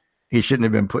he shouldn't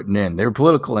have been putting in. They were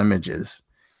political images.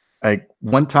 Like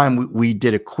one time we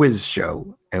did a quiz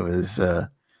show. It was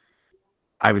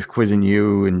I was quizzing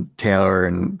you and Taylor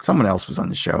and someone else was on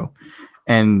the show.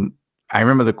 And I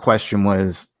remember the question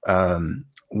was,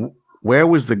 where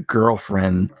was the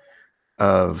girlfriend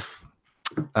of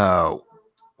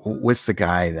what's the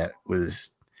guy that was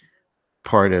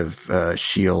part of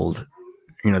Shield,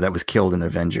 that was killed in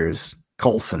Avengers?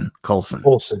 Coulson.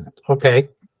 Okay.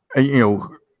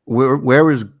 Where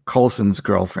was Coulson's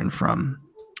girlfriend from?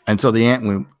 And so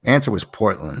the answer was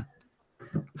Portland.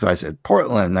 So I said,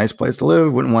 Portland, nice place to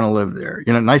live, wouldn't want to live there.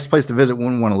 Nice place to visit,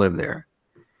 wouldn't want to live there.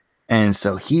 And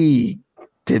so he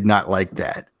did not like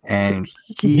that. And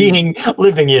living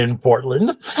in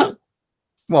Portland.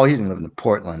 Well, he didn't live in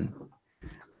Portland,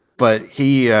 but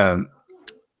he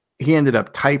ended up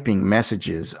typing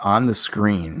messages on the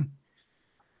screen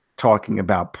talking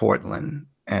about Portland,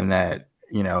 and that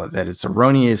that it's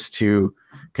erroneous to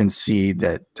concede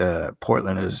that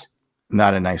Portland is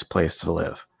not a nice place to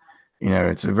live.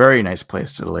 It's a very nice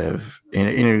place to live. And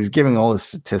he was giving all the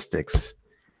statistics.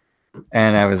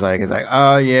 And I was like,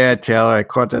 oh yeah, Taylor, I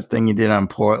caught that thing you did on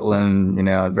Portland,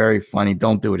 very funny.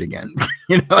 Don't do it again.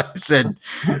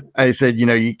 I said,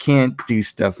 you can't do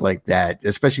stuff like that,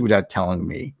 especially without telling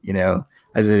me,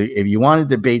 I said, if you want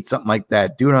to debate something like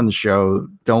that, do it on the show.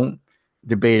 Don't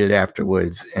debate it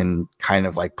afterwards and kind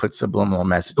of like put subliminal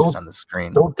messages on the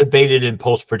screen. Don't debate it in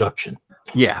post-production.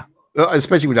 Yeah.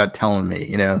 Especially without telling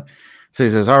me, So he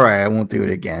says, all right, I won't do it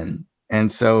again. And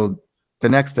so the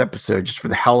next episode, just for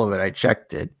the hell of it, I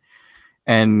checked it.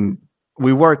 And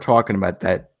we were talking about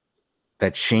that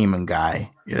shaman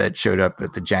guy that showed up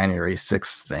at the January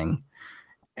 6th thing.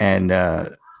 And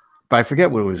but I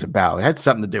forget what it was about. It had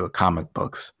something to do with comic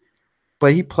books.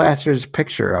 But he plastered his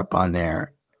picture up on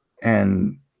there.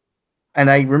 And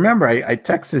I remember I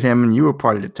texted him, and you were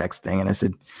part of the text thing, and I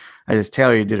said,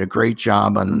 Taylor, you did a great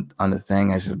job on the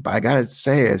thing. I said, but I gotta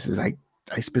say,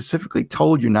 I specifically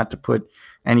told you not to put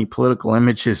any political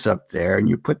images up there, and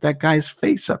you put that guy's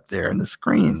face up there on the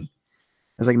screen.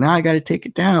 I was like, now I got to take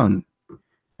it down.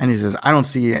 And he says, I don't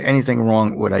see anything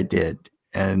wrong with what I did.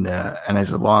 And I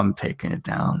said, well, I'm taking it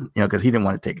down, because he didn't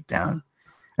want to take it down.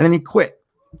 And then he quit,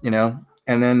 and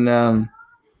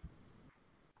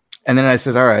then I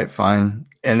said, all right, fine.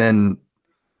 And then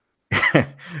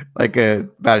like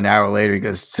about an hour later, he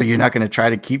goes, so you're not going to try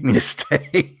to keep me to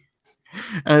stay?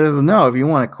 And I said, well, no, if you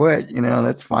want to quit,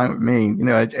 that's fine with me.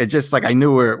 It just like I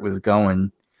knew where it was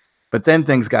going. But then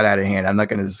things got out of hand. I'm not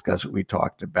going to discuss what we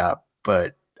talked about,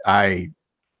 but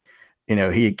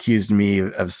he accused me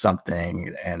of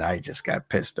something, and I just got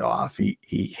pissed off.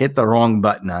 He hit the wrong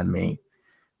button on me,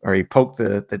 or he poked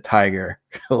the tiger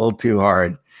a little too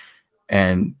hard.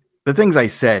 And the things I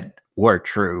said were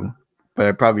true, but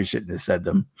I probably shouldn't have said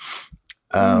them.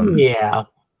 Yeah.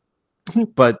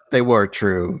 But they were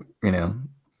true,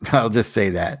 I'll just say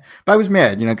that. But I was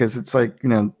mad, because it's like,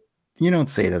 you don't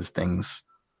say those things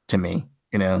to me,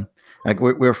 like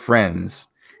we're friends.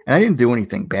 And I didn't do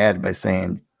anything bad by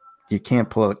saying you can't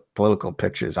put political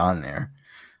pictures on there.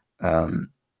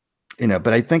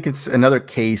 But I think it's another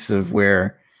case of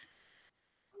where,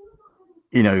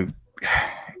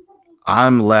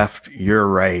 I'm left, you're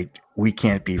right, we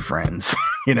can't be friends.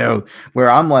 Where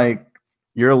I'm like,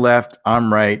 you're left,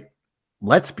 I'm right,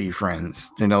 let's be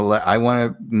friends. I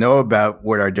want to know about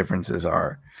what our differences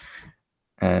are.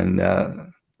 And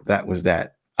that was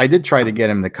that. I did try to get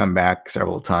him to come back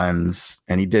several times,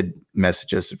 and he did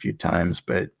message us a few times,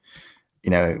 but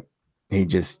he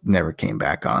just never came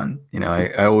back on.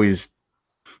 I always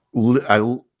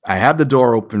I have the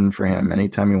door open for him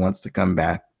anytime he wants to come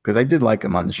back, because I did like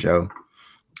him on the show.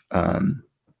 And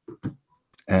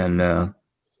that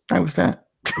was that.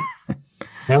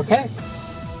 Okay.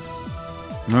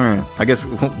 All right. I guess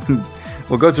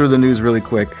we'll go through the news really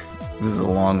quick. This is a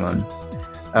long one.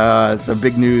 So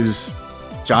big news.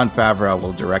 Jon Favreau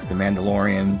will direct The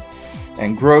Mandalorian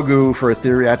and Grogu for a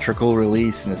theatrical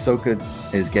release, and Ahsoka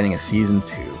is getting a season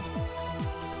 2.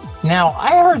 Now,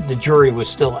 I heard the jury was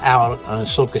still out on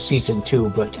Ahsoka season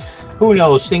 2, but who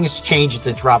knows? Things change at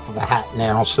the drop of a hat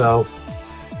now. So,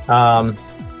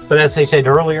 but as I said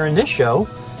earlier in this show,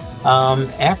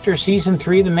 after season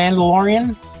 3 of The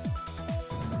Mandalorian,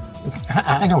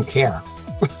 I don't care.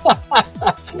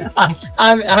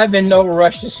 I'm in no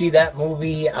rush to see that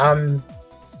movie.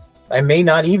 I may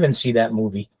not even see that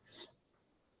movie.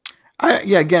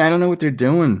 Again, I don't know what they're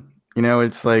doing.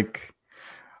 It's like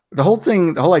the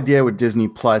whole idea with Disney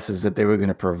Plus is that they were going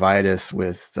to provide us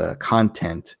with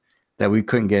content that we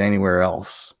couldn't get anywhere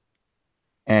else.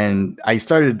 And I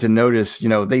started to notice,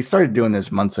 they started doing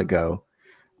this months ago,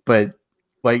 but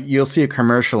like you'll see a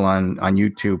commercial on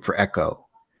YouTube for Echo,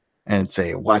 and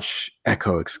say, watch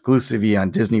Echo exclusively on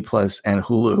Disney Plus and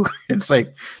Hulu. It's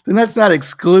like, then that's not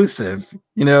exclusive.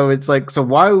 It's like, so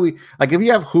why are we, like, if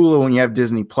you have Hulu and you have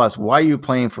Disney Plus, why are you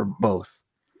playing for both?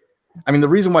 I mean, the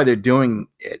reason why they're doing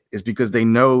it is because they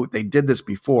know they did this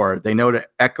before. They know that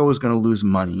Echo is going to lose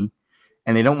money,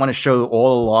 and they don't want to show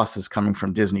all the losses coming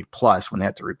from Disney Plus when they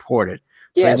have to report it.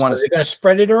 So they're going to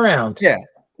spread it around. Yeah,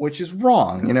 which is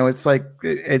wrong. It's like,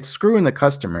 it's screwing the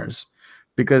customers.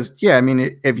 Because, I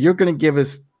mean, if you're going to give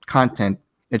us content,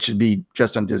 it should be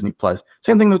just on Disney Plus.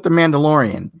 Same thing with The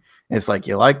Mandalorian. It's like,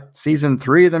 you like season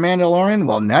 3 of The Mandalorian?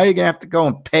 Well, now you're going to have to go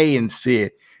and pay and see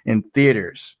it in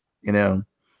theaters.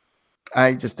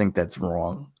 I just think that's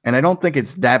wrong. And I don't think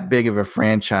it's that big of a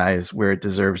franchise where it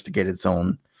deserves to get its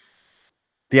own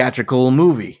theatrical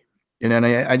movie. And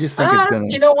I just think it's going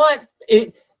to... You know what?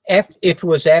 If it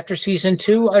was after season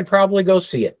 2, I'd probably go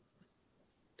see it.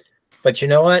 But you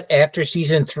know what? After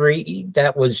season 3,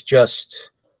 that was just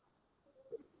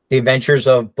the adventures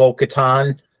of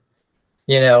Bo-Katan,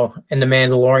 and the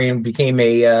Mandalorian became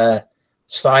a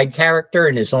side character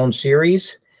in his own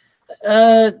series.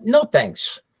 No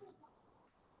thanks.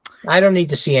 I don't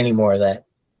need to see any more of that.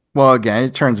 Well, again,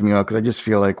 it turns me off because I just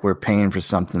feel like we're paying for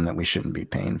something that we shouldn't be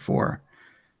paying for.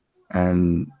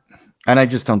 And I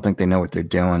just don't think they know what they're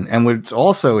doing. And what's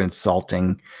also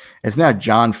insulting is now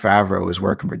Jon Favreau is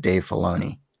working for Dave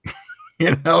Filoni.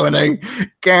 And I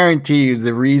guarantee you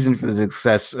the reason for the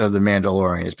success of The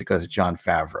Mandalorian is because of Jon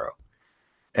Favreau.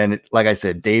 And like I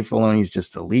said, Dave Filoni's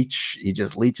just a leech. He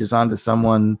just leeches onto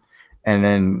someone, and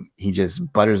then he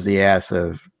just butters the ass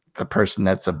of the person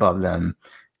that's above them,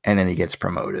 and then he gets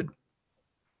promoted.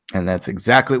 And that's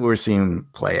exactly what we're seeing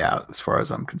play out, as far as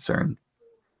I'm concerned.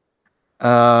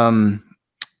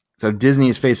 So Disney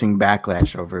is facing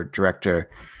backlash over director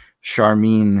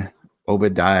Sharmeen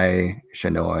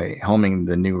Obaidi-Chinoy helming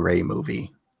the new Rey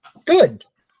movie. Good.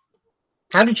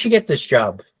 How did she get this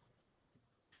job?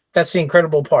 That's the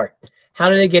incredible part. How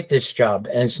did they get this job?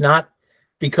 And it's not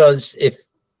because if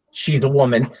she's a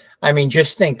woman. I mean,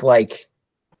 just think like,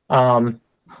 and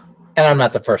I'm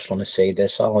not the first one to say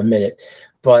this, I'll admit it,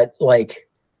 but like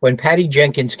when Patty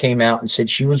Jenkins came out and said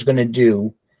she was going to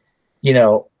do, you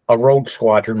know, a Rogue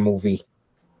Squadron movie,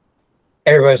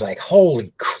 everybody's like,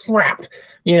 holy crap,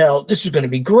 you know, this is going to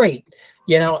be great.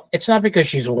 You know, it's not because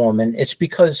she's a woman. It's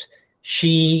because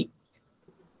she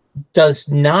does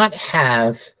not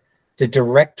have the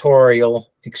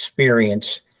directorial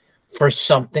experience for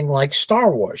something like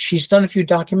Star Wars. She's done a few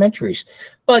documentaries,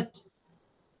 but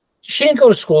she didn't go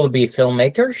to school to be a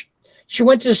filmmaker. She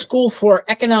went to school for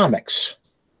economics,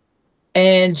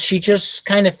 and she just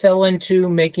kind of fell into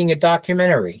making a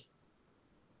documentary.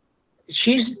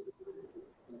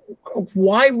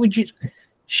 Why would you?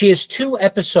 She has 2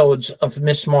 episodes of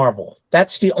Miss Marvel.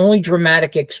 That's the only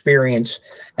dramatic experience,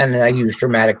 and I use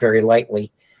dramatic very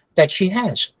lightly, that she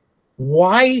has.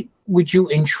 Why would you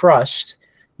entrust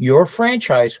your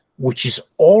franchise, which is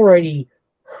already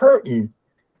hurting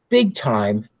big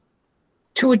time,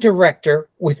 to a director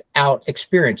without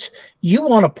experience? You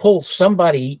want to pull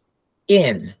somebody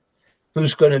in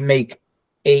who's going to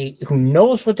who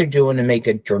knows what they're doing and make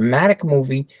a dramatic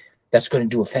movie that's going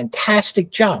to do a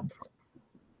fantastic job.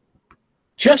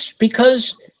 Just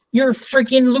because you're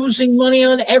freaking losing money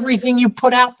on everything you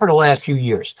put out for the last few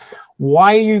years.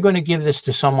 Why are you going to give this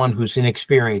to someone who's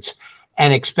inexperienced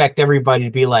and expect everybody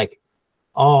to be like,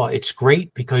 oh, it's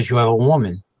great because you have a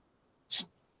woman?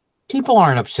 People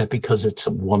aren't upset because it's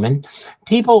a woman.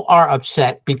 People are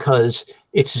upset because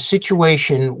it's a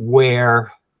situation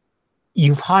where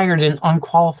you've hired an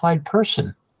unqualified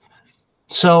person.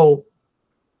 So,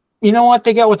 you know what?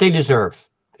 They get what they deserve.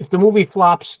 If the movie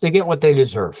flops, they get what they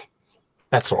deserve.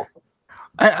 That's all.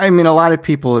 I mean, a lot of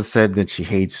people have said that she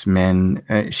hates men.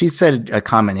 She said a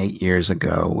comment 8 years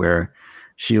ago where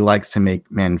she likes to make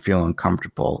men feel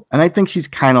uncomfortable. And I think she's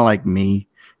kind of like me,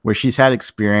 where she's had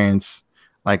experience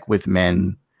like with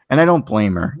men. And I don't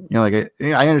blame her. You know, like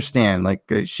I understand, like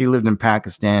she lived in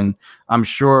Pakistan. I'm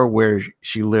sure where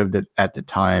she lived at the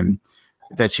time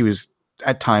that she was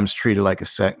at times treated like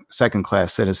a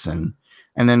second-class citizen.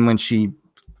 And then when she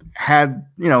had,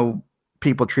 you know,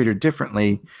 people treat her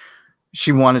differently,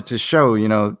 she wanted to show, you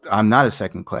know, I'm not a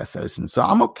second-class citizen. So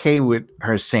I'm okay with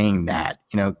her saying that,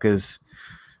 you know, because,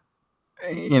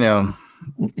 you know.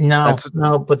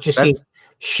 No, but you see,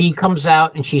 she comes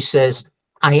out and she says,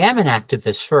 I am an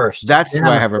activist first. That's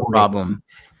why I have a problem.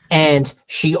 And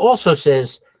she also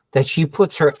says that she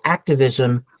puts her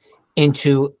activism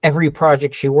into every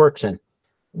project she works in.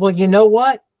 Well, you know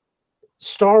what?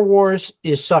 Star Wars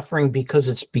is suffering because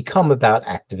it's become about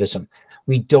activism.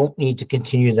 We don't need to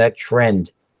continue that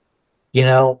trend. You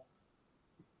know,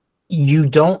 you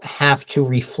don't have to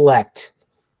reflect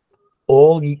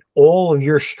all of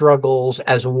your struggles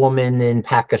as a woman in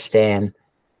Pakistan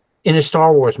in a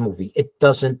Star Wars movie. It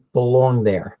doesn't belong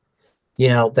there. You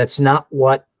know, that's not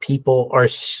what people are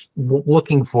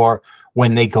looking for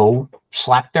when they go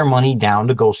slap their money down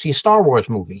to go see a Star Wars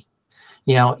movie.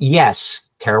 You know,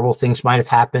 yes, terrible things might have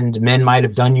happened. Men might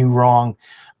have done you wrong.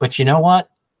 But you know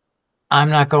what? I'm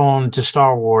not going to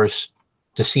Star Wars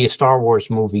to see a Star Wars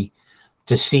movie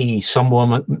to see some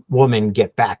woman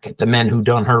get back at the men who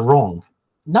done her wrong.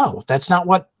 No, that's not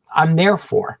what I'm there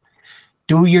for.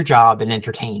 Do your job and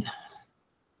entertain.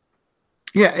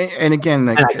 Yeah, and again,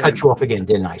 like, and I cut you off again,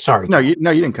 didn't I? Sorry. No, you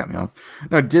didn't cut me off.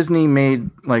 No, Disney made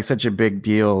like such a big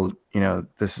deal. You know,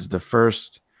 this is the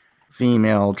first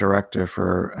female director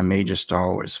for a major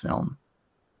Star Wars film.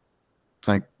 It's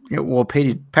like, you know, well,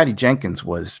 Patty Jenkins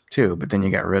was too, but then you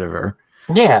got rid of her.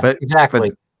 Yeah,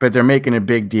 exactly. But they're making a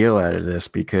big deal out of this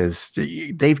because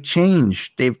they've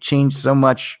changed. They've changed so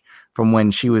much from when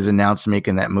she was announced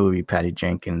making that movie, Patty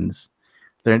Jenkins.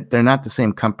 They're not the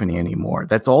same company anymore.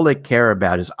 That's all they care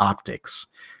about is optics.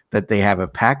 That they have a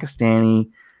Pakistani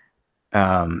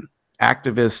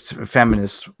activist,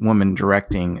 feminist woman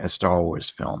directing a Star Wars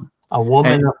film. A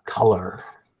woman of color.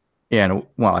 Yeah, and,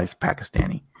 well, it's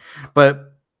Pakistani. But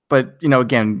you know,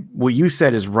 again, what you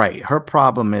said is right. Her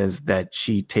problem is that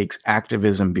she takes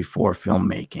activism before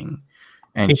filmmaking,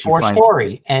 and before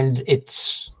story, and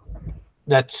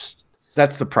that's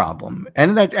That's the problem.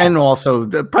 And also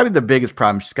probably the biggest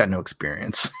problem, she's got no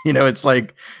experience. It's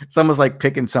like it's almost like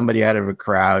picking somebody out of a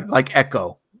crowd, like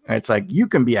Echo. It's like you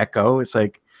can be Echo. It's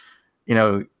like,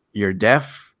 you're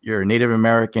deaf, you're Native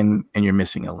American, and you're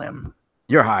missing a limb.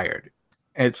 You're hired.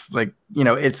 It's like,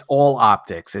 it's all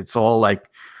optics. It's all like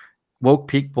woke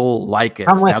people like us.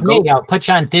 Come with me. I'll put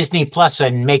you on Disney Plus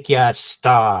and make you a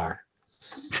star.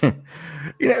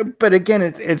 But again,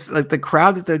 it's like the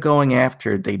crowd that they're going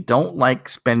after, they don't like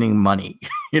spending money,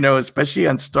 especially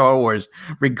on Star Wars,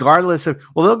 regardless of,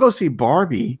 they'll go see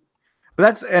Barbie.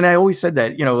 But and I always said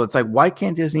that, it's like, why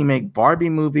can't Disney make Barbie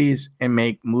movies and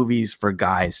make movies for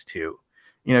guys too?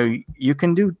 You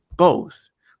can do both,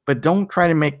 but don't try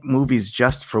to make movies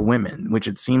just for women, which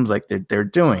it seems like they're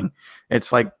doing.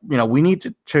 It's like, we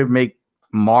need to make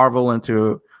Marvel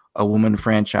into a woman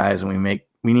franchise, and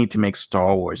we need to make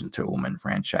Star Wars into a woman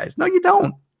franchise. No, you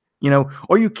don't,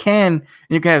 or you can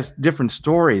have different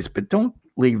stories, but don't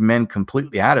leave men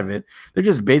completely out of it. They're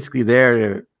just basically there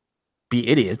to be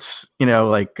idiots,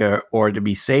 or to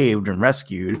be saved and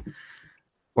rescued,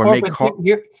 or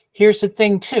here's the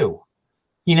thing too.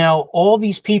 All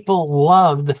these people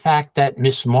love the fact that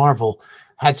Miss Marvel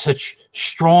had such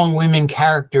strong women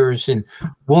characters and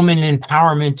woman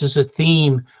empowerment as a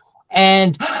theme,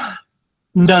 and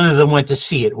none of them went to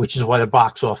see it, which is why the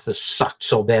box office sucked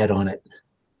so bad on it.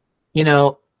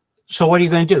 So what are you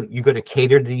going to do? You're going to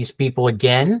cater to these people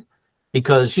again?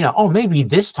 Because, maybe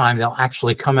this time they'll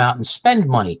actually come out and spend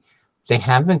money. They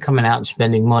have been coming out and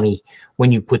spending money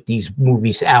when you put these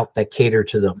movies out that cater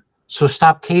to them. So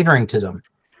stop catering to them.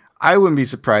 I wouldn't be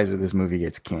surprised if this movie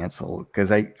gets canceled,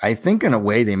 because I think in a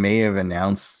way they may have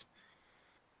announced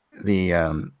the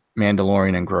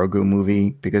Mandalorian and Grogu movie,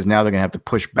 because now they're going to have to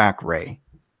push back Rey.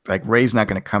 Like, Rey's not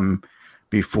going to come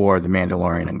before the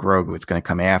Mandalorian and Grogu. It's going to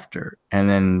come after. And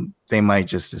then they might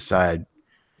just decide,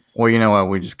 well, you know what,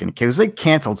 we're just going to, because they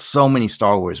canceled so many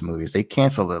Star Wars movies. They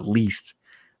canceled at least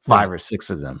 5 or 6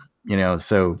 of them,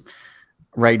 so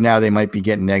right now they might be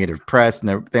getting negative press,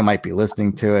 and they might be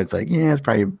listening to it. It's like, yeah, it's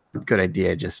probably a good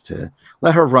idea just to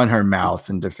let her run her mouth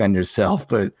and defend herself.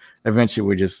 But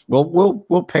eventually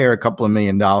we'll pay her a couple of $1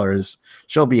 million.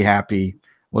 She'll be happy.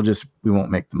 We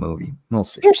won't make the movie. We'll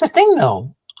see. Here's the thing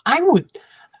though. I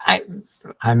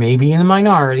may be in the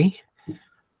minority.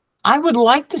 I would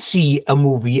like to see a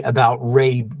movie about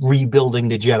Rey rebuilding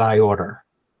the Jedi Order.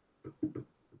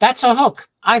 That's a hook.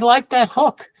 I like that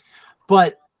hook.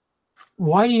 But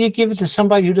why do you give it to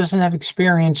somebody who doesn't have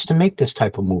experience to make this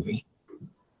type of movie?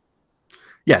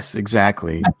 Yes,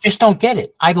 exactly. I just don't get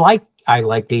it. I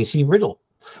like Daisy Riddle.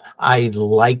 I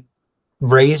like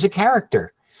Rey as a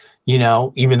character.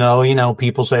 Even though,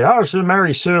 people say, oh, she's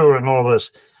Mary Sue and all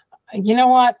this. You know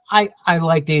what? I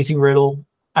like Daisy Riddle.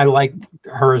 I like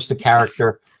her as the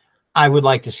character. I would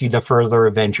like to see the further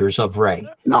adventures of Rey.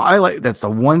 No, that's the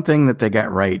one thing that they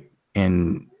got right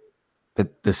in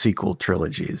the sequel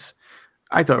trilogies.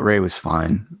 I thought Rey was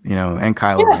fine, and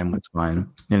Kylo Ren was fine.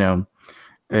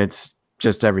 It's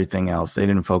just everything else. They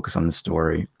didn't focus on the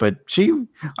story, but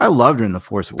I loved her in The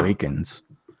Force Awakens.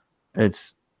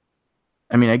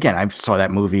 Again, I saw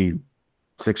that movie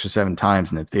 6 or 7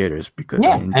 times in the theaters because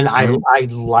I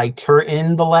liked her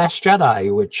in The Last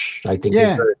Jedi, which I think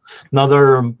is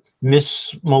another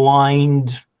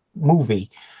mismaligned movie.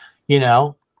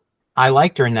 I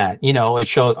liked her in that. It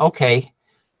showed, okay,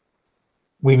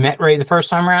 we met Rey the first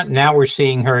time around. Now we're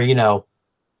seeing her,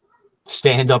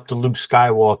 stand up to Luke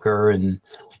Skywalker and,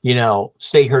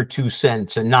 say her 2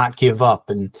 cents and not give up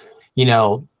and,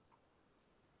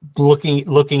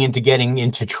 looking into getting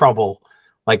into trouble.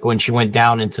 Like when she went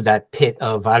down into that pit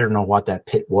of, I don't know what that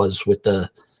pit was with the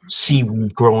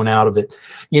seaweed growing out of it,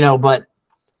 but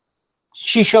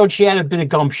she showed she had a bit of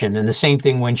gumption. And the same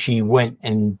thing when she went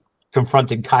and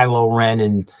confronted Kylo Ren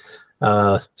and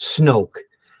Snoke,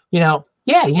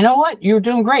 yeah, you know what? You were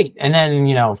doing great. And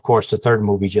then, of course, the third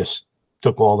movie just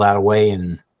took all that away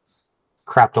and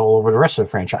crapped all over the rest of the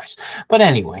franchise. But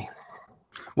anyway.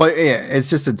 Well, yeah,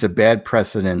 it's a bad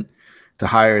precedent to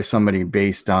hire somebody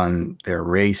based on their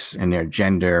race and their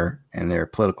gender and their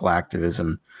political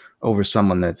activism over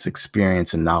someone that's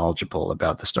experienced and knowledgeable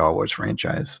about the Star Wars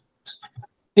franchise.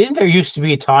 Didn't there used to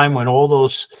be a time when all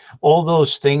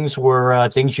those things were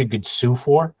things you could sue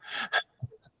for?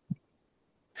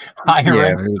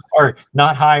 Hiring or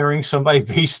not hiring somebody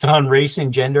based on race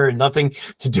and gender and nothing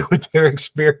to do with their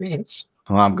experience.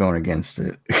 Well, I'm going against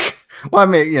it. Well,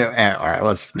 all right,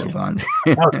 let's move on.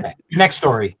 Okay. Next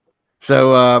story.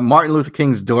 So Martin Luther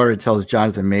King's daughter tells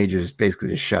Jonathan Majors basically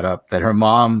to shut up, that her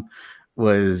mom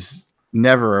was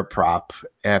never a prop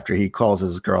after he calls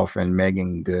his girlfriend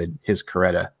Megan Good his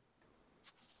Coretta.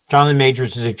 Jonathan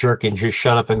Majors is a jerk and just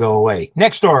shut up and go away.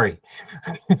 Next story.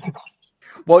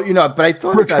 Well, but I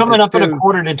thought We're about coming this up at too.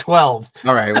 11:45.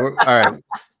 All right, all right.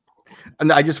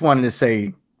 And I just wanted to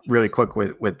say really quick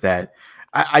with that.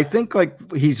 I think like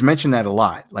he's mentioned that a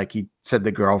lot. Like he said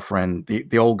the girlfriend,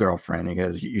 the old girlfriend, he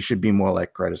goes, you should be more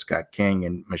like Greta Scott King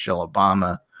and Michelle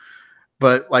Obama.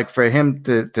 But like for him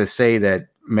to say that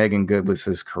Megan Good was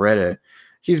his Coretta,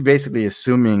 he's basically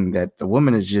assuming that the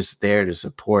woman is just there to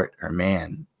support her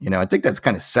man. I think that's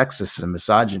kind of sexist and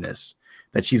misogynist,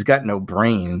 that she's got no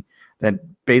brain, that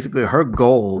basically her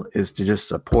goal is to just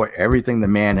support everything the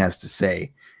man has to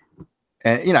say.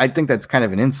 And, I think that's kind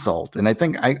of an insult. And I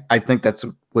think that's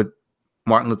what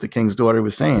Martin Luther King's daughter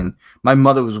was saying. My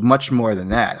mother was much more than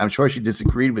that. I'm sure she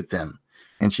disagreed with him,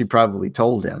 and she probably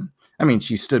told him. I mean,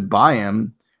 she stood by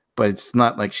him, but it's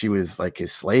not like she was like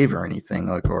his slave or anything,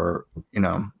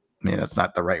 that's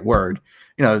not the right word,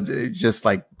 just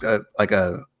like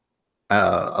a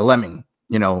lemming,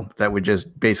 that would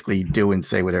just basically do and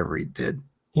say whatever he did.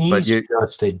 He's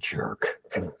just a jerk.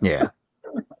 Yeah.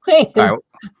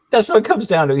 That's what it comes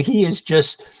down to. He is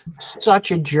just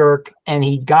such a jerk, and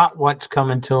he got what's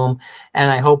coming to him,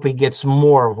 and I hope he gets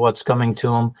more of what's coming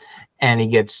to him, and he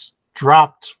gets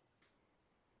dropped,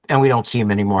 and we don't see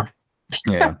him anymore.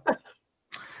 Yeah.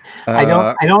 I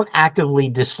don't actively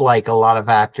dislike a lot of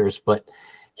actors, but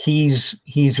he's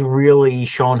really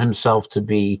shown himself to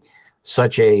be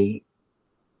such a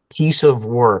piece of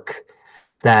work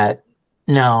that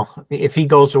no, if he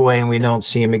goes away and we don't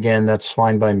see him again, that's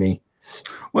fine by me.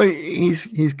 Well,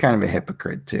 he's kind of a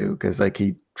hypocrite too, because like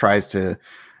he tries to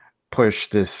push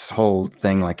this whole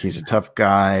thing like he's a tough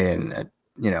guy, and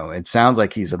it sounds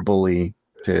like he's a bully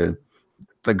to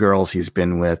the girls he's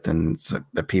been with and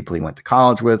the people he went to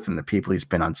college with and the people he's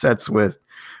been on sets with.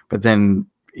 But then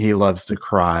he loves to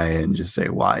cry and just say,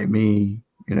 "Why me?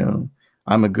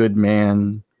 I'm a good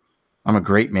man. I'm a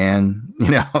great man."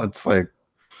 It's like,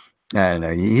 I don't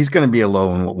know. He's going to be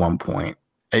alone at one point.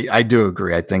 I do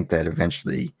agree. I think that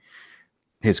eventually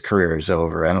his career is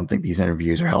over. I don't think these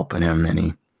interviews are helping him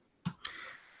any.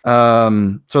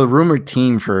 So the rumored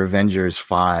team for Avengers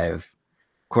 5,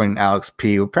 according to Alex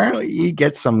P., apparently he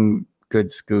gets some good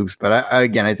scoops, but I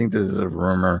think this is a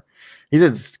rumor. He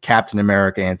says Captain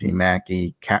America, Anthony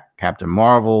Mackie, Captain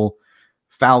Marvel,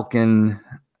 Falcon,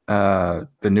 the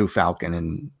new Falcon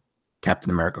in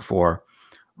Captain America 4,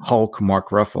 Hulk, Mark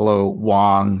Ruffalo,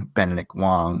 Wong, Benedict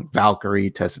Wong, Valkyrie,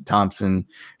 Tessa Thompson,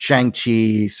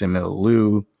 Shang-Chi, Simu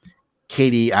Liu,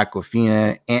 Katie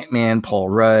Aquafina, Ant-Man, Paul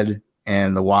Rudd,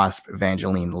 and the Wasp,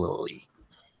 Evangeline Lilly.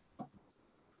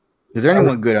 Is there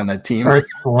anyone good on that team? Earth's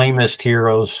lamest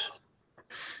heroes.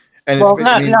 And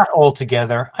not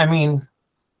altogether. I mean,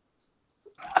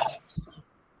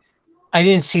 I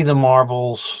didn't see the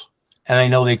Marvels, and I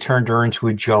know they turned her into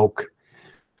a joke,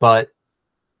 but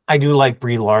I do like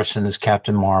Brie Larson as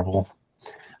Captain Marvel.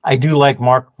 I do like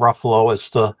Mark Ruffalo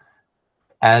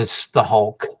as the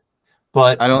Hulk.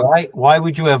 But why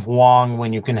would you have Wong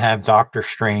when you can have Doctor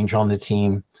Strange on the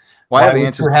team? Why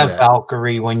would you have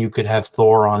Valkyrie when you could have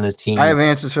Thor on the team? I have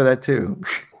answers for that too.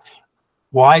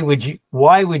 Why would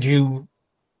you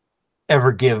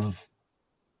ever give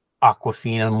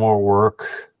Aquafina more work?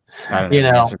 I don't know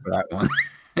an answer for that one.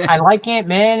 I like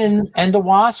Ant-Man and the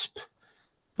Wasp.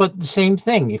 But the same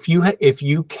thing, if you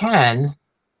can,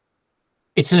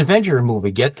 it's an Avenger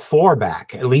movie. Get Thor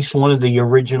back, at least one of the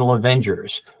original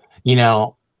Avengers.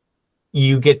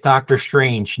 You get Doctor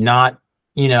Strange, not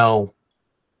his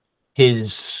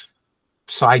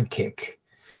sidekick.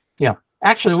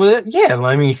 Actually,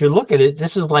 I mean, if you look at it,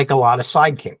 this is like a lot of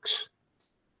sidekicks.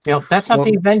 That's not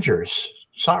the Avengers.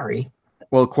 Sorry.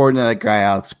 Well, according to that guy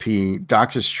Alex P.,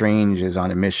 Doctor Strange is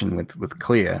on a mission with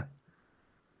Clea.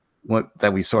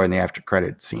 That we saw in the after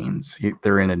credit scenes.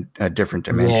 They're in a different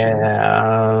dimension.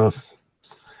 Yeah.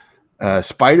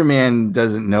 Spider-Man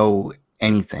doesn't know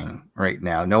anything right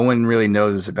now. No one really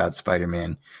knows about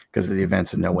Spider-Man because of the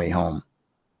events of No Way Home.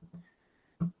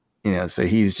 So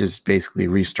he's just basically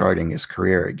restarting his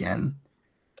career again.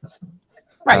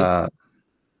 Right.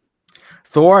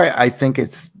 Thor, I think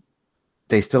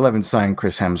they still haven't signed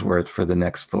Chris Hemsworth for the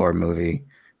next Thor movie,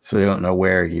 so they don't know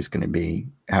where he's going to be,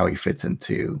 how he fits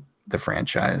into the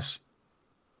franchise.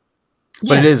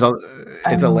 But it's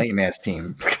a lame ass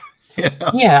team.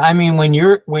 Yeah, I mean, when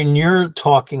you're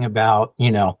talking about,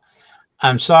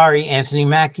 I'm sorry, Anthony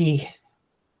Mackie,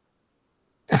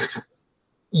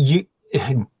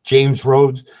 James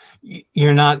Rhodes,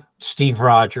 you're not Steve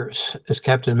Rogers as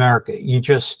Captain America. You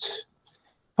just,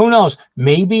 who knows?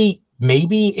 Maybe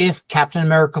if Captain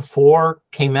America 4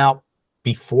 came out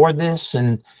before this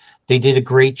and they did a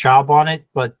great job on it,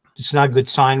 but it's not a good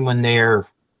sign when they're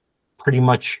pretty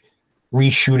much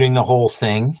reshooting the whole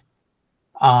thing.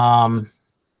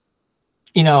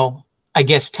 You know, I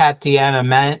guess Tatiana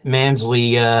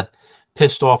Mansley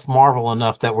pissed off Marvel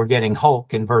enough that we're getting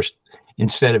Hulk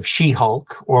instead of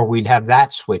She-Hulk, or we'd have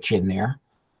that switch in there.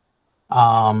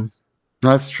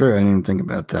 That's true. I didn't even think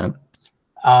about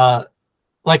that.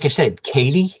 Like I said,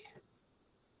 Katie.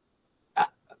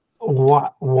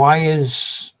 Why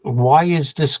is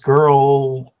this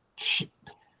girl?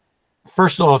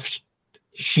 First off,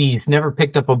 she's never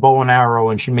picked up a bow and arrow,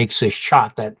 and she makes a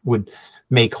shot that would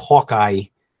make Hawkeye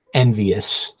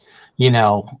envious, you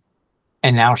know.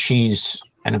 And now she's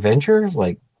an Avenger.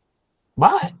 Like,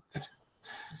 what?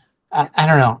 I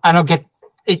don't know. I don't get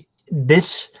it.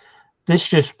 This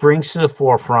just brings to the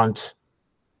forefront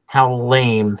how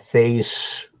lame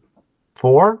Phase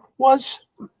 4 was.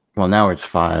 Well, now it's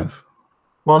 5.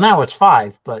 Well, now it's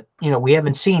 5, but you know, we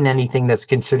haven't seen anything that's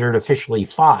considered officially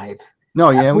 5. No,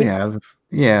 yeah, we have.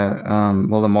 Yeah.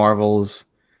 Well, the Marvels,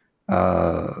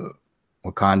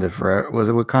 Wakanda Forever. Was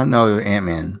it Wakanda? No,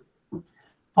 Ant-Man.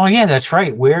 Oh yeah, that's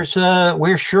right. Where's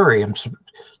Shuri? I'm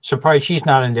surprised she's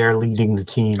not in there leading the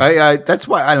team. I that's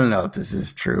why I don't know if this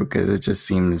is true, because it just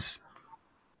seems,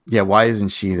 yeah, why isn't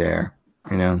she there?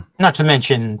 You know. Not to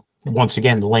mention, once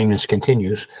again, the lameness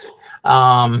continues.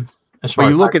 But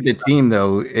you look at the team,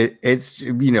 though, it's,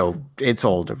 you know, it's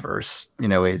all diverse. You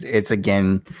know, it's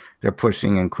again, they're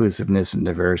pushing inclusiveness and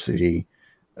diversity.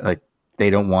 Like, they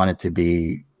don't want it to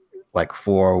be like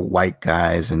 4 white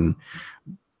guys and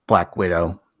Black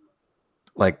Widow,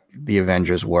 like the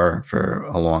Avengers were for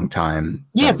a long time.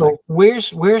 Yeah, that's but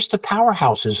where's the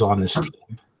powerhouses on this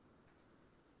team?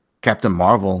 Captain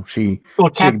Marvel, she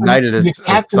ignited as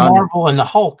Captain Marvel and the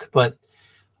Hulk, but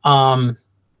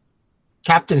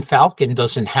Captain Falcon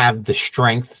doesn't have the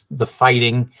strength, the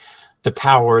fighting, the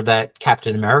power that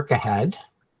Captain America had.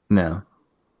 No.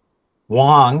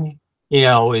 Wong, you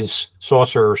know, is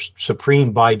Sorcerer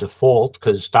Supreme by default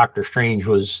because Doctor Strange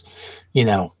was, you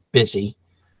know, busy.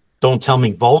 Don't tell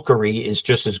me Valkyrie is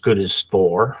just as good as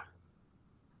Thor.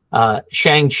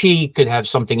 Shang-Chi could have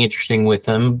something interesting with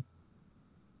him,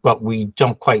 but we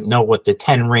don't quite know what the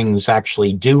 10 rings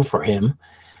actually do for him.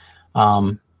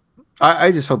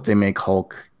 I just hope they make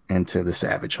Hulk into the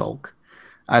Savage Hulk.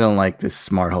 I don't like this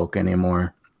Smart Hulk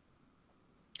anymore,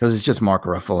 because it's just Mark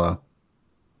Ruffalo.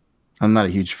 I'm not a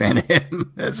huge fan of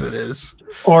him as it is.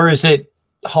 Or is it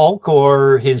Hulk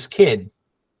or his kid,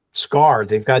 Scar?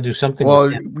 They've got to do something. Well,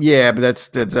 with him. Yeah, but that's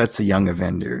the Young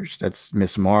Avengers. That's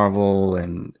Miss Marvel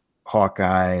and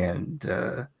Hawkeye and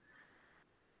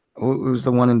what was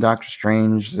the one in Doctor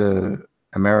Strange? The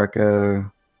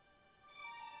America.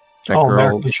 That girl.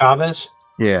 America Chavez?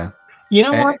 Yeah. You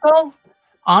know what, though?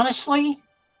 Honestly,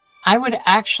 I would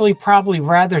actually probably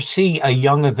rather see a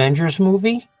Young Avengers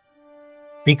movie,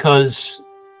 because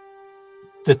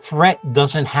the threat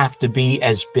doesn't have to be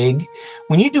as big.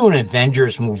 When you do an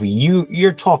Avengers movie,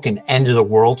 you're talking end of the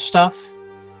world stuff.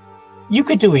 You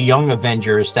could do a Young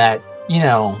Avengers that, you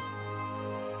know,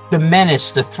 the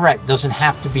menace, the threat doesn't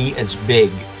have to be as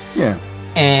big. Yeah.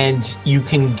 And you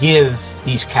can give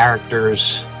these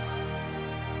characters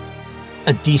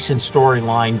a decent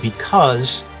storyline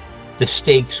because the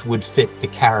stakes would fit the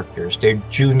characters. They're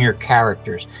junior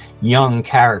characters, young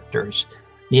characters,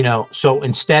 you know. So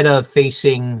instead of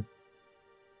facing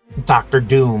Doctor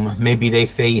Doom, maybe they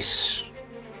face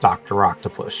Dr.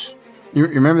 Octopus. You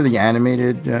remember the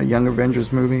animated Young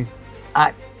Avengers movie?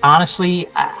 I honestly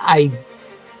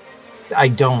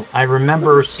don't. I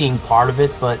remember seeing part of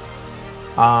it, but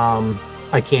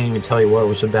I can't even tell you what it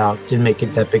was about. Didn't make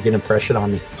it that big an impression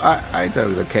on me. I thought it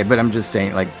was okay, but I'm just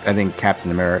saying, like, I think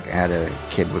Captain America had a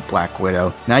kid with Black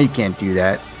Widow. Now you can't do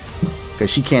that because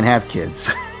she can't have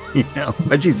kids, you know.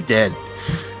 But she's dead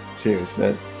too,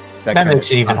 so that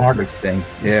makes it even harder. Thing,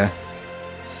 yeah.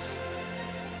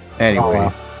 Anyway,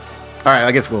 all right.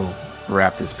 I guess we'll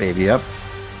wrap this baby up.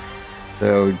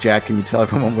 So, Jack, can you tell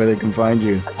everyone where they can find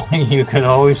you? You can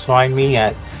always find me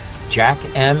at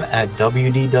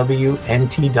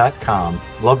jackm@wdwnt.com.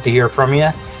 Love to hear from you,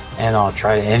 and I'll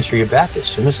try to answer you back as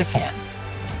soon as I can.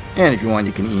 And if you want,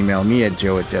 you can email me at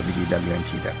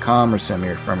joe@wdwnt.com or send me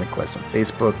your friend request on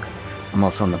Facebook. I'm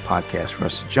also on the podcast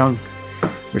Rusted Junk.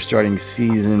 We're starting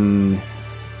season,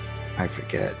 I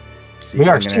forget. We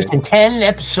are season 10,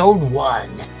 episode 1.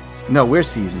 No, we're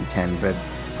season 10, but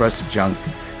Rusted Junk,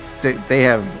 they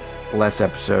have less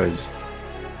episodes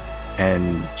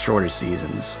and shorter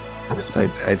seasons. So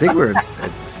I think we're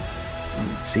at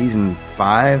season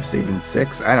 5, season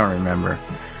 6. I don't remember.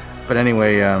 But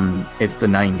anyway, it's the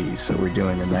 90s, so we're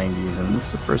doing the 90s. And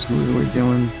what's the first movie we're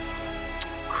doing?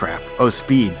 crap. Oh,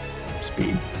 Speed.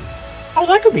 Oh,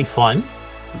 that could be fun.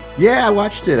 Yeah, I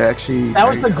watched it actually. That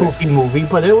was a goofy movie,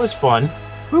 but it was fun.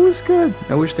 It was good.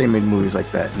 I wish they made movies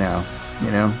like that now,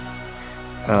 you know?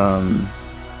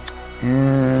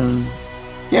 And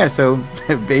yeah, so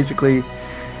basically,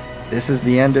 this is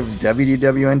the end of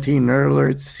WDWNT Nerd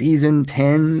Alert Season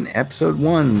 10, Episode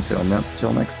 1. So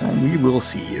until next time, we will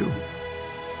see you.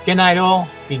 Good night, all.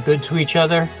 Be good to each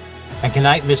other. And good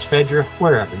night, Miss Fedra,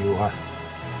 wherever you are.